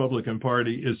the Republican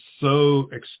Party is so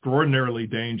extraordinarily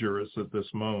dangerous at this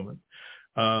moment.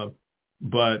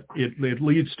 But it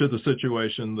leads to the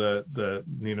situation that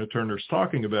Nina Turner's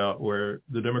talking about, where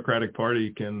the Democratic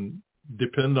Party can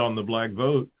depend on the black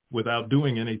vote without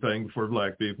doing anything for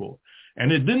black people. And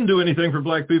it didn't do anything for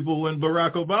black people when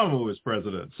Barack Obama was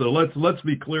president. So let's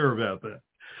be clear about that.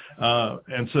 I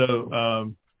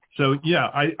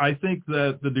think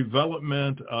that the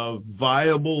development of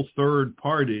viable third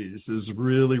parties is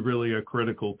really, really a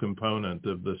critical component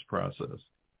of this process.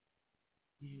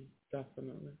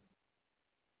 Definitely.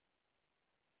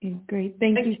 Great.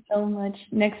 Thank you so much.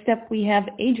 Next up, we have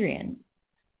Adrian.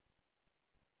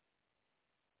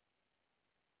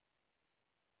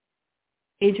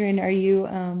 Adrian, are you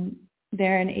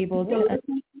there and able to?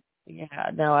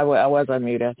 Yeah, no, I was on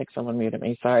mute. I think someone muted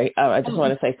me. Sorry. I just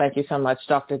want to say thank you so much,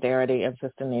 Dr. Darity and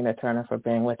Sister Nina Turner, for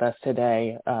being with us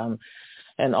today.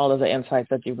 And all of the insights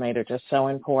that you've made are just so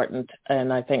important.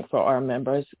 And I think for our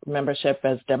membership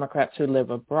as Democrats who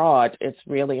live abroad, it's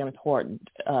really important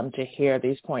to hear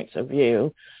these points of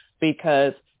view,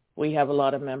 because we have a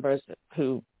lot of members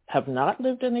who have not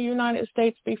lived in the United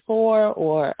States before,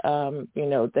 or,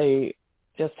 they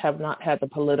just have not had the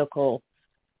political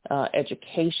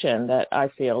education that I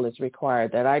feel is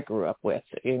required, that I grew up with,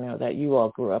 that you all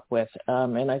grew up with.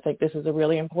 And I think this is a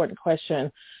really important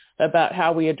question about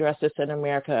how we address this in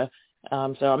America.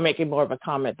 So I'm making more of a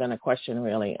comment than a question,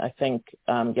 really. I think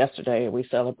yesterday we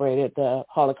celebrated the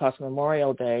Holocaust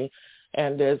Memorial Day,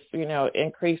 and there's,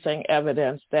 increasing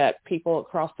evidence that people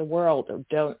across the world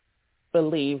don't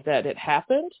believe that it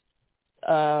happened.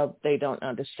 They don't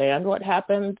understand what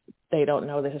happened. They don't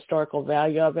know the historical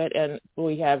value of it. And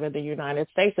we have in the United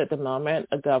States at the moment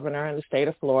a governor in the state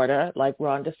of Florida, like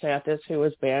Ron DeSantis, who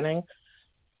is banning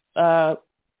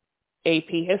AP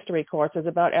history courses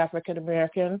about African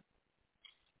American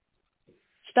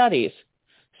studies.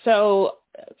 So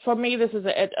for me, this is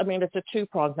it's a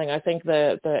two-pronged thing. I think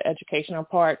the educational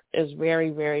part is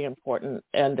very, very important,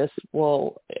 and this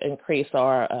will increase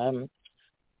our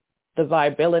the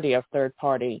viability of third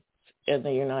party in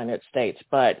the United States.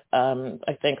 But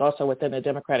I think also within the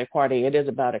Democratic Party, it is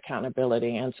about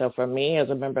accountability. And so for me, as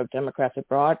a member of Democrats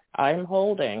Abroad, I'm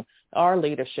holding our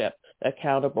leadership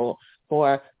accountable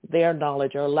for their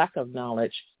knowledge or lack of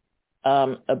knowledge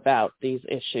about these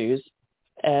issues,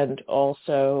 and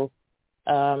also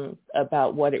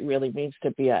about what it really means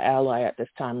to be an ally at this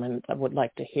time. And I would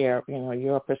like to hear,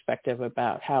 your perspective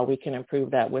about how we can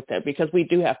improve that with it, because we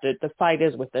do have to, the fight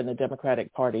is within the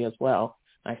Democratic Party as well,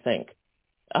 I think.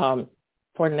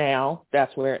 For now,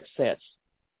 that's where it sits.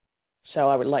 So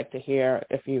I would like to hear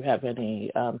if you have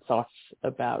any thoughts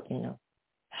about,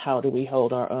 how do we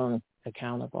hold our own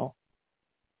accountable?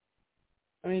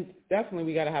 I mean, definitely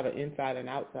we got to have an inside and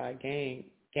outside game,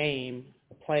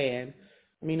 a plan.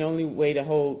 I mean, the only way to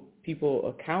hold people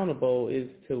accountable is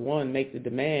to, one, make the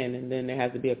demand, and then there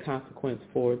has to be a consequence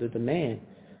for the demand.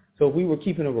 So if we were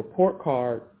keeping a report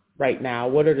card right now,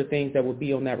 what are the things that would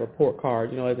be on that report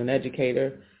card? As an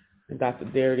educator, and Dr.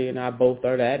 Darity and I both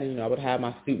are that, and, I would have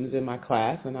my students in my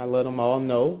class, and I let them all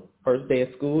know, first day of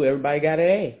school, everybody got an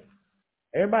A.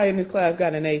 Everybody in this class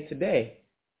got an A today.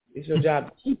 It's your job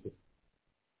to keep it.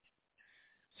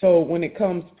 So when it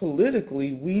comes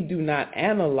politically, we do not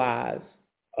analyze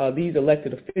these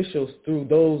elected officials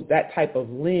through that type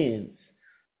of lens.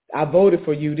 I voted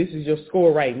for you. This is your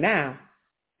score right now.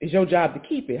 It's your job to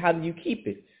keep it. How do you keep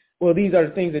it? Well, these are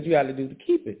the things that you got to do to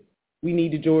keep it. We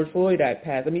need the George Floyd Act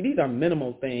passed. I mean, these are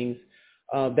minimal things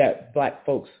that black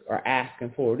folks are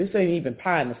asking for. This ain't even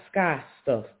pie in the sky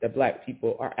stuff that black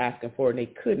people are asking for, and they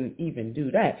couldn't even do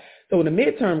that. So when the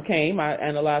midterm came, I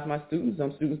analyzed my students.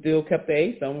 Some students still kept the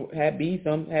A, some had B,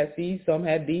 some had C, some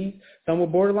had D's, some were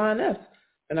borderline F's.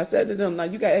 And I said to them, now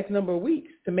you got X number of weeks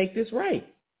to make this right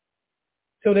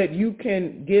so that you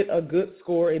can get a good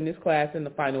score in this class in the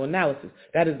final analysis.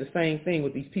 That is the same thing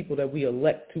with these people that we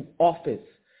elect to office.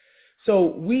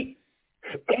 So we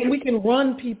can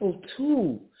run people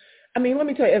too. I mean, let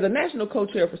me tell you, as a national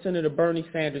co-chair for Senator Bernie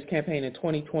Sanders' campaign in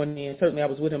 2020, and certainly I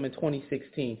was with him in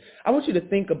 2016, I want you to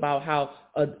think about how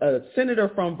a senator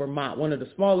from Vermont, one of the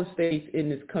smallest states in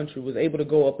this country, was able to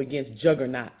go up against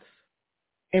juggernauts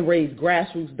and raise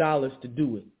grassroots dollars to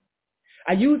do it.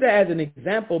 I use that as an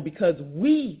example because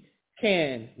we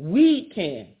can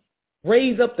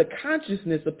raise up the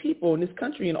consciousness of people in this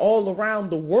country and all around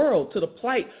the world to the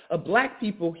plight of black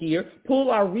people here, pull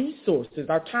our resources,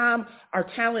 our time, our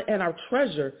talent, and our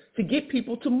treasure to get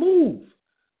people to move.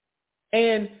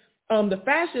 And the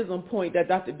fascism point that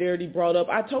Dr. Darity brought up,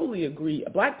 I totally agree.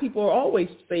 Black people are always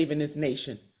saving this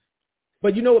nation.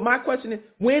 But you know what my question is?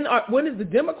 When is the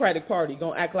Democratic Party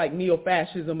going to act like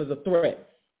neo-fascism is a threat?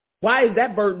 Why is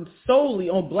that burden solely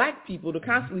on black people to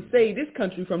constantly save this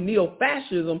country from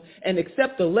neo-fascism and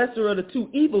accept the lesser of the two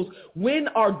evils? When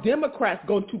are Democrats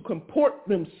going to comport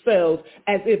themselves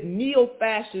as if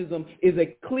neo-fascism is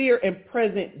a clear and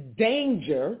present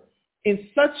danger in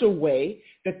such a way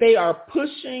that they are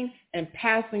pushing and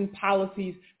passing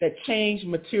policies that change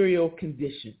material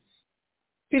conditions?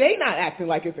 See, they not acting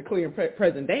like it's a clear and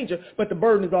present danger, but the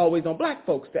burden is always on black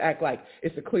folks to act like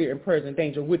it's a clear and present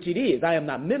danger, which it is. I am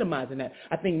not minimizing that.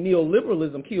 I think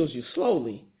neoliberalism kills you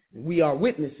slowly. We are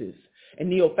witnesses. And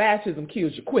neo-fascism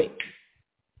kills you quick.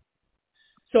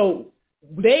 So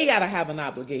they got to have an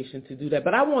obligation to do that.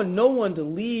 But I want no one to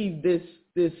leave this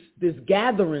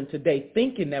gathering today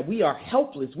thinking that we are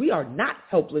helpless. We are not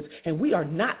helpless, and we are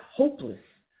not hopeless.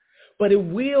 But it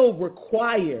will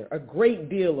require a great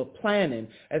deal of planning.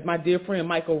 As my dear friend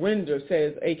Michael Render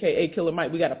says, a.k.a. Killer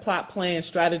Mike, we got to plot, plan,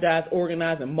 strategize,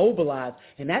 organize, and mobilize,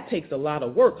 and that takes a lot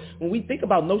of work. When we think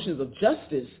about notions of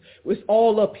justice, it's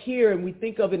all up here, and we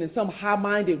think of it in some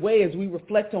high-minded way as we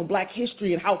reflect on Black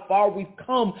history and how far we've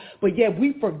come, but yet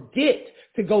we forget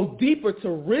to go deeper to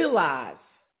realize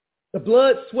the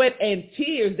blood, sweat, and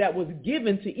tears that was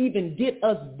given to even get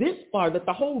us this far, that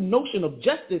the whole notion of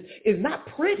justice is not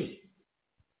pretty.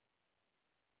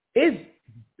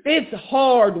 It's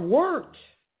hard work.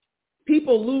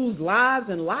 People lose lives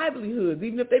and livelihoods,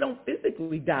 even if they don't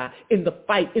physically die, in the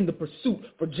fight, in the pursuit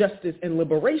for justice and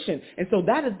liberation. And so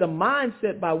that is the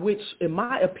mindset by which, in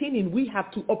my opinion, we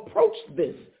have to approach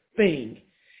this thing.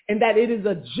 And that it is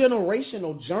a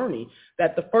generational journey,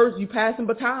 that the first you passing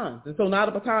batons. And so now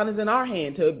the baton is in our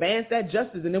hand to advance that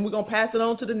justice. And then we're going to pass it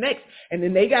on to the next. And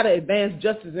then they got to advance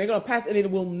justice. And they're going to pass it, and it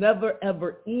will never,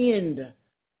 ever end.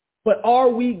 But are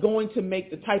we going to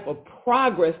make the type of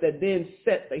progress that then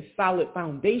sets a solid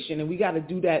foundation? And we got to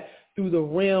do that through the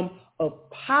realm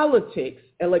of politics,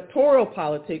 electoral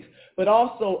politics, but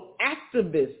also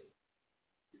activists,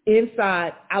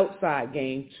 inside, outside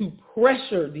game, to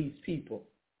pressure these people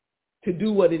to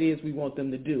do what it is we want them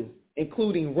to do,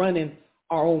 including running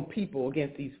our own people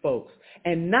against these folks,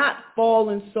 and not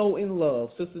falling so in love,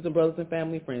 sisters and brothers and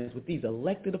family and friends, with these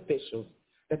elected officials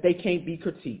that they can't be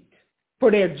critiqued for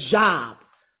their job,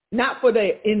 not for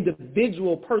their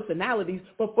individual personalities,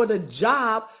 but for the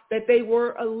job that they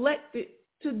were elected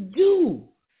to do.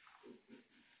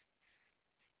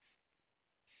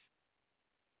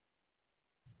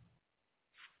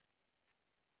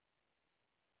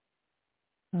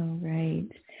 All right.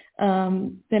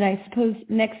 Then I suppose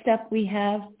next up we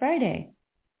have Friday.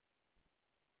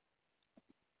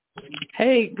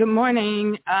 Hey, good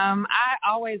morning. I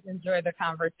always enjoy the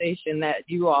conversation that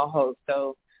you all host,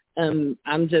 so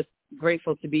I'm just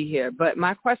grateful to be here. But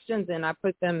my questions, and I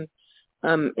put them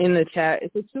in the chat,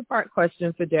 it's a two-part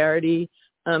question for Darity.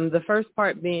 The first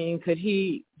part being, could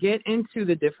he get into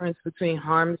the difference between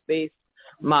harms-based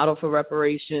model for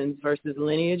reparations versus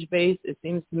lineage-based? It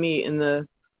seems to me in the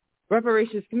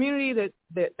reparations community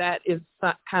that is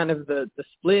kind of the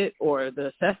split or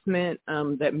the assessment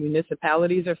that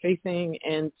municipalities are facing.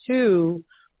 And two,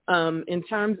 in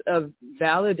terms of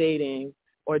validating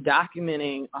or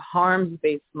documenting a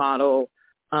harms-based model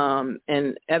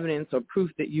and evidence or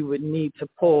proof that you would need to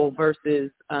pull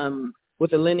versus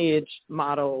with a lineage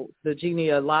model, the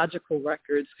genealogical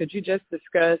records, could you just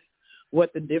discuss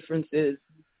what the difference is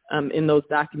in those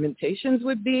documentations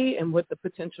would be, and what the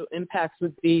potential impacts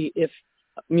would be if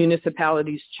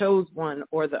municipalities chose one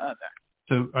or the other?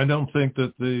 So I don't think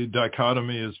that the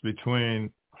dichotomy is between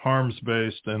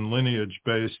harms-based and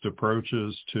lineage-based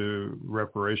approaches to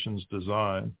reparations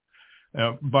design.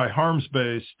 By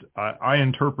harms-based, I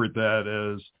interpret that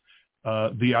as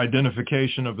the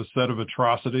identification of a set of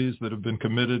atrocities that have been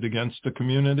committed against a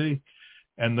community,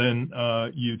 and then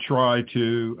you try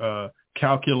to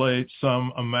calculate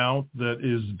some amount that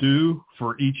is due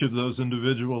for each of those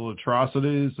individual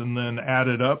atrocities, and then add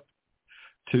it up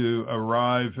to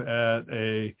arrive at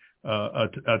a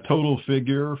total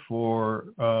figure for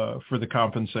the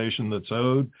compensation that's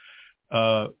owed.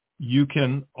 You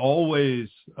can always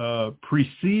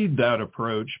precede that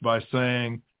approach by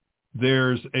saying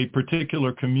there's a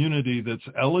particular community that's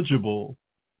eligible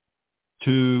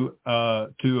to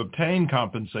obtain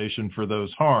compensation for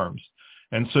those harms.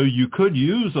 And so you could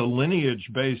use a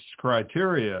lineage-based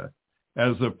criteria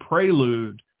as a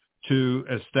prelude to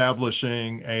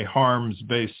establishing a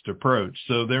harms-based approach.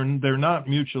 So they're not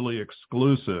mutually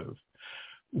exclusive.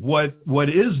 What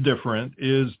is different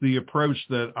is the approach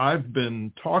that I've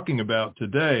been talking about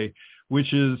today,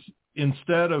 which is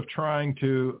instead of trying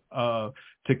to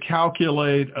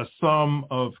calculate a sum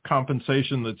of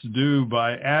compensation that's due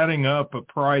by adding up a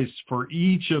price for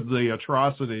each of the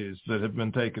atrocities that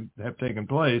have taken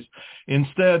place,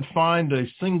 instead find a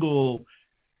single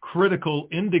critical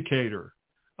indicator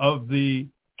of the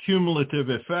cumulative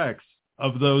effects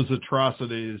of those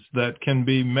atrocities that can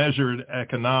be measured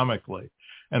economically.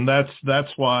 And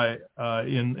that's why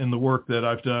in the work that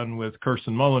I've done with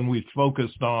Kirsten Mullen, we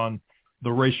focused on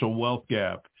the racial wealth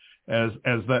gap as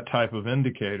that type of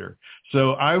indicator.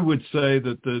 So I would say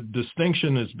that the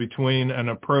distinction is between an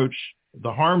approach,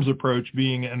 the harms approach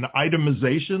being an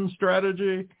itemization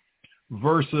strategy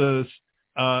versus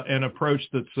an approach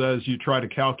that says you try to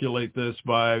calculate this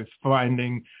by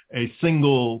finding a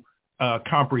single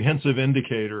comprehensive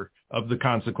indicator of the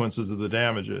consequences of the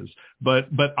damages. But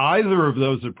either of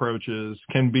those approaches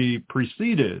can be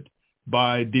preceded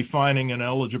by defining an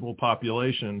eligible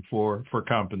population for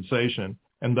compensation,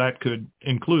 and that could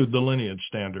include the lineage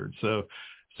standard. So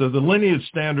the lineage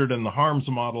standard and the harms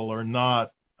model are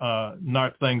not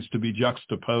things to be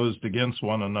juxtaposed against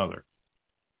one another.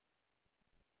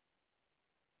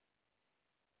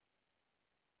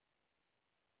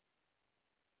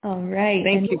 All right.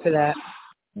 Thank you for that.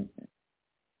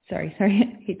 Sorry.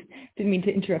 Didn't mean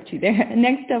to interrupt you there.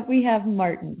 Next up, we have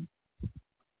Martin.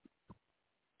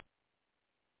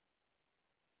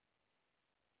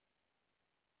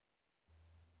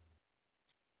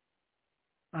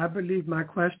 I believe my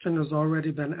question has already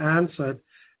been answered.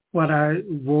 What I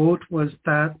wrote was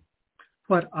that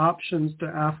what options do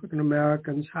African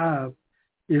Americans have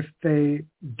if they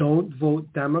don't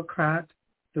vote Democrat?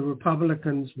 The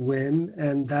Republicans win,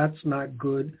 and that's not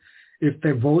good. If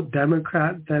they vote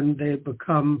Democrat, then they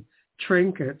become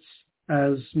trinkets,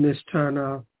 as Ms.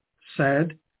 Turner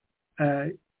said.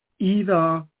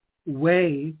 Either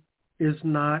way is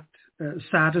not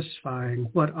satisfying.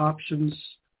 What options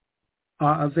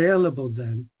are available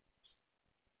then?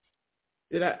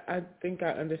 I think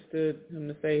I understood him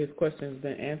to say his question has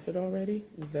been answered already?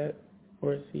 Is that,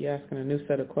 or is he asking a new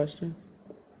set of questions?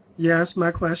 Yes,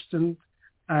 my question,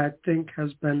 I think,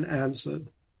 has been answered.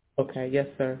 Okay, yes,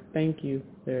 sir. Thank you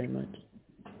very much.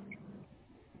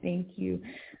 Thank you.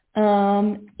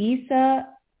 Issa,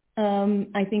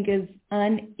 I think, is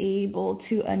unable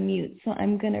to unmute, so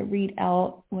I'm going to read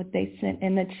out what they sent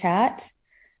in the chat.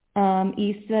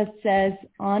 Issa says,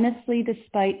 honestly,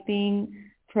 despite being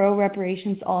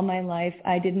pro-reparations all my life,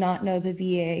 I did not know the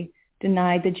VA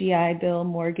denied the GI Bill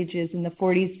mortgages in the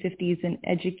 40s, 50s, and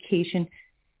education.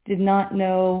 Did not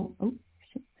know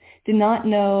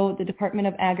the Department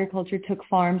of Agriculture took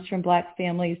farms from Black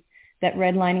families, that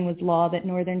redlining was law, that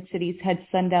northern cities had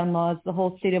sundown laws. The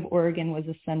whole state of Oregon was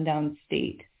a sundown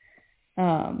state.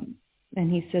 And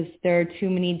he says there are too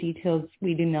many details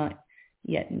we do not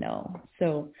yet know.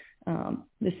 So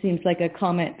this seems like a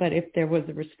comment, but if there was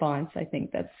a response, I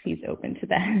think he's open to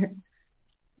that.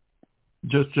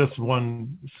 Just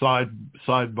one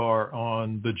sidebar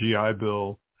on the GI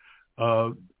Bill.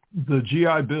 The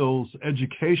GI Bill's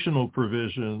educational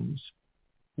provisions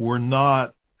were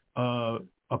not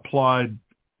applied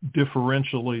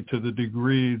differentially to the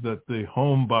degree that the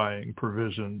home buying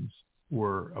provisions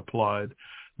were applied.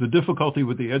 The difficulty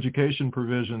with the education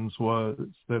provisions was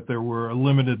that there were a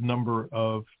limited number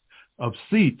of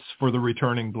seats for the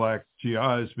returning Black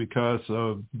GIs because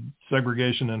of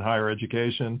segregation in higher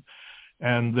education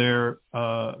and their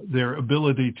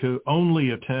ability to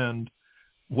only attend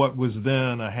what was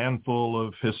then a handful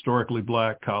of historically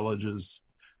Black colleges.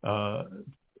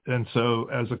 And so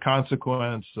as a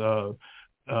consequence, they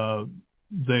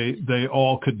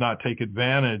all could not take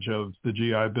advantage of the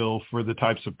GI Bill for the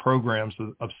types of programs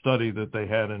of study that they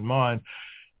had in mind.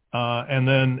 And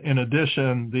then in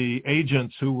addition, the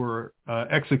agents who were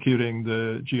executing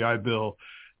the GI Bill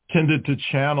tended to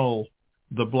channel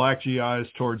the Black GIs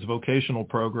towards vocational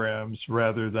programs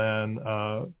rather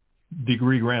than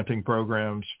degree granting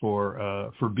programs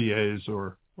for BAs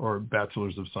or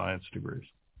Bachelors of Science degrees.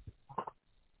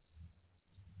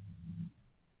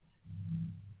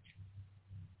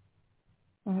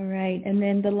 All right. And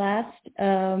then the last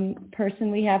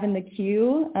person we have in the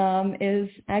queue is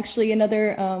actually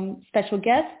another special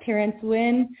guest, Terrence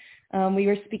Nguyen. We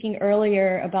were speaking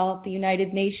earlier about the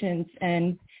United Nations,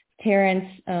 and Terrence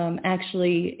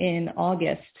actually in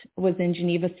August was in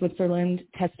Geneva, Switzerland,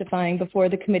 testifying before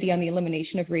the Committee on the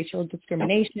Elimination of Racial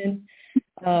Discrimination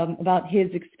about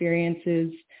his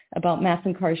experiences, about mass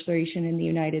incarceration in the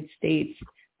United States,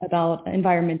 about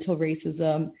environmental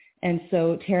racism. And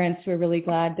so, Terrence, we're really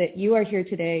glad that you are here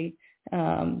today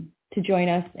to join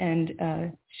us and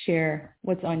share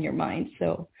what's on your mind.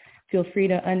 So feel free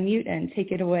to unmute and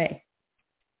take it away.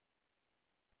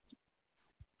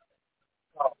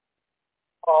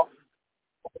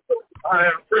 I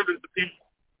am privileged to be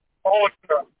on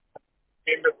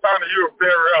in the time of you are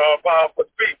very powerful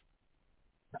speech.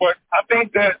 But I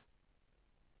think that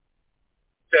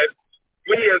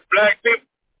we as Black people,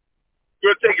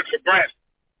 we're taken for granted.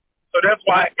 So that's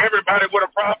why everybody with a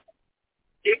problem,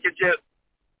 it can just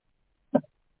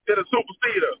get a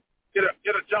superseder, get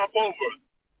a jump over us.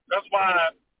 That's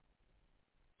why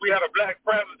we had a Black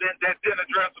president that didn't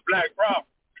address the Black problem.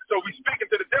 So we speaking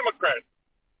to the Democrats.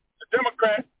 The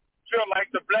Democrats feel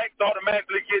like the Blacks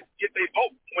automatically get their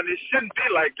vote when it shouldn't be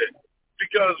like that.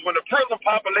 Because when the prison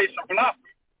population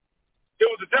blossomed, it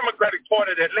was the Democratic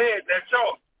Party that led that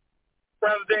charge.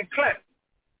 President Clinton.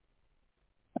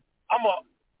 I'm a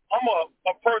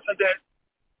person that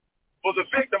was a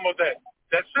victim of that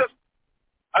system.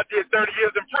 I did 30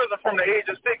 years in prison from the age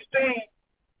of 16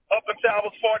 up until I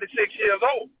was 46 years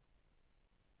old.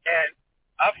 And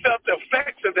I felt the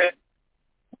effects of that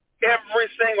every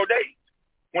single day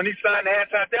when he signed the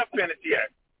Anti-Death Penalty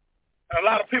Act. And a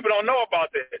lot of people don't know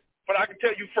about that, but I can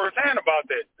tell you firsthand about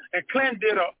that. And Clinton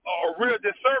did a real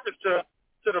disservice to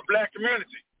the black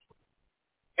community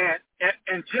and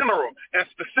in general, and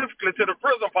specifically to the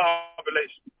prison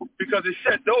population, because it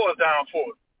shut doors down for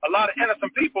us. A lot of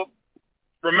innocent people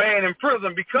remain in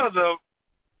prison because of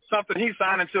something he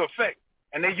signed into effect.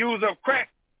 And they use up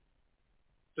crack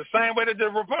the same way that the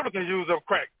Republicans use up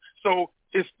crack. So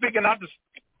it's speaking out the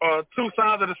two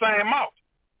sides of the same mouth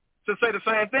to say the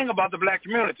same thing about the black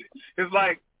community. It's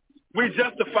like we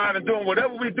justified in doing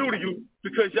whatever we do to you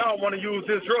because y'all want to use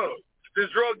this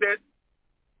drug that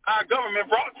our government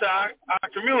brought to our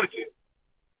community.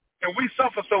 And we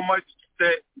suffer so much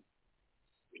that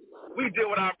we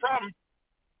deal with our problems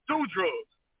through drugs.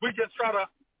 We just try to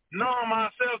numb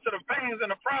ourselves to the pains and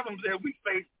the problems that we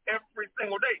face every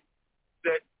single day.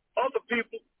 That other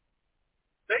people,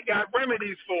 they got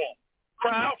remedies for them.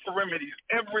 Cry out for remedies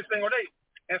every single day.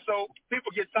 And so people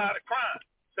get tired of crying.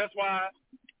 That's why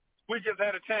we just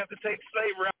had a chance to take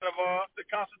slavery out of the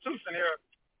Constitution here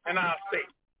in our state.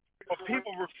 But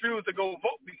people refuse to go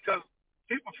vote because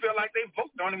people feel like they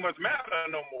vote don't even much matter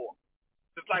no more.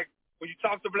 It's like when you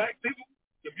talk to black people,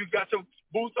 if you got your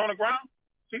boots on the ground,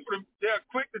 people, they're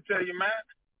quick to tell you, man,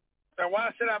 now why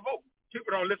should I vote?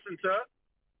 People don't listen to us.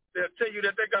 They'll tell you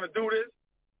that they're going to do this,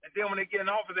 and then when they get in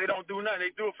office, they don't do nothing.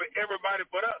 They do it for everybody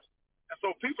but us. And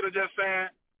so people are just saying,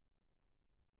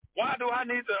 why do I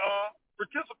need to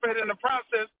participate in the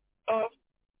process of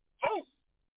vote?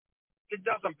 It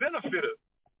doesn't benefit us.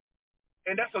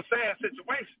 And that's a sad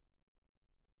situation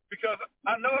because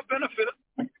I know it benefits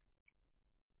us.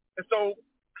 And so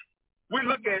we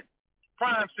look at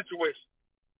crime situations.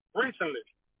 Recently,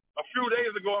 a few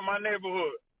days ago in my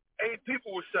neighborhood, 8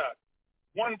 people were shot.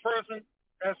 One person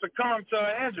has succumbed to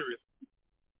her injuries.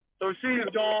 So she's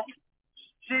gone.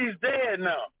 She's dead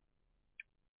now.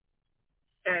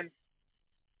 And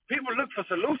people look for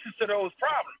solutions to those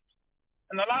problems.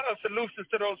 And a lot of solutions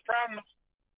to those problems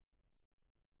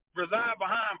reside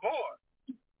behind bars.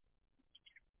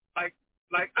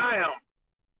 Like I am.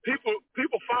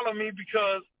 People follow me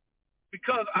because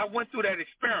I went through that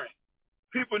experience.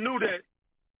 People knew that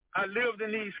I lived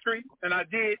in these streets and I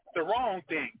did the wrong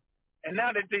thing. And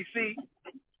now that they see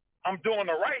I'm doing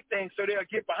the right thing, so they'll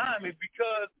get behind me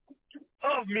because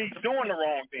of me doing the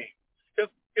wrong thing.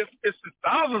 It's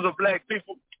thousands of black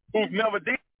people who've never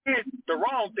did the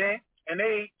wrong thing, and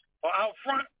they are out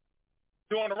front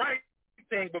doing the right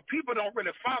thing, but people don't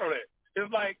really follow that.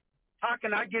 It's like, how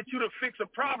can I get you to fix a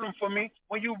problem for me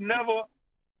when you've never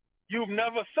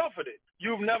suffered it?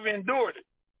 You've never endured it.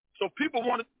 So people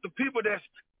want the people that's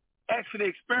actually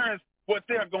experienced what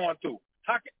they're going through.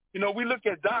 We look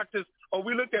at doctors or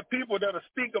we look at people that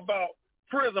speak about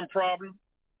prison problems,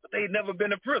 but they've never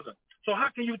been in prison. So how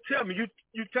can you tell me?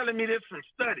 You telling me this from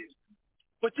studies,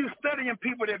 but you studying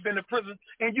people that have been in prison,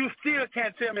 and you still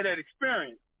can't tell me that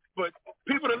experience. But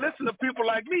people that listen to people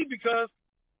like me because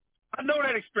I know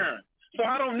that experience. So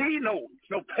I don't need no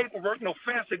paperwork, no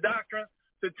fancy doctrine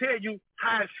to tell you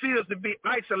how it feels to be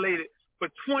isolated for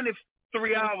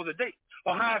 23 hours a day,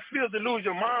 or how it feels to lose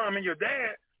your mom and your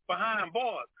dad behind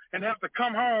bars and have to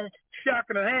come home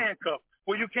shackled and handcuffed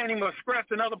where you can't even scratch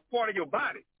another part of your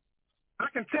body. I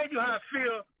can tell you how it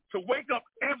feels to wake up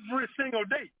every single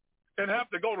day and have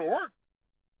to go to work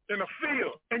in a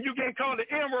field, and you get called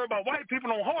the N-word by white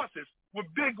people on horses with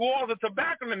big walls of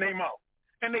tobacco in their mouth.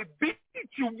 And they beat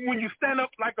you when you stand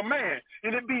up like a man.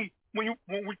 And it be when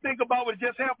we think about what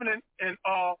just happened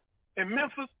in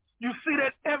Memphis, you see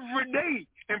that every day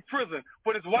in prison,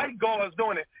 but it's white guards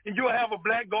doing it. And you'll have a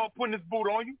black guard putting his boot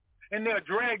on you, and they'll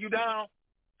drag you down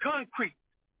concrete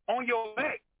on your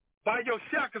back by your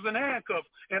shackles and handcuffs,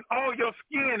 and all your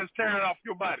skin is tearing off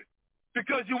your body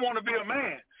because you want to be a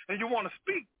man and you want to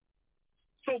speak.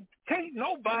 So can't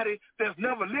nobody that's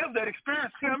never lived that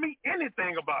experience tell me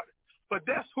anything about it. But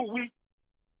that's who we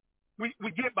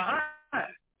get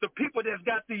behind. The people that's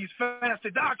got these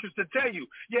fancy doctors to tell you,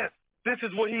 yes, this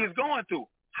is what he is going through.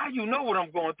 How you know what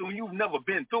I'm going through and you've never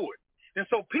been through it? And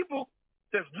so people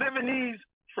that's living these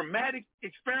traumatic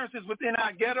experiences within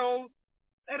our ghettos,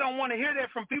 they don't want to hear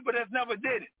that from people that's never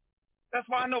did it. That's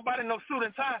why nobody in no suit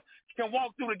and tie can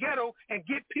walk through the ghetto and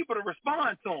get people to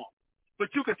respond to them.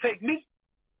 But you can take me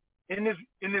in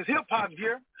this hip hop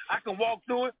gear. I can walk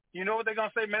through it. You know what they're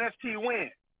gonna say, man? That's T-Win.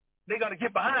 They're gonna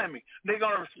get behind me. They're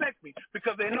gonna respect me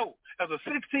because they know as a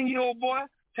 16-year-old boy,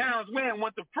 Terrence Wynn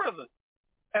went to prison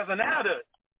as an adult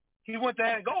He went to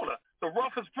Angola, the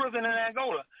roughest prison in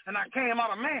Angola, and I came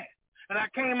out a man. And I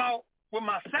came out with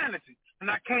my sanity, and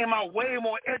I came out way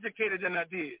more educated than I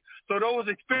did. So those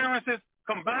experiences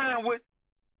combined with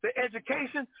the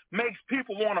education makes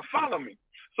people want to follow me.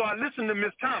 So I listen to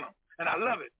Miss Turner, and I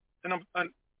love it. And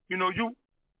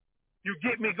you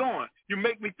get me going. You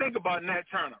make me think about Nat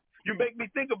Turner. You make me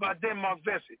think about Denmark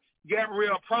Vesey,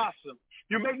 Gabrielle Prosser.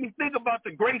 You make me think about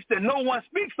the greats that no one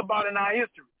speaks about in our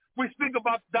history. We speak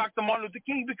about Dr. Martin Luther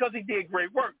King because he did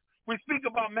great work. We speak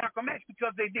about Malcolm X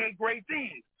because they did great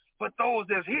things. But those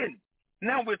that's hidden.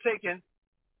 Now we're taking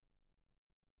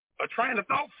a train of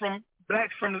thought from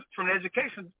blacks from the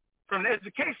education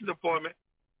department,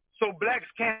 so blacks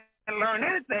can't learn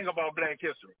anything about black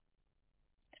history.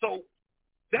 So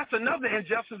that's another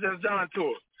injustice that's done to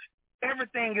us.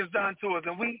 Everything is done to us,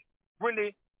 and we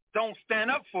really don't stand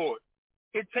up for it.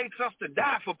 It takes us to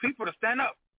die for people to stand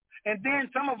up. And then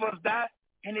some of us die,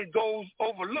 and it goes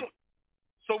overlooked.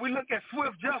 So we look at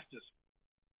swift justice.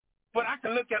 But I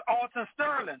can look at Alton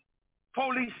Sterling.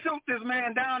 Police shoot this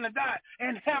man down and die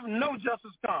and have no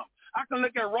justice come. I can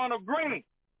look at Ronald Green,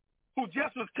 who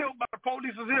just was killed by the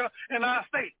police here in our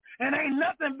state. And ain't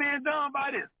nothing being done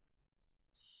by this.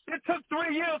 It took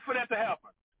 3 years for that to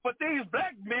happen. But these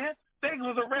black men, they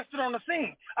was arrested on the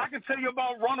scene. I can tell you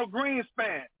about Ronald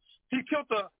Greenspan. He killed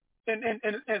in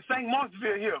St.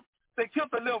 Marksville here. They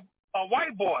killed a little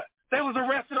white boy. They was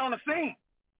arrested on the scene.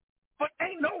 But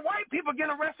ain't no white people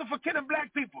getting arrested for killing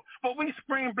black people. But we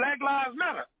scream Black Lives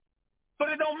Matter. But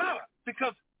it don't matter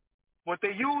because what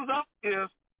they use up is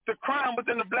the crime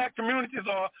within the black communities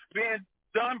are being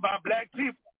done by black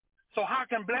people. So how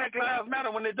can Black Lives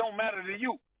matter when it don't matter to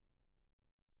you?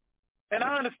 And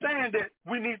I understand that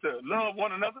we need to love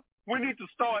one another. We need to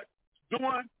start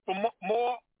doing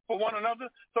more for one another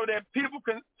so that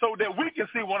we can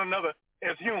see one another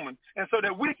as human and so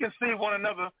that we can see one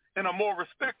another in a more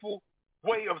respectful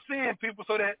way of seeing people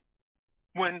so that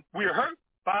when we're hurt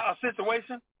by a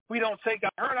situation, we don't take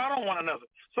our hurt out on one another.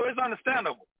 So it's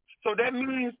understandable. So that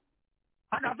means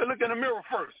I got to look in the mirror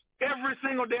first. Every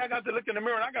single day I got to look in the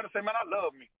mirror and I got to say, man, I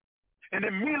love me. And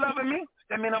then me loving me,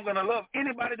 that means I'm going to love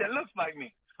anybody that looks like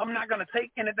me. I'm not going to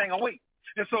take anything away.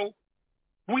 And so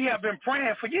we have been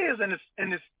praying for years in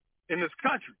this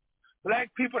country. Black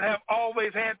people have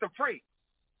always had to pray.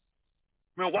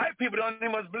 I mean, white people don't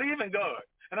even much believe in God.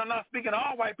 And I'm not speaking to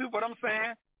all white people, but I'm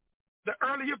saying the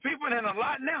earlier people and a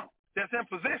lot now that's in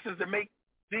positions to make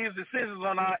these decisions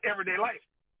on our everyday life.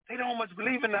 They don't much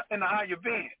believe in the higher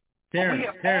being.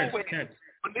 Terrence.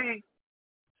 Believed.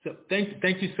 So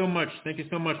thank you so much. Thank you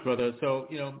so much, brother. So,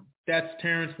 that's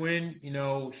Terrence Wynn.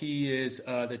 He is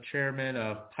the chairman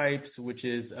of PIPES, which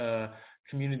is a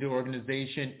community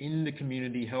organization in the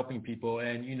community helping people.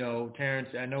 And, Terrence,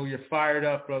 I know you're fired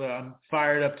up, brother. I'm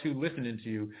fired up too listening to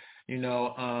you.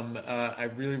 I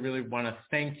really, really want to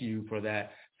thank you for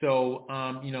that. So,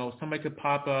 somebody could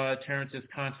pop Terrence's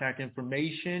contact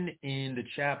information in the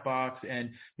chat box. And,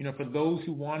 for those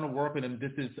who want to work with him,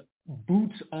 this is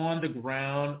boots on the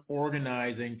ground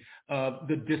organizing of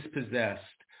the dispossessed,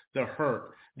 the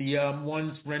hurt, the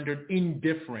ones rendered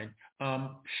indifferent,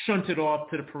 shunted off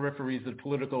to the peripheries of the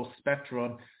political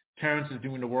spectrum. Terrence is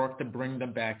doing the work to bring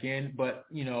them back in. But,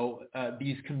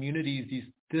 these communities, these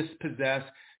dispossessed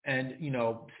and,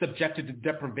 subjected to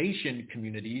deprivation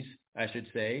communities, I should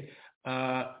say,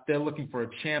 they're looking for a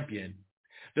champion.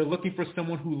 They're looking for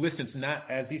someone who listens, not,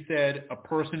 as he said, a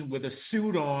person with a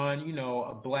suit on,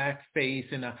 a black face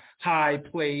in a high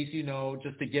place,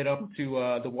 just to get up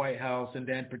to the White House and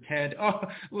then pretend, oh,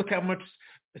 look how much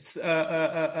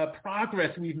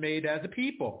progress we've made as a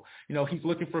people. He's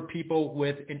looking for people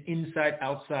with an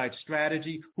inside-outside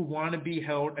strategy who want to be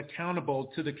held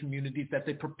accountable to the communities that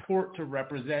they purport to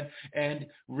represent. And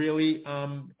really,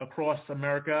 across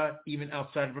America, even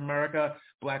outside of America,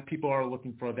 black people are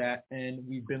looking for that, and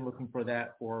we've been looking for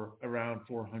that for around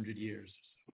 400 years.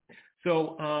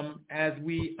 So as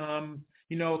we,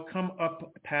 come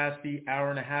up past the hour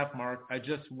and a half mark, I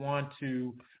just want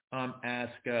to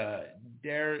ask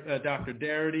Dr.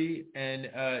 Darity and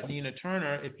Nina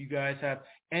Turner if you guys have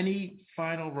any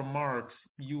final remarks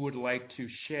you would like to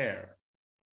share.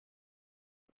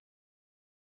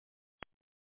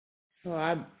 So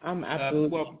I'm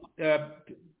absolutely.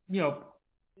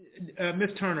 Ms.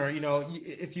 Turner,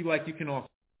 if you like, you can also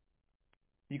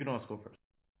go first.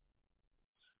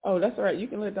 Oh, that's all right. You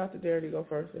can let Dr. Darity go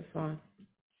first. That's fine.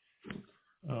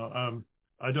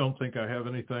 I don't think I have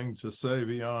anything to say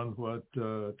beyond what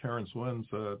Terrence Wynn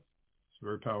said. It's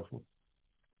very powerful.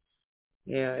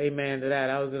 Yeah, amen to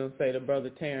that. I was going to say to Brother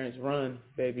Terrence, run,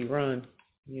 baby, run.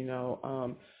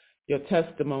 The your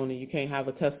testimony. You can't have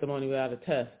a testimony without a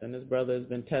test. And this brother has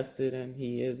been tested, and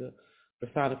he is a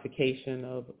personification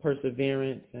of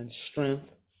perseverance and strength.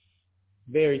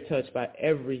 Very touched by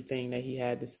everything that he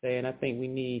had to say. And I think we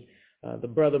need the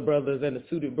brothers and the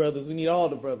suited brothers. We need all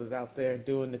the brothers out there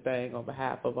doing the thing on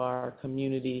behalf of our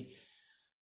community.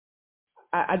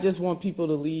 I just want people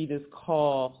to leave this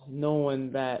call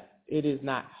knowing that it is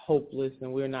not hopeless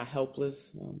and we're not helpless.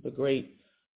 The great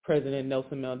President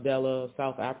Nelson Mandela of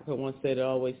South Africa once said it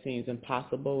always seems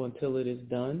impossible until it is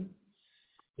done.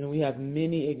 And we have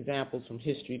many examples from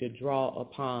history to draw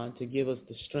upon to give us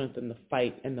the strength and the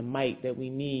fight and the might that we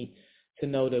need to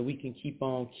know that we can keep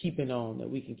on keeping on, that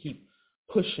we can keep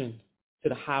pushing to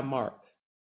the high mark,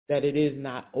 that it is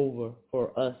not over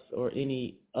for us or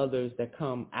any others that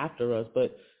come after us,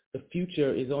 but the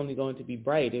future is only going to be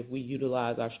bright if we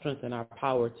utilize our strength and our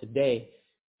power today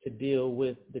to deal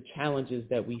with the challenges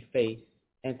that we face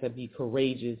and to be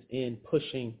courageous in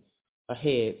pushing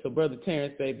ahead. So Brother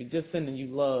Terrence, baby, just sending you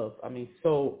love. I mean,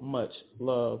 so much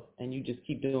love, and you just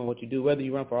keep doing what you do, whether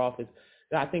you run for office.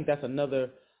 I think that's another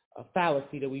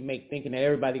fallacy that we make, thinking that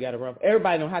everybody got to run.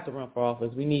 Everybody don't have to run for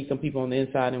office. We need some people on the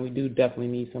inside, and we do definitely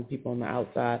need some people on the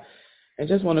outside. And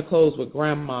just want to close with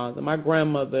grandmas. And my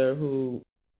grandmother, who